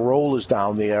enough rollers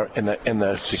down there and the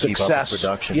to success. Keep up the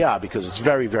production. Yeah, because it's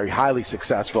very, very highly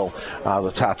successful,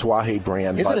 the Tatuaje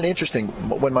brand. Isn't it interesting?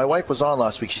 When my wife was on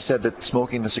last week, she said that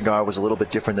smoking the cigar was a little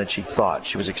bit different than she thought.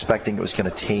 She was expecting it was going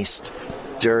to taste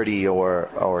dirty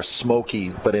or smoky,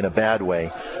 but in a bad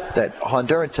way. That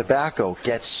Honduran tobacco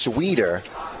gets sweeter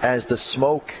as the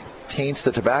smoke taints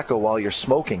the tobacco while you're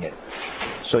smoking it.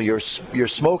 So you're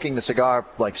smoking the cigar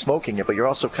like smoking it, but you're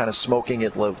also kind of smoking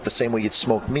it the same way you'd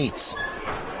smoke meats,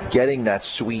 getting that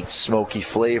sweet, smoky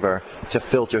flavor to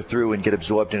filter through and get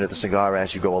absorbed into the cigar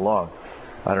as you go along.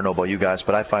 I don't know about you guys,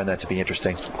 but I find that to be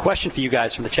interesting. Question for you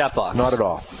guys from the chat box. Not at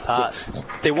all.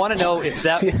 They want to know if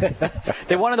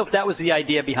that was the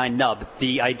idea behind Nub,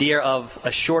 the idea of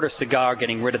a shorter cigar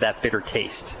getting rid of that bitter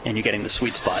taste and you getting the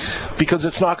sweet spot. Because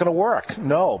it's not going to work.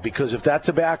 No, because if that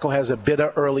tobacco has a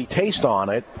bitter early taste on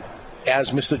it, as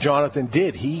Mr. Jonathan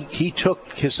did, he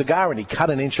took his cigar and he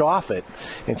cut an inch off it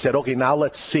and said, okay, now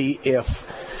let's see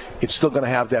if it's still going to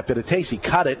have that bitter taste. He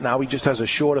cut it. Now he just has a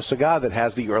shorter cigar that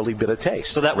has the early bitter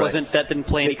taste. So that didn't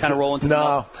play any kind of role into the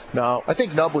Nub? No. I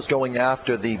think Nub was going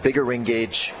after the bigger ring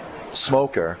gauge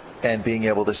smoker and being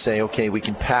able to say, okay, we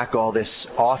can pack all this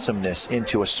awesomeness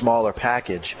into a smaller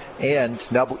package.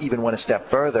 And Nub even went a step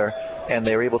further and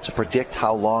they're able to predict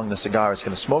how long the cigar is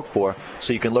going to smoke for.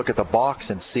 So you can look at the box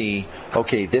and see,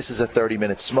 okay, this is a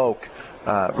 30-minute smoke.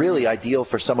 Really ideal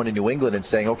for someone in New England and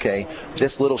saying, okay,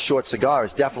 this little short cigar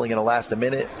is definitely going to last a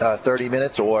minute, 30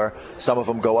 minutes, or some of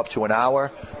them go up to an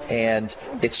hour. And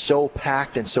it's so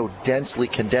packed and so densely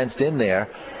condensed in there,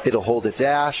 it'll hold its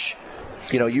ash.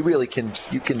 You know, you really can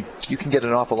get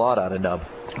an awful lot out of Nub.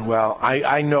 Well,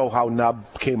 I know how Nub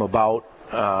came about.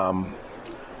 I'd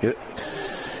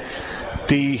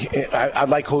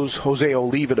like Jose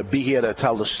Oliva to be here to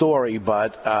tell the story,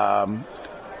 but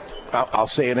I'll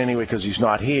say it anyway because he's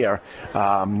not here.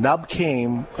 Nub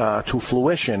came to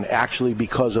fruition actually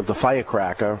because of the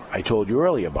firecracker I told you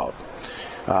earlier about.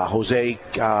 Jose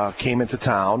came into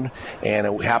town, and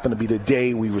it happened to be the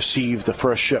day we received the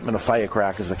first shipment of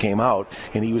firecrackers that came out,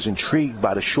 and he was intrigued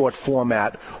by the short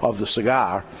format of the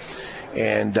cigar,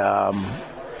 and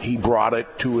he brought it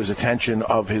to his attention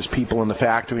of his people in the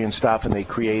factory and stuff, and they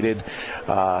created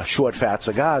short fat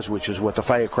cigars, which is what the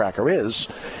firecracker is,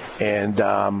 and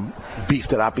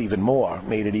beefed it up even more,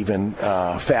 made it even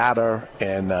fatter,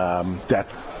 and that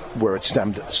where it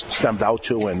stemmed out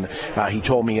to. And he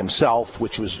told me himself,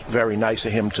 which was very nice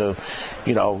of him to,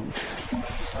 you know,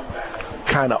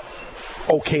 kind of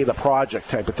okay the project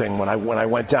type of thing. When I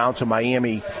went down to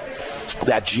Miami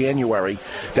that January,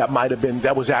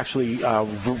 that was actually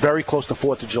very close to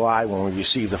 4th of July when we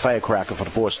received the firecracker for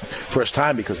the first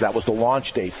time, because that was the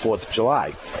launch date, 4th of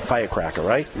July, firecracker,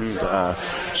 right?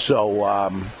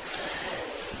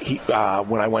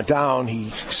 When I went down,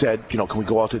 he said, you know, can we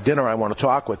go out to dinner? I want to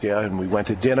talk with you. And we went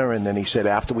to dinner, and then he said,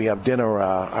 after we have dinner,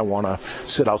 I want to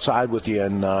sit outside with you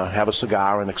and have a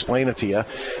cigar and explain it to you.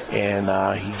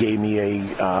 And he gave me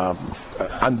a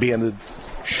unbanded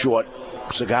short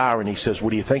cigar, and he says,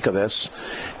 what do you think of this?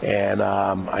 And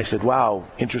I said, wow,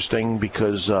 interesting,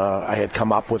 because I had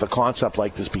come up with a concept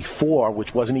like this before,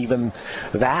 which wasn't even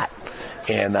that.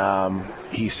 And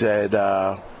he said,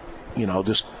 you know,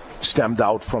 this stemmed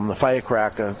out from the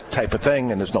firecracker type of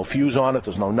thing, and there's no fuse on it,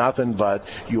 there's no nothing, but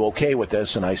you okay with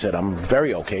this? And I said, I'm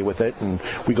very okay with it, and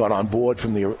we got on board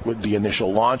from the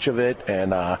initial launch of it,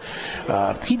 and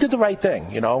he did the right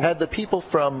thing, you know. Had the people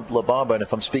from La Bamba, and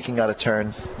if I'm speaking out of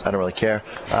turn, I don't really care,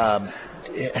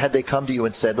 had they come to you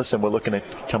and said, listen, we're looking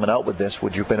at coming out with this,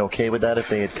 would you have been okay with that if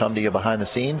they had come to you behind the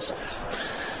scenes?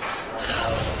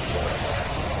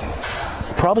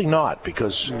 Probably not,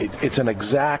 because it's an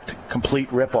exact,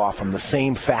 complete rip-off from the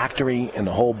same factory and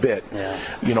the whole bit. Yeah.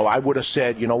 You know, I would have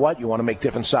said, you know what, you want to make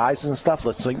different sizes and stuff?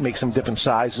 Let's make some different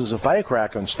sizes of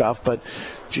firecracker and stuff. But,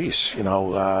 geez, you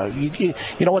know, you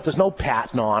know what? There's no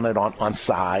patent on it on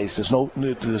size. There's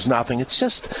nothing. It's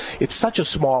just, it's such a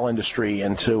small industry,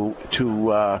 and to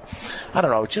I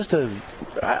don't know, just a.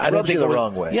 I don't think it was the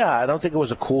wrong way. Yeah, I don't think it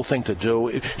was a cool thing to do.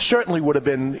 It certainly would have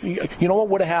been. You know what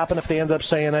would have happened if they ended up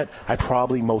saying it? I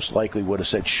probably most likely would have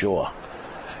said sure.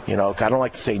 You know, I don't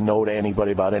like to say no to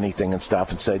anybody about anything and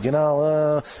stuff, and said, you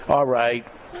know, all right,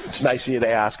 it's nice of you to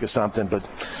ask or something, but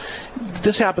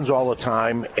this happens all the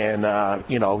time, and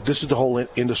you know, this is the whole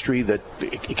industry that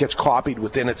it gets copied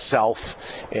within itself,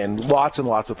 and lots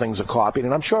of things are copied,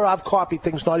 and I'm sure I've copied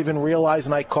things not even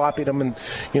realizing I copied them, and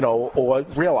you know, or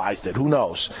realized it, who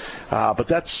knows, but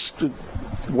that's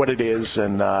what it is,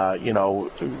 and you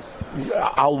know,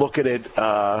 I'll look at it,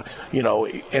 you know,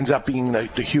 it ends up being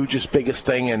the hugest, biggest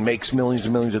thing and makes millions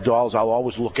and millions of dollars. I'll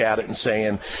always look at it and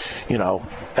saying, you know,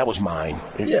 that was mine.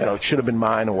 Yeah. You know, it should have been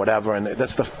mine or whatever, and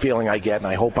that's the feeling I get, and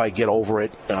I hope I get over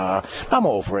it. I'm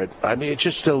over it. I mean, it's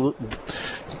just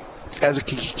as it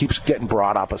keeps getting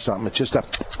brought up or something, it's just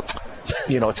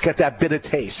you know, it's got that bitter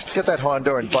taste. It's got that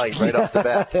Honduran bite right off the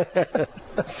bat.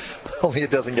 Only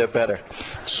it doesn't get better.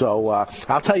 So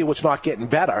I'll tell you what's not getting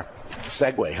better.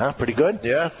 Segue, huh? Pretty good?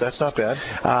 Yeah, that's not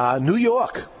bad. New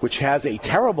York, which has a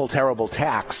terrible, terrible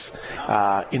tax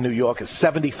in New York, is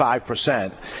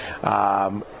 75%,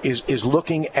 is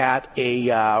looking at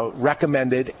a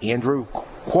recommended, Andrew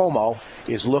Cuomo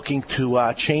is looking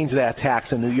to change that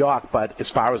tax in New York, but as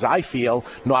far as I feel,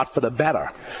 not for the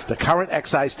better. The current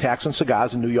excise tax on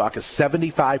cigars in New York is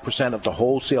 75% of the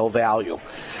wholesale value.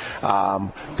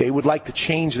 They would like to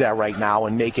change that right now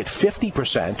and make it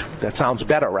 50%. That sounds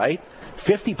better, right?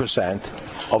 50%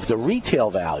 of the retail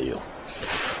value.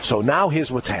 So now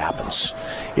here's what happens.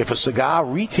 If a cigar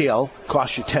retail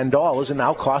costs you $10, it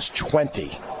now costs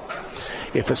 $20.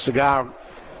 If a cigar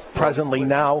presently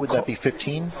now... Would that be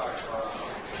 15?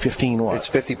 15 what? It's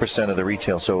 50% of the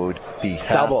retail, so it would be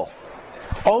half. Double.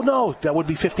 Oh, no, that would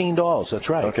be $15. That's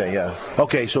right. Okay, yeah.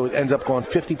 Okay, so it ends up going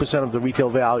 50% of the retail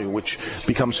value, which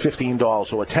becomes $15.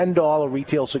 So a $10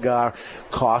 retail cigar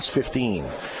costs $15.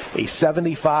 A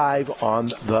 $75 on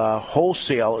the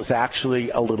wholesale is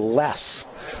actually a little less.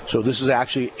 So this is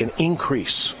actually an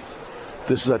increase.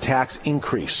 This is a tax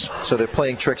increase. So they're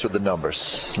playing tricks with the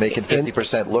numbers, making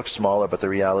 50% look smaller, but the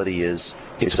reality is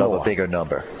it's of a bigger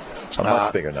number. A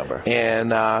much bigger number.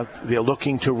 And they're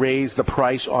looking to raise the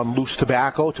price on loose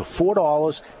tobacco to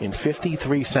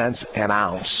 $4.53 an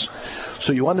ounce.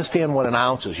 So you understand what an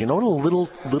ounce is. You know the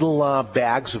little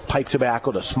bags of pipe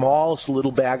tobacco, the smallest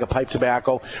little bag of pipe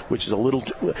tobacco, which is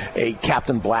a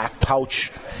Captain Black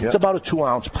pouch. Yep. It's about a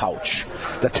 2-ounce pouch.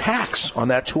 The tax on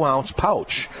that 2-ounce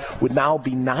pouch would now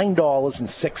be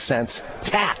 $9.06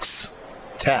 tax.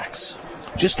 Tax.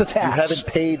 Just the tax. You haven't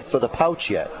paid for the pouch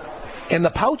yet. And the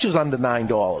pouch is under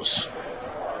 $9.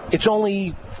 It's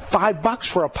only $5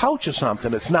 for a pouch or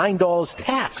something. It's $9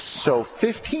 tax. So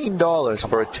 $15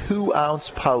 for a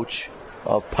 2-ounce pouch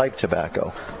of pipe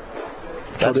tobacco.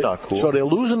 That's not cool. So they're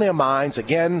losing their minds.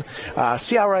 Again,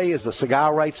 CRA is the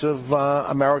cigar rights of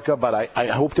America, but I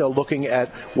hope they're looking at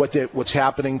what's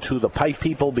happening to the pipe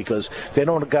people, because they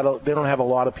don't have a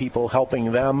lot of people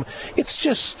helping them. It's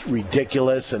just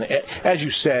ridiculous. And as you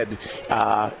said,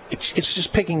 it's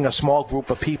just picking a small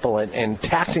group of people and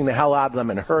taxing the hell out of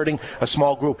them and hurting a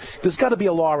small group. There's got to be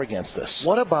a law against this.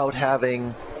 What about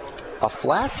having a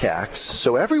flat tax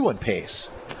so everyone pays?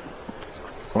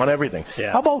 On everything.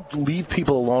 Yeah. How about leave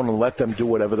people alone and let them do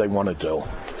whatever they want to do?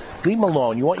 Leave them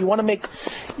alone. You want to make,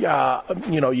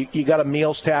 you got a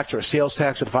meals tax or a sales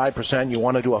tax at 5%. You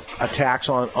want to do a tax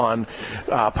on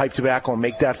pipe tobacco and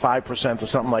make that 5% or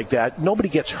something like that. Nobody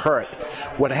gets hurt.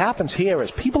 What happens here is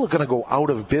people are going to go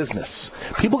out of business.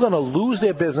 People are going to lose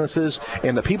their businesses,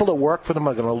 and the people that work for them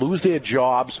are going to lose their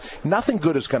jobs. Nothing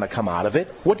good is going to come out of it.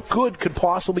 What good could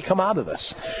possibly come out of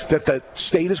this? That the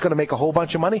state is going to make a whole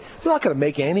bunch of money? They're not going to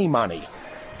make any money.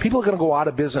 People are going to go out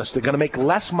of business. They're going to make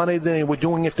less money than they were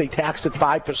doing if they taxed at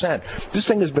 5%. This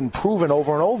thing has been proven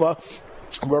over and over.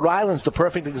 Rhode Island's the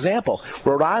perfect example.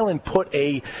 Rhode Island put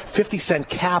a 50-cent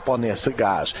cap on their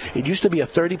cigars. It used to be a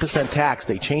 30% tax.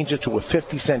 They changed it to a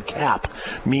 50-cent cap,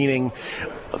 meaning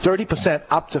 30%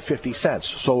 up to 50 cents.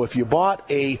 So if you bought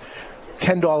a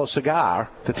 $10 cigar,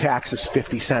 the tax is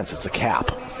 50 cents. It's a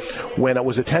cap. When it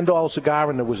was a $10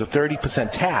 cigar and there was a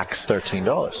 30% tax,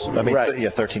 $13. I mean, right.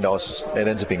 $13. It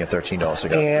ends up being a $13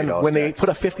 cigar. And when they put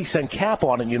a 50-cent cap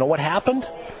on it, you know what happened?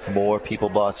 More people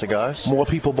bought cigars. More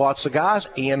people bought cigars,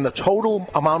 and the total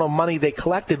amount of money they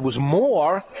collected was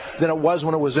more than it was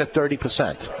when it was at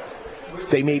 30%.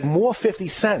 They made more 50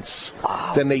 cents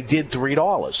than they did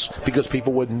 $3 because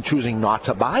people were choosing not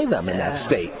to buy them in that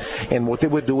state. And what they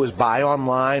would do is buy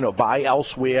online or buy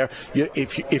elsewhere.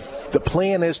 If the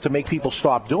plan is to make people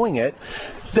stop doing it,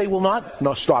 they will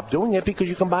not stop doing it because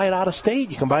you can buy it out of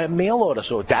state. You can buy it mail order.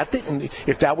 So if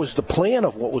that was the plan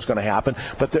of what was going to happen,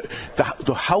 but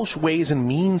the House Ways and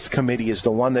Means Committee is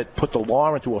the one that put the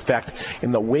law into effect.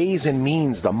 And the Ways and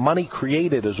Means, the money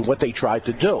created, is what they tried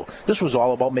to do. This was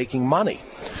all about making money.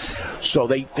 So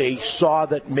they saw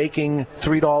that making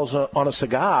 $3 on a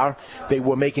cigar, they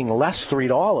were making less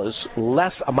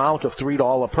amount of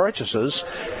 $3 purchases,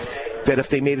 that if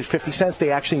they made it 50 cents,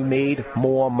 they actually made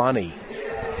more money.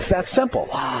 It's that simple.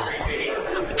 Wow.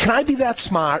 Can I be that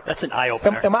smart? That's an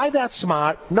eye-opener. Am I that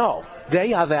smart? No.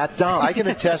 They are that dumb. I can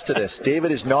attest to this. David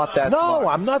is not that smart. No,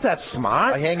 I'm not that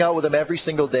smart. I hang out with him every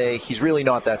single day. He's really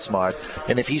not that smart.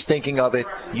 And if he's thinking of it,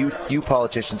 you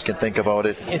politicians can think about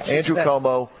it. Andrew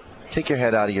Cuomo, take your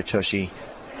head out of your tushy.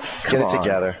 Get it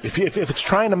together. If it's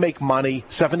trying to make money,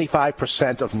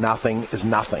 75% of nothing is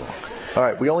nothing. All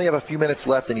right, we only have a few minutes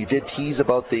left, and you did tease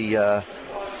about the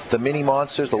mini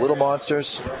monsters, the little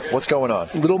monsters. What's going on?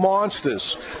 Little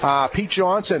monsters. Pete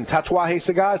Johnson, Tatuaje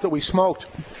cigars that we smoked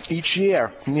each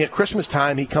year. Near Christmas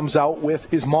time, he comes out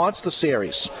with his Monster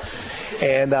Series.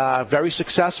 And very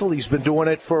successful. He's been doing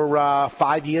it for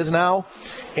 5 years now.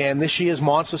 And this year's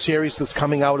Monster Series that's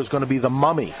coming out is going to be the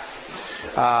Mummy.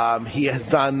 He has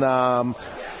done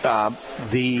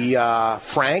the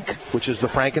Frank, which is the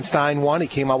Frankenstein one. He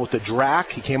came out with the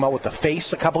Drac. He came out with the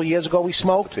Face a couple of years ago we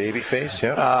smoked. Baby Face,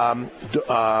 yeah.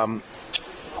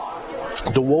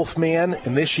 The Wolfman,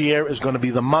 and this year is going to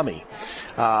be the Mummy.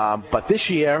 But this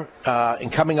year,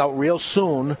 and coming out real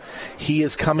soon, he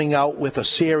is coming out with a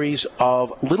series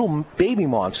of little baby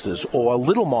monsters, or a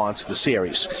Little Monster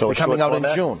series. So they're coming out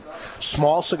in June.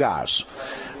 Small cigars.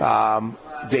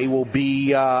 They will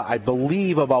be, I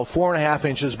believe, about 4.5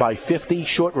 inches by 50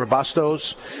 short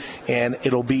Robustos, and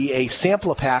it'll be a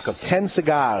sampler pack of 10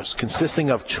 cigars consisting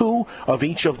of 2 of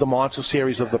each of the Monster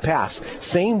Series of the past.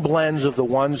 Same blends of the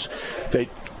ones that,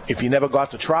 if you never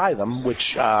got to try them,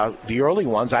 which the early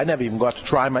ones, I never even got to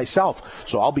try myself,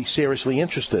 so I'll be seriously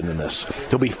interested in this.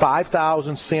 There'll be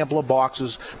 5,000 sampler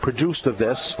boxes produced of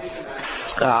this,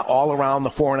 all around the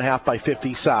 4.5 by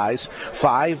 50 size,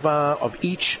 5 of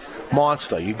each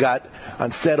Monster. You got,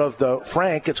 instead of the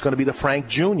Frank, it's going to be the Frank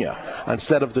Jr.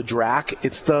 Instead of the Drac,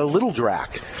 it's the Little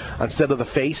Drac. Instead of the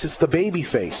face, it's the Baby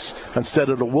Face. Instead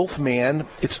of the Wolfman,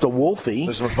 it's the Wolfie.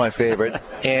 This was my favorite.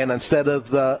 And instead of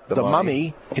the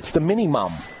Mummy, it's the Mini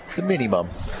Mum. The Mini Mum.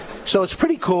 So it's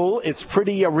pretty cool. It's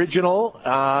pretty original.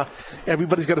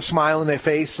 Everybody's got a smile on their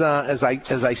face as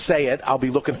I say it. I'll be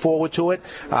looking forward to it.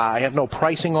 I have no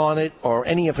pricing on it or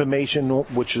any information,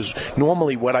 which is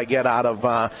normally what I get out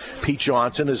of Pete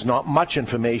Johnson. Is not much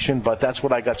information, but that's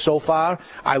what I got so far.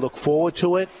 I look forward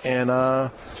to it, and I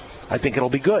think it'll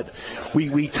be good.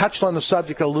 We touched on the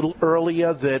subject a little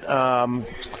earlier that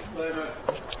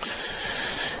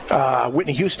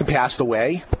Whitney Houston passed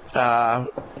away.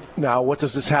 Now, what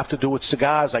does this have to do with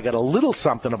cigars? I got a little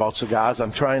something about cigars.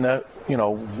 I'm trying to,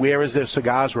 where is their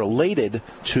cigars related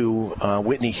to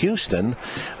Whitney Houston?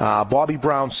 Bobby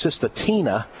Brown's sister,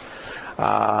 Tina,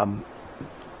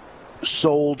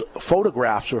 sold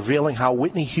photographs revealing how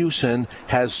Whitney Houston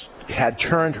had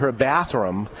turned her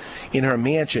bathroom in her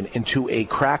mansion into a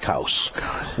crack house,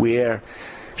 where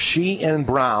she and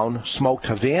Brown smoked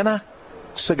Havana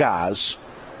cigars,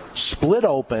 split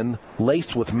open,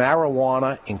 laced with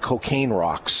marijuana and cocaine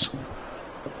rocks.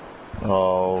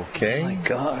 Okay. Oh my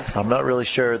God. I'm not really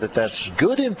sure that's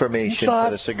good information for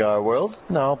the cigar world.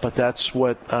 No, but that's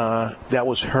what, that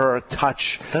was her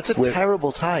touch. That's a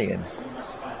terrible tie-in.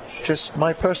 Just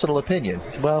my personal opinion.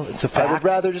 Well, it's a fact. I would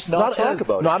rather just not talk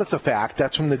about it. Not it's a fact.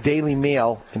 That's from the Daily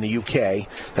Mail in the UK.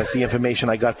 That's the information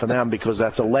I got from them because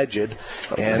that's alleged.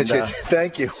 And,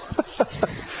 Thank you.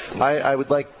 I would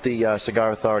like the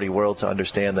Cigar Authority world to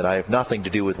understand that I have nothing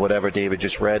to do with whatever David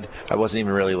just read. I wasn't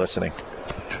even really listening.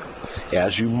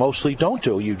 As you mostly don't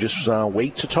do. You just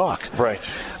wait to talk. Right.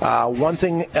 One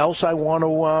thing else I want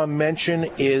to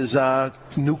mention is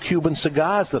new Cuban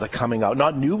cigars that are coming out.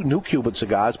 Not new Cuban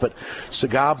cigars, but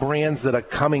cigar brands that are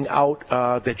coming out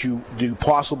that you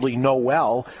possibly know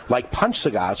well, like punch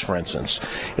cigars, for instance.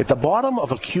 At the bottom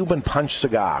of a Cuban punch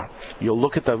cigar, you'll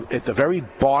look at the very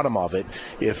bottom of it,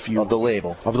 of the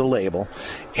label,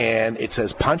 and it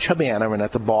says Punch Habana, and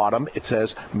at the bottom it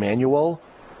says Manuel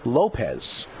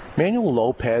Lopez. Manuel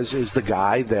Lopez is the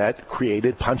guy that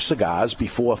created punch cigars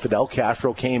before Fidel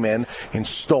Castro came in and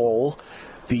stole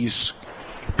these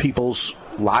people's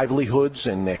livelihoods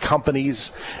and their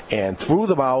companies and threw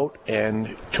them out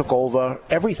and took over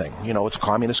everything. It's a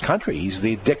communist country. He's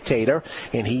the dictator,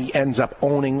 and he ends up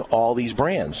owning all these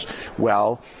brands.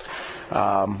 Well,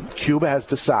 Cuba has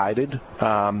decided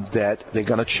that they're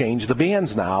going to change the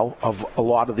bans now of a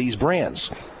lot of these brands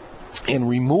and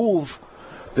remove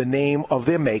the name of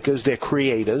their makers, their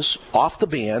creators, off the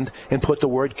band and put the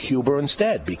word Cuba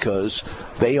instead because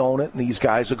they own it and these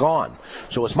guys are gone.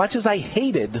 So as much as I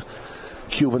hated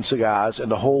Cuban cigars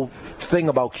and the whole thing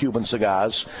about Cuban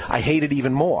cigars, I hate it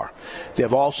even more.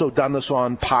 They've also done this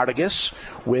on Partagas,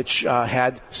 which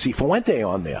had Cifuente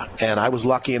on there. And I was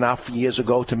lucky enough years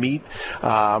ago to meet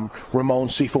Ramon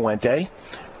Cifuente,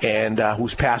 and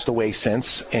who's passed away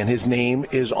since, and his name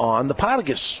is on the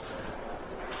Partagas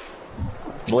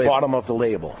bottom of the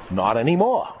label. Not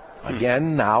anymore.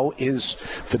 Again, now is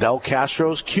Fidel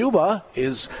Castro's Cuba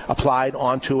is applied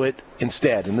onto it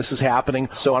instead, and this is happening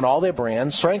on all their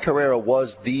brands. Frank Herrera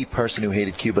was the person who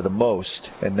hated Cuba the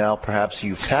most, and now perhaps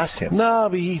you've passed him. No,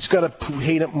 but he's got to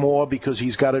hate it more because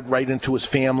he's got it right into his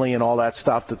family and all that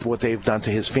stuff, that what they've done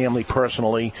to his family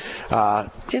personally.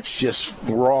 It's just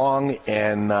wrong,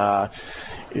 and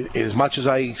as much as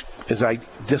I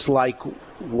dislike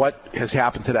what has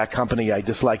happened to that company, I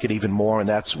dislike it even more, and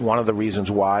that's one of the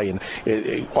reasons why. And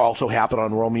it also happened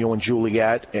on Romeo and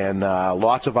Juliet and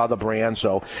lots of other brands.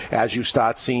 So as you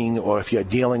start seeing, or if you're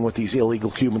dealing with these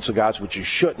illegal Cuban cigars, which you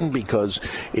shouldn't because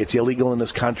it's illegal in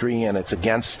this country and it's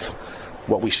against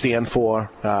what we stand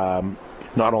for,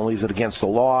 not only is it against the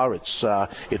law, it's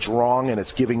wrong, and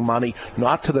it's giving money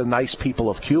not to the nice people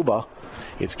of Cuba,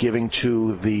 it's giving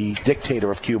to the dictator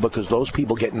of Cuba, because those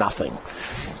people get nothing.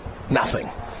 Nothing.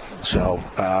 So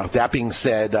that being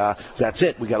said, that's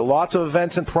it. We got lots of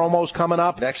events and promos coming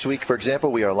up. Next week, for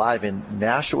example, we are live in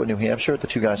Nashua, New Hampshire, at the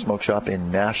Two Guys Smoke Shop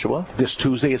in Nashua. This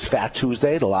Tuesday is Fat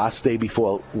Tuesday, the last day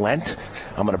before Lent.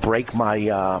 I'm going to break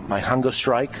my my hunger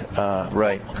strike.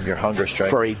 Right, your hunger strike.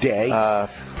 For a day.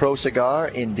 Pro Cigar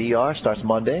in DR starts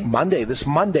Monday. This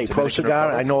Monday, Pro Cigar.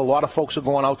 Republic. I know a lot of folks are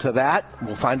going out to that.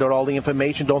 We'll find out all the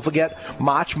information. Don't forget,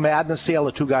 March Madness sale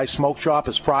at Two Guys Smoke Shop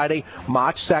is Friday,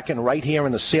 March 2nd, right here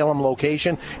in the Salem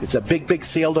location. It's a big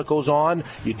sale that goes on.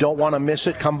 You don't want to miss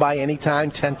it. Come by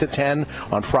anytime, 10 to 10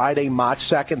 on Friday, March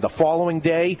 2nd. The following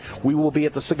day, we will be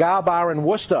at the Cigar Bar in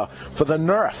Worcester for the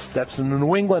NERF. That's the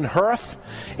New England Hearth.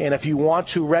 And if you want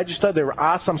to register, there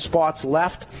are some spots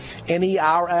left.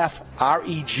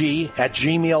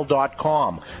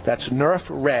 nerfreg@gmail.com. That's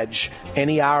NERFREG,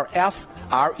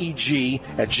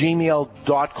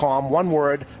 NERFREG@gmail.com. One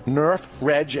word,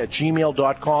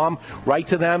 NERFREG@gmail.com. Write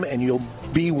to them, and you'll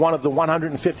be one of the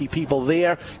 150 people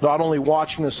there, not only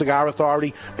watching the Cigar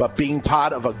Authority, but being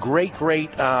part of a great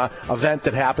event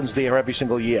that happens there every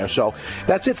single year. So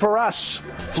that's it for us.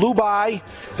 Flew by.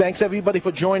 Thanks, everybody,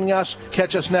 for joining us.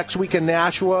 Catch us next week in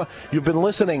Nashua. You've been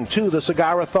listening to the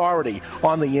Cigar Authority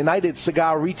on the United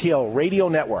Cigar Retail Radio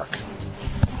Network.